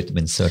the algorithm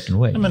in a certain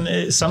way. I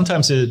mean,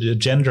 sometimes a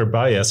gender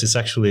bias is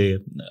actually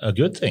a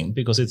good thing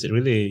because it's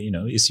really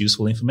is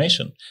useful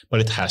information,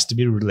 but it has to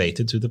be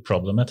related to the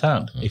problem at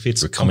hand. If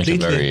it's we're coming to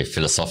very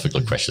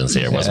philosophical questions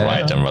here: what's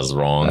right and what's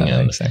wrong,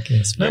 and exactly.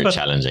 it's very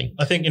challenging.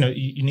 I think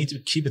you need to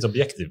keep it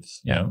objective.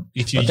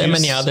 If you but there are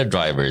many other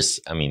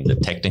drivers. I mean, the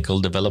technical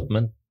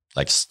development,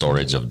 like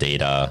storage of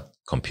data,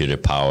 computer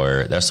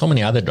power. There are so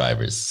many other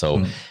drivers.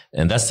 So,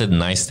 and that's the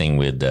nice thing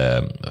with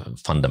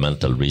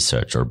fundamental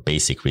research or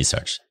basic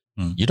research.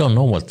 You don't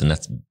know what the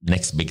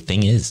next big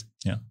thing is.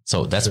 Yeah.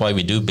 So that's why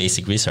we do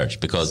basic research,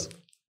 because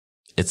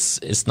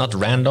it's not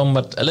random,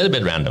 but a little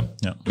bit random.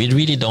 Yeah. We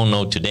really don't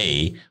know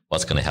today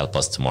what's going to help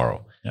us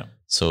tomorrow. Yeah.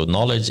 So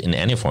knowledge in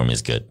any form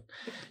is good.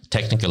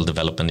 Technical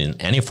development in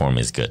any form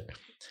is good.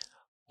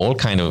 All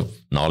kind of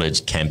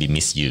knowledge can be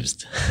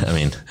misused. I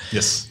mean,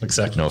 yes,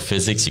 exactly.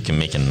 Physics, you can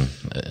make a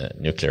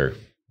nuclear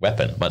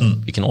weapon, but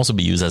it can also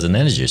be used as an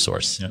energy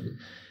source. Yeah.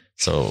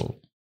 So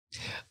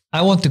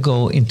I want to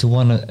go into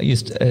one,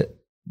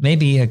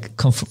 maybe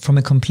from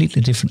a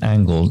completely different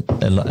angle,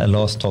 a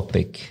last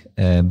topic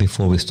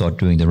before we start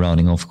doing the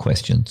rounding off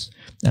questions.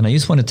 And I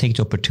just want to take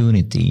the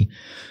opportunity.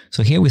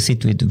 So here we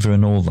sit with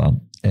Vironova,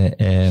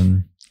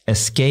 a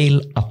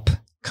scale up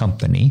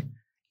company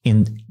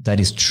that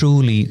is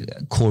truly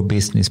core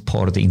business,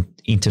 part of the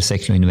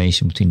intersectional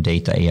innovation between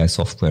data, AI,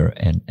 software,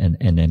 and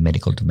a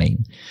medical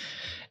domain.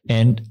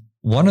 And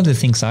one of the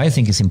things I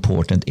think is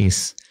important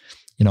is,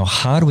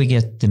 how do we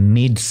get the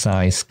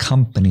mid-size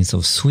companies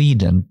of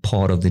Sweden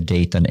part of the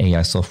data and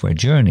AI software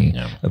journey?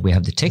 Yeah. We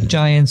have the tech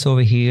giants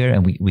over here,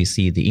 and we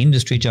see the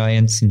industry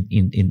giants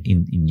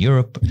in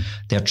Europe.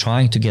 They're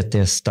trying to get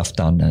their stuff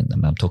done.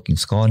 And I'm talking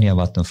Scania,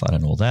 Vattenfall,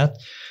 and all that.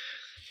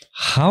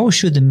 How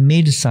should a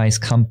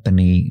mid-sized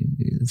company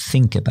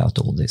think about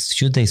all this?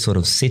 Should they sort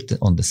of sit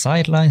on the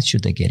sidelines?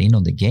 Should they get in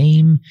on the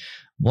game?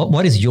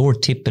 What is your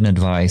tip and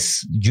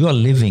advice? You are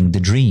living the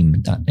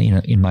dream,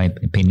 in my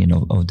opinion,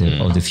 of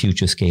the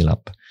future scale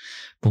up.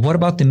 But what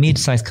about the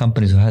mid-sized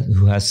companies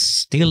who has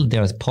still,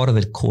 they're part of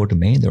a core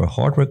domain, they're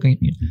hardworking?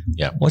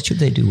 Yeah. What should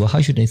they do? Well,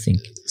 how should they think?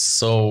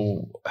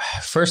 So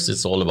first,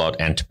 it's all about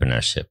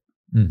entrepreneurship.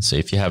 So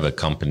if you have a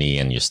company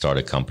and you start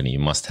a company, you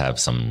must have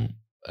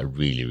a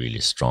really, really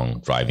strong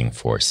driving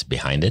force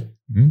behind it,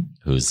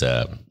 who's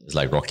it's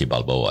like Rocky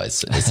Balboa.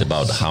 It's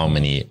about how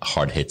many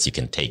hard hits you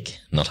can take,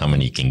 not how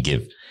many you can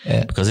give,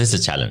 because it's a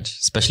challenge,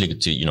 especially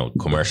to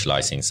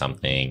commercializing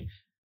something,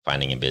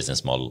 finding a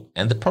business model,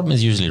 and the problem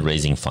is usually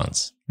raising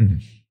funds.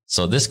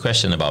 So this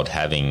question about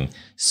having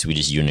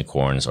Swedish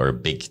unicorns or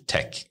big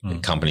tech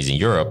companies in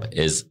Europe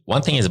is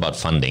one thing is about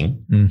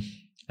funding,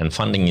 and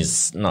funding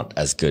is not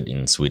as good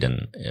in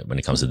Sweden when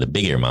it comes to the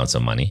bigger amounts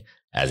of money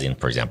as in,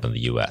 for example, in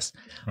the US.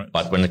 Right.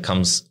 But when it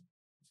comes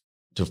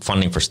to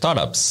funding for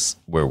startups,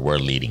 we're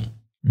world leading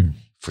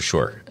for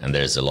sure. And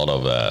there's a lot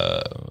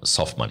of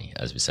soft money,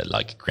 as we said,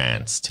 like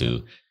grants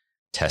to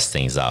test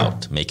things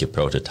out, make a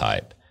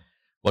prototype.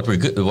 What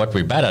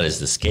we're bad at is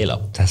the scale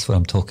up. That's what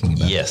I'm talking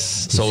about.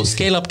 Yes. So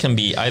scale up can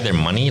be either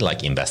money,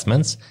 like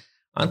investments.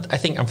 And I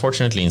think,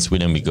 unfortunately, in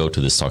Sweden, we go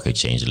to the stock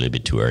exchange a little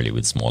bit too early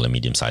with small and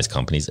medium-sized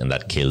companies, and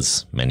that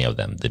kills many of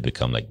them. They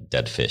become like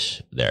dead fish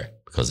there,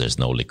 because there's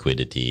no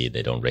liquidity,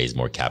 they don't raise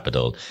more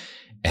capital,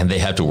 and they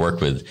have to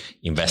work with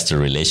investor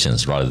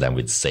relations rather than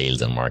with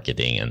sales and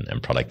marketing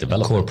and product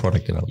development. Core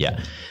product development.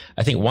 Yeah.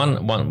 I think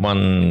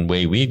one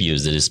way we've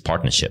used it is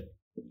partnership.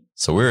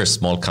 So we're a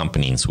small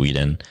company in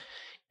Sweden,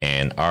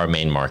 and our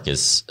main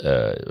markets,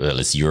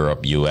 it's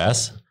Europe,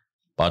 US.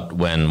 But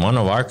when one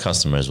of our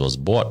customers was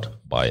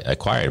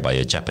acquired by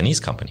a Japanese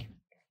company,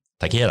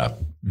 Takeda,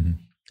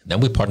 then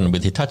we partnered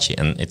with Hitachi,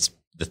 and it's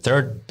the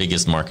third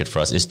biggest market for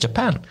us is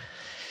Japan.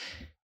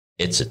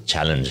 It's a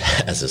challenge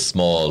as a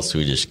small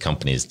Swedish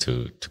companies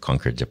to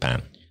conquer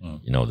Japan.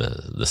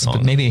 The song.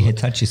 But maybe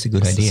Hitachi is a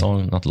good idea. The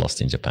song not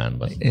lost in Japan,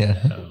 but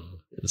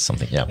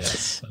something. Yeah.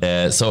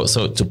 Yes.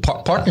 So to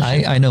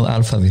partnership. I know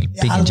Alphaville,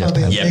 big in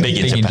Japan. Yeah, big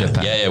in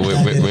Japan. Yeah. We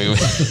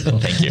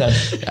thank you.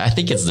 I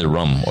think it's the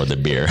rum or the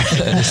beer.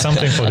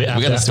 Something for the app.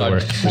 We're gonna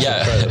start.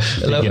 Yeah,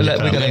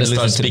 we're gonna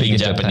start speaking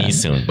Japanese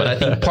soon. But I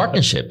think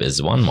partnership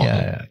is one model.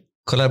 Yeah.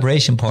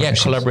 Collaboration partnerships.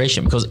 Yeah,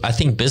 collaboration, because I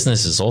think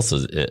business is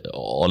also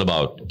all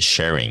about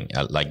sharing.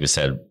 Like we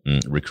said,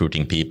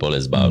 recruiting people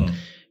is about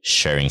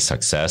sharing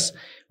success.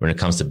 When it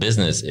comes to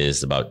business,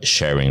 it's about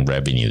sharing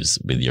revenues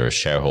with your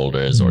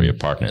shareholders or your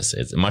partners.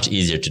 It's much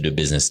easier to do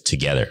business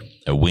together.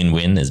 A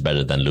win-win is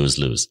better than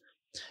lose-lose.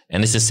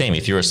 And it's the same.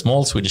 If you're a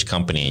small Swedish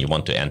company and you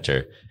want to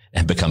enter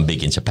and become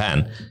big in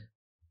Japan,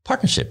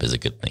 partnership is a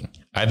good thing.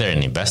 Either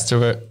an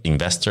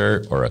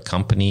investor or a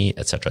company,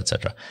 et cetera, et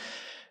cetera.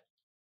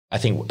 I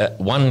think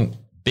one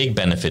big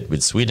benefit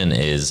with Sweden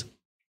is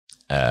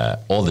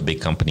all the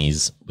big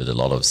companies with a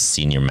lot of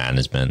senior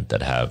management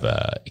that have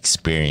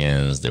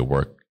experience, they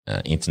work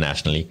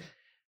internationally.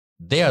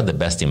 they are the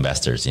best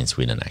investors in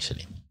Sweden,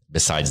 actually,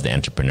 besides the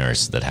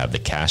entrepreneurs that have the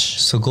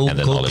cash. So go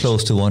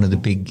close to one of the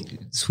big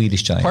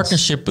Swedish giants.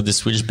 Partnership with the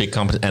Swedish big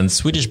companies, and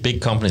Swedish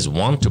big companies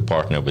want to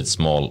partner with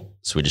small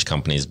Swedish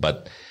companies,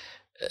 but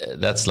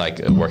that's like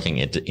working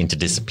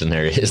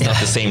interdisciplinary. It's not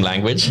the same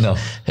language,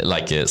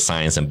 like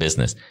science and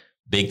business.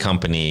 Big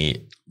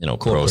company,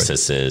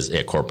 processes,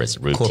 corporates,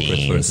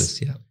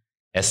 routines.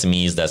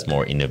 SMEs, that's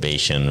more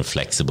innovation,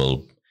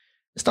 flexible.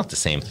 It's not the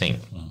same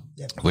thing.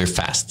 We're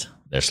fast.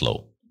 They're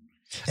slow.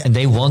 And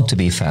they want to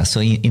be fast.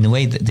 So in a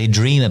way, they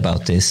dream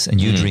about this,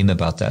 and you dream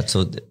about that.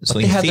 So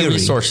they have the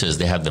resources,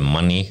 they have the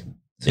money.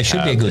 They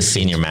should be a good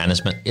senior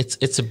management.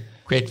 It's a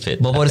great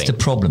fit. But what is the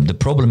problem? The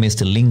problem is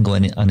the lingo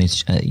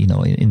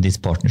in this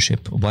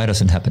partnership. Why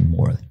doesn't it happen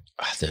more?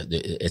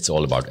 It's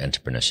all about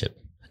entrepreneurship,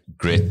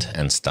 grit,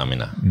 and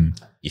stamina.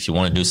 If you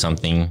want to do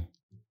something,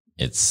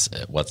 it's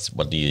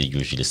what do you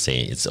usually say?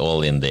 It's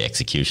all in the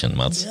execution,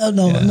 Mats.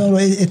 No.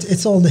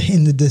 It's all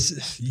in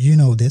this. You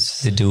know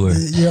this. The doer.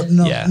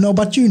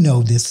 But you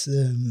know this,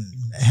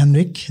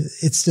 Henrik.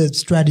 It's the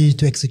strategy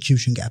to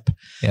execution gap.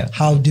 Yeah.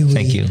 How do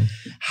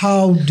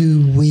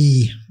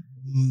we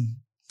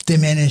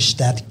diminish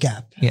that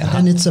gap? Yeah.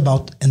 And it's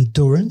about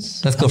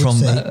endurance. Let's go from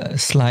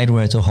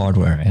slideware to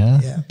hardware.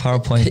 Yeah.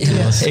 PowerPoint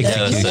to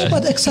execution.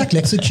 But exactly,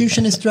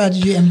 execution is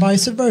strategy, and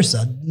vice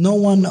versa. No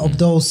one of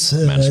those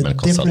management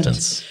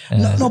consultants.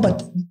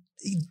 But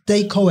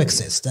they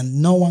coexist,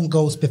 and no one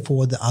goes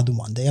before the other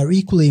one. They are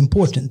equally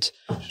important.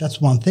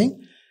 That's one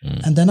thing.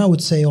 And then I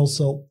would say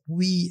also,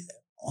 we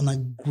on a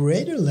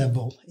greater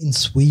level in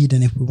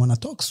Sweden, if we want to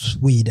talk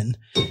Sweden,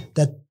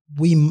 that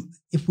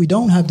if we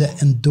don't have the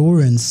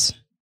endurance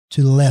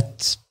to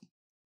let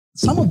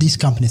some of these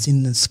companies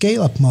in the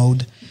scale-up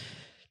mode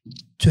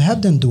to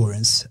have the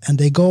endurance, and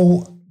they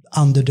go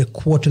under the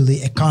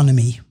quarterly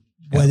economy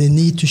where they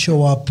need to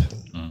show up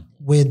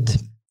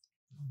with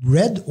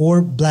red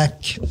or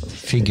black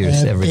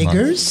figures every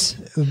month.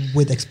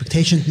 With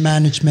expectation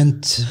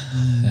management.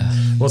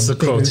 What's the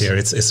quote here?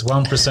 It's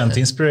 1%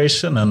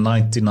 inspiration and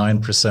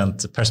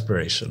 99%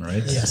 perspiration,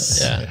 right? Yes.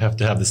 You have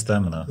to have the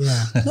stamina.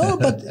 Yeah. No,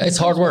 but it's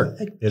hard work.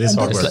 It is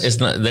hard work.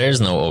 There's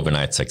no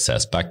overnight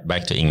success. Back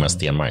to Ingmar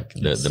Stenmark.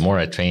 The more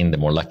I train, the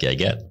more lucky I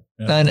get.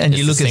 And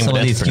you look at some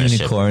of these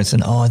unicorns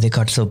and, they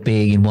got so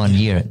big in 1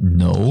 year.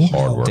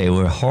 No, they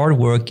were hard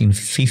work in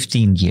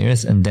 15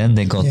 years, and then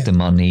they got the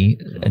money,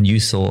 and you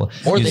saw.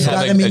 Or they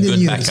have a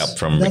good backup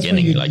from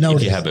beginning. Like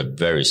if you have a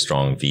very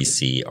strong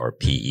VC or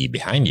PE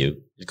behind you,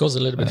 it goes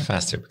a little bit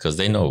faster because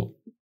they know.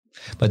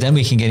 But then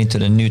we can get into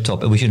the new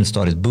topic. We shouldn't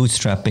start it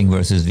bootstrapping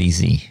versus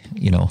VC,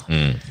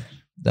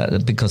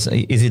 because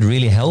is it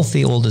really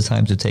healthy all the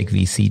time to take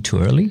VC too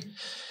early?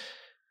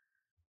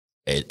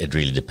 It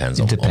really depends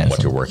on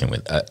what you're working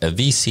with. A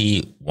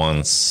VC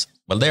wants,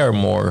 they are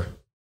more,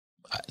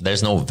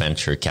 there's no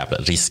venture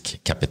capital,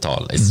 risk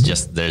capital.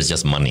 It's there's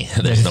just money.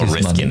 There's no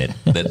risk in it.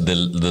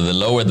 The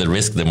lower the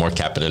risk, the more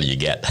capital you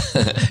get.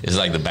 It's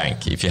like the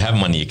bank. If you have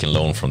money, you can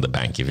loan from the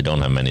bank. If you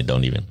don't have money,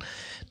 don't even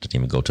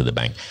go to the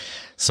bank.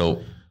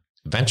 So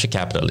venture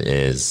capital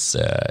is,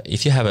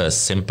 if you have a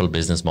simple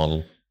business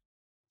model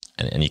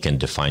and you can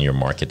define your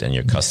market and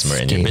your customer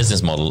and your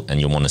business model,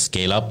 and you want to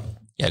scale up,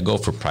 go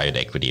for private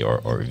equity or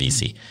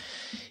VC.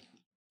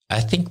 I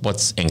think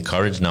what's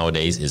encouraged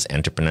nowadays is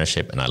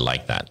entrepreneurship, and I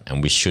like that.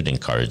 And we should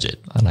encourage it,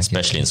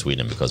 especially in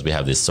Sweden, because we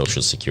have this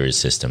social security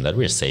system that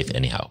we're safe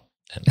anyhow.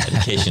 And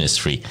education is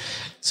free.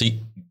 So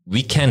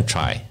we can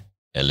try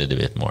a little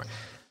bit more.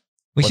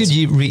 We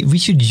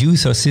should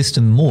use our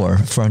system more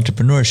for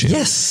entrepreneurship.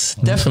 Yes,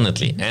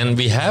 definitely. And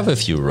we have a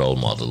few role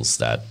models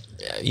that,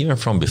 even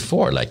from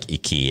before, like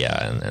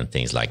IKEA and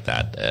things like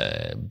that,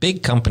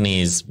 big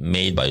companies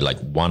made by like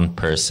one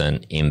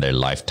person in their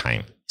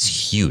lifetime.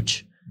 It's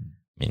huge.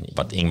 I mean,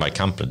 what Ingmar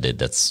Kamprad did,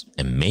 that's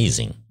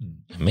amazing.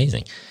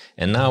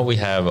 And now we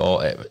have,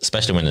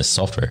 especially when it's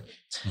software,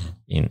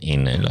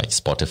 in like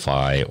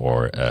Spotify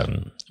or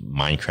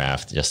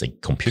Minecraft, just a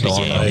computer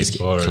game.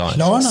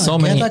 Klarna, so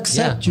many,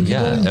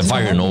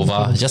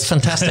 Vironova, just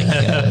fantastic.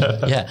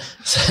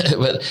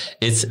 But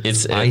it's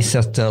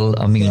iSettle.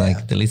 I mean,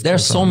 like the list. There are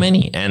so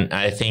many, and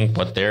I think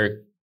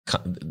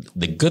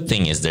the good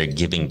thing is they're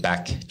giving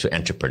back to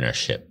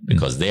entrepreneurship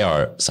because they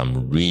are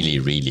some really,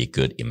 really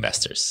good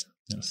investors.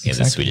 Yes, in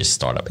the Swedish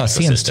startup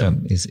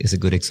ecosystem. is a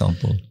good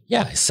example.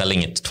 Yeah,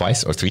 selling it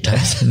twice or 3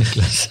 times.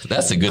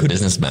 That's a good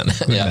businessman.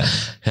 Yeah.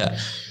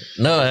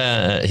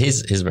 No,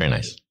 he's very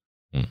nice.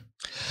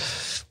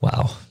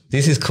 Wow.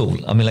 This is cool.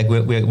 I mean, like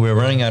we're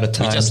running out of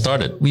time. We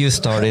just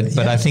started.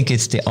 But I think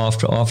it's the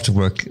after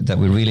work that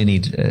we really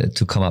need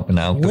to come up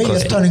now. We're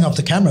just turning off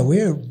the camera.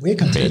 We're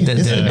continuing.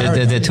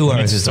 The 2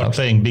 hours is up.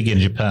 Playing Big in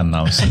Japan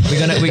now. So.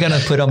 we're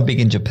gonna put on Big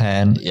in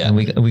Japan, and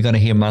we're gonna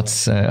hear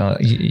Mats.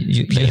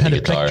 You had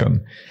a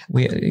plectrum.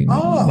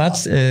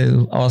 Mats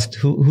asked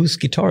whose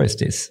guitar is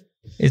this?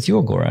 It's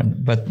your Goran,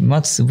 but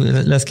Mats,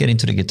 let's get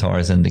into the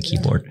guitars and the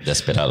keyboard.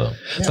 Desperado.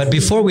 But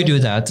before we do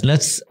that,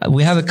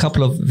 we have a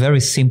couple of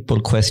very simple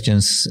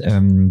questions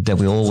that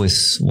we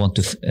always want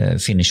to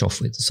finish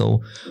off with.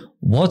 So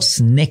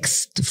what's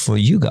next for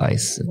you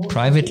guys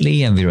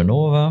privately and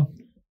Vironova?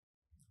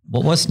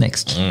 What's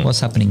next?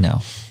 What's happening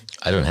now?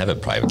 I don't have a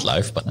private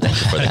life, but thank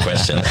you for the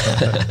question.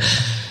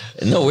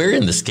 No, we're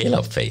in the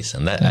scale-up phase,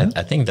 and that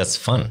I think that's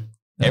fun.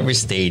 Every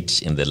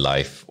stage in the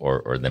life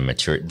or the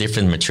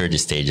different maturity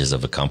stages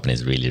of a company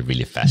is really,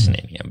 really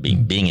fascinating.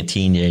 And being a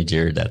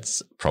teenager,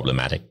 that's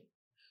problematic.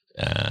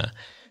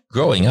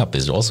 Growing up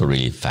is also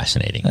really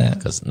fascinating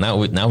because now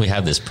we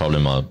have this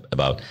problem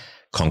about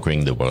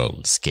conquering the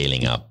world,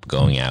 scaling up,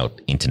 going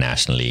out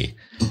internationally.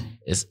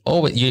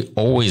 You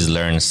always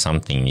learn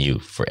something new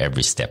for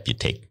every step you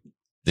take.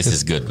 This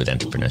is good with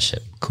entrepreneurship.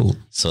 Cool.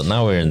 So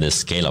now we're in this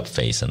scale-up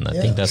phase, and I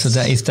think that's...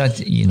 So is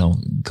that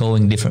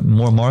going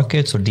more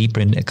markets or deeper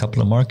in a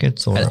couple of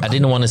markets? Or I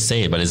didn't want to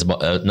say it, but it's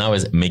about, now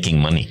it's making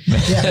money.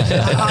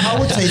 Yeah, I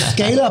would say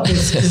scale-up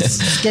is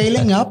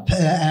scaling up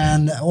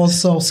and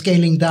also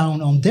scaling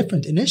down on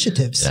different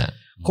initiatives. Yeah.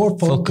 Core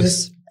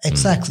focus.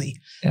 Exactly.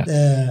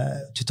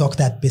 To talk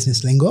that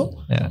business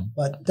lingo. Yeah.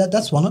 But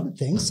that's one of the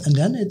things. And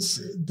then it's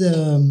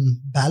the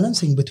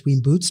balancing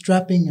between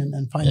bootstrapping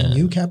and finding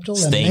new capital.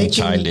 Staying and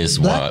childish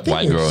while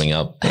growing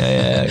up.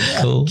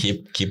 Cool.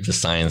 Keep the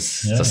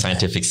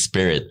scientific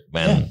spirit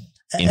when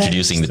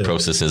introducing the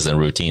processes and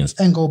routines.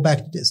 And go back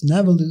to this.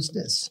 Never lose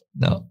this.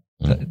 No.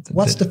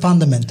 What's the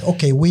fundament?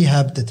 Okay, we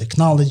have the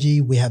technology,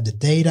 we have the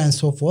data and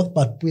so forth,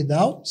 but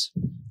without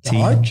the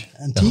heart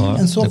and team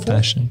and so forth.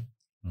 Passion.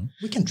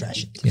 We can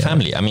trash it. Yeah.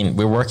 Family. I mean,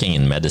 we're working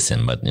in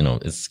medicine, but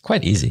it's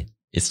quite easy.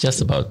 It's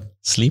just about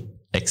sleep,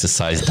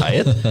 exercise,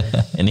 diet.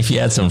 And if you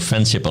add some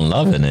friendship and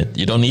love in it,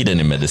 you don't need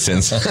any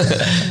medicines.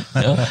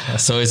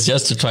 So it's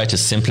just to try to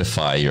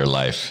simplify your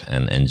life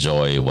and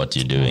enjoy what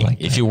you're doing.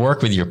 If you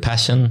work with your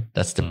passion,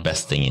 that's the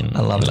best thing in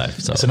life.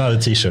 So it's another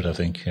t-shirt, I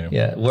think.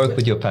 Yeah. Work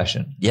with your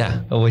passion.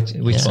 Yeah. Which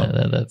one?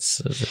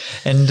 That's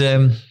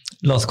and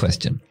last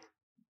question.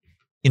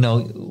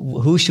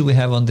 Who should we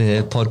have on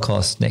the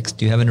podcast next?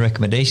 Do you have any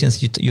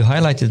recommendations? You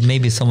highlighted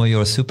maybe some of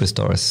your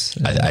superstars.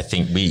 I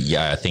think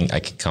I think I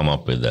could come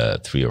up with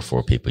 3 or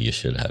 4 people you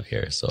should have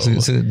here. So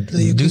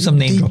do some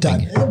name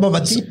dropping.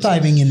 But deep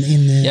diving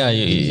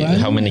in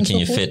how many can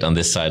you fit on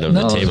this side of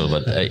the table?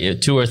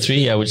 But 2 or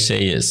 3, I would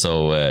say.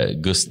 So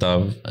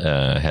Gustav,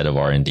 head of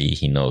R&D,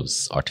 he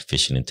knows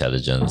artificial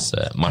intelligence.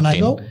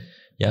 Martin,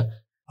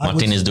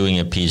 Martin is doing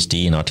a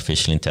PhD in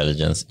artificial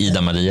intelligence.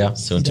 Ida Maria,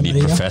 soon to be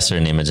professor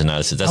in image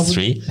analysis. That's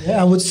 3. Yeah,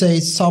 I would say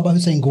Saba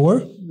Hussein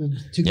Gore,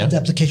 to get the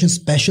application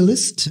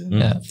specialist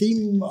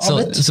theme of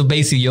it. So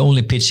basically, you're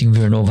only pitching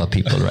Vironova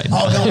people right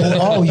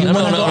now.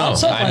 No.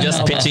 I'm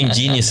just pitching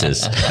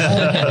geniuses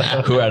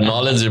who are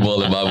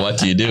knowledgeable about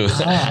what you do.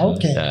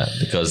 Okay.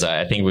 Because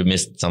I think we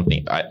missed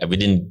something. We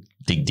didn't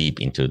dig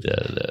deep into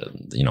the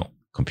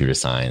computer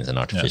science and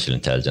artificial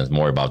intelligence,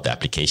 more about the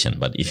application.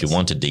 But if you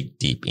want to dig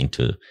deep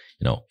into,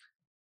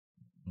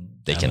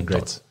 they can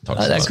talk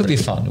that could be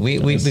fun.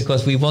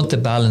 Because we want the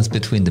balance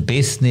between the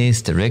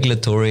business, the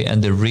regulatory,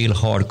 and the real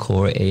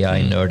hardcore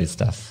AI nerdy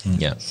stuff.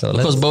 Yeah. So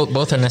because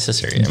both are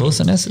necessary.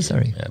 Both are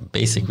necessary.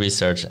 Basic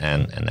research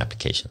and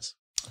applications.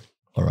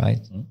 All right.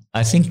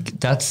 I think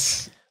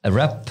that's a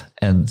wrap.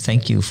 And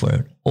thank you for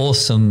an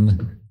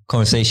awesome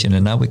conversation.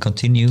 And now we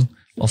continue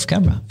off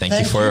camera. Thank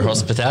you for your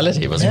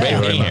hospitality. It was great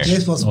being here.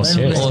 This was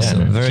very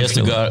awesome. Very cheers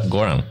to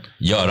Goran.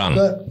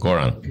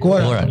 Goran.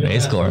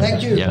 It's Goran.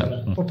 Thank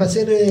you for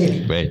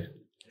facilitating. Great.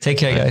 Take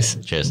care, guys.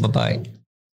 Cheers. Bye-bye.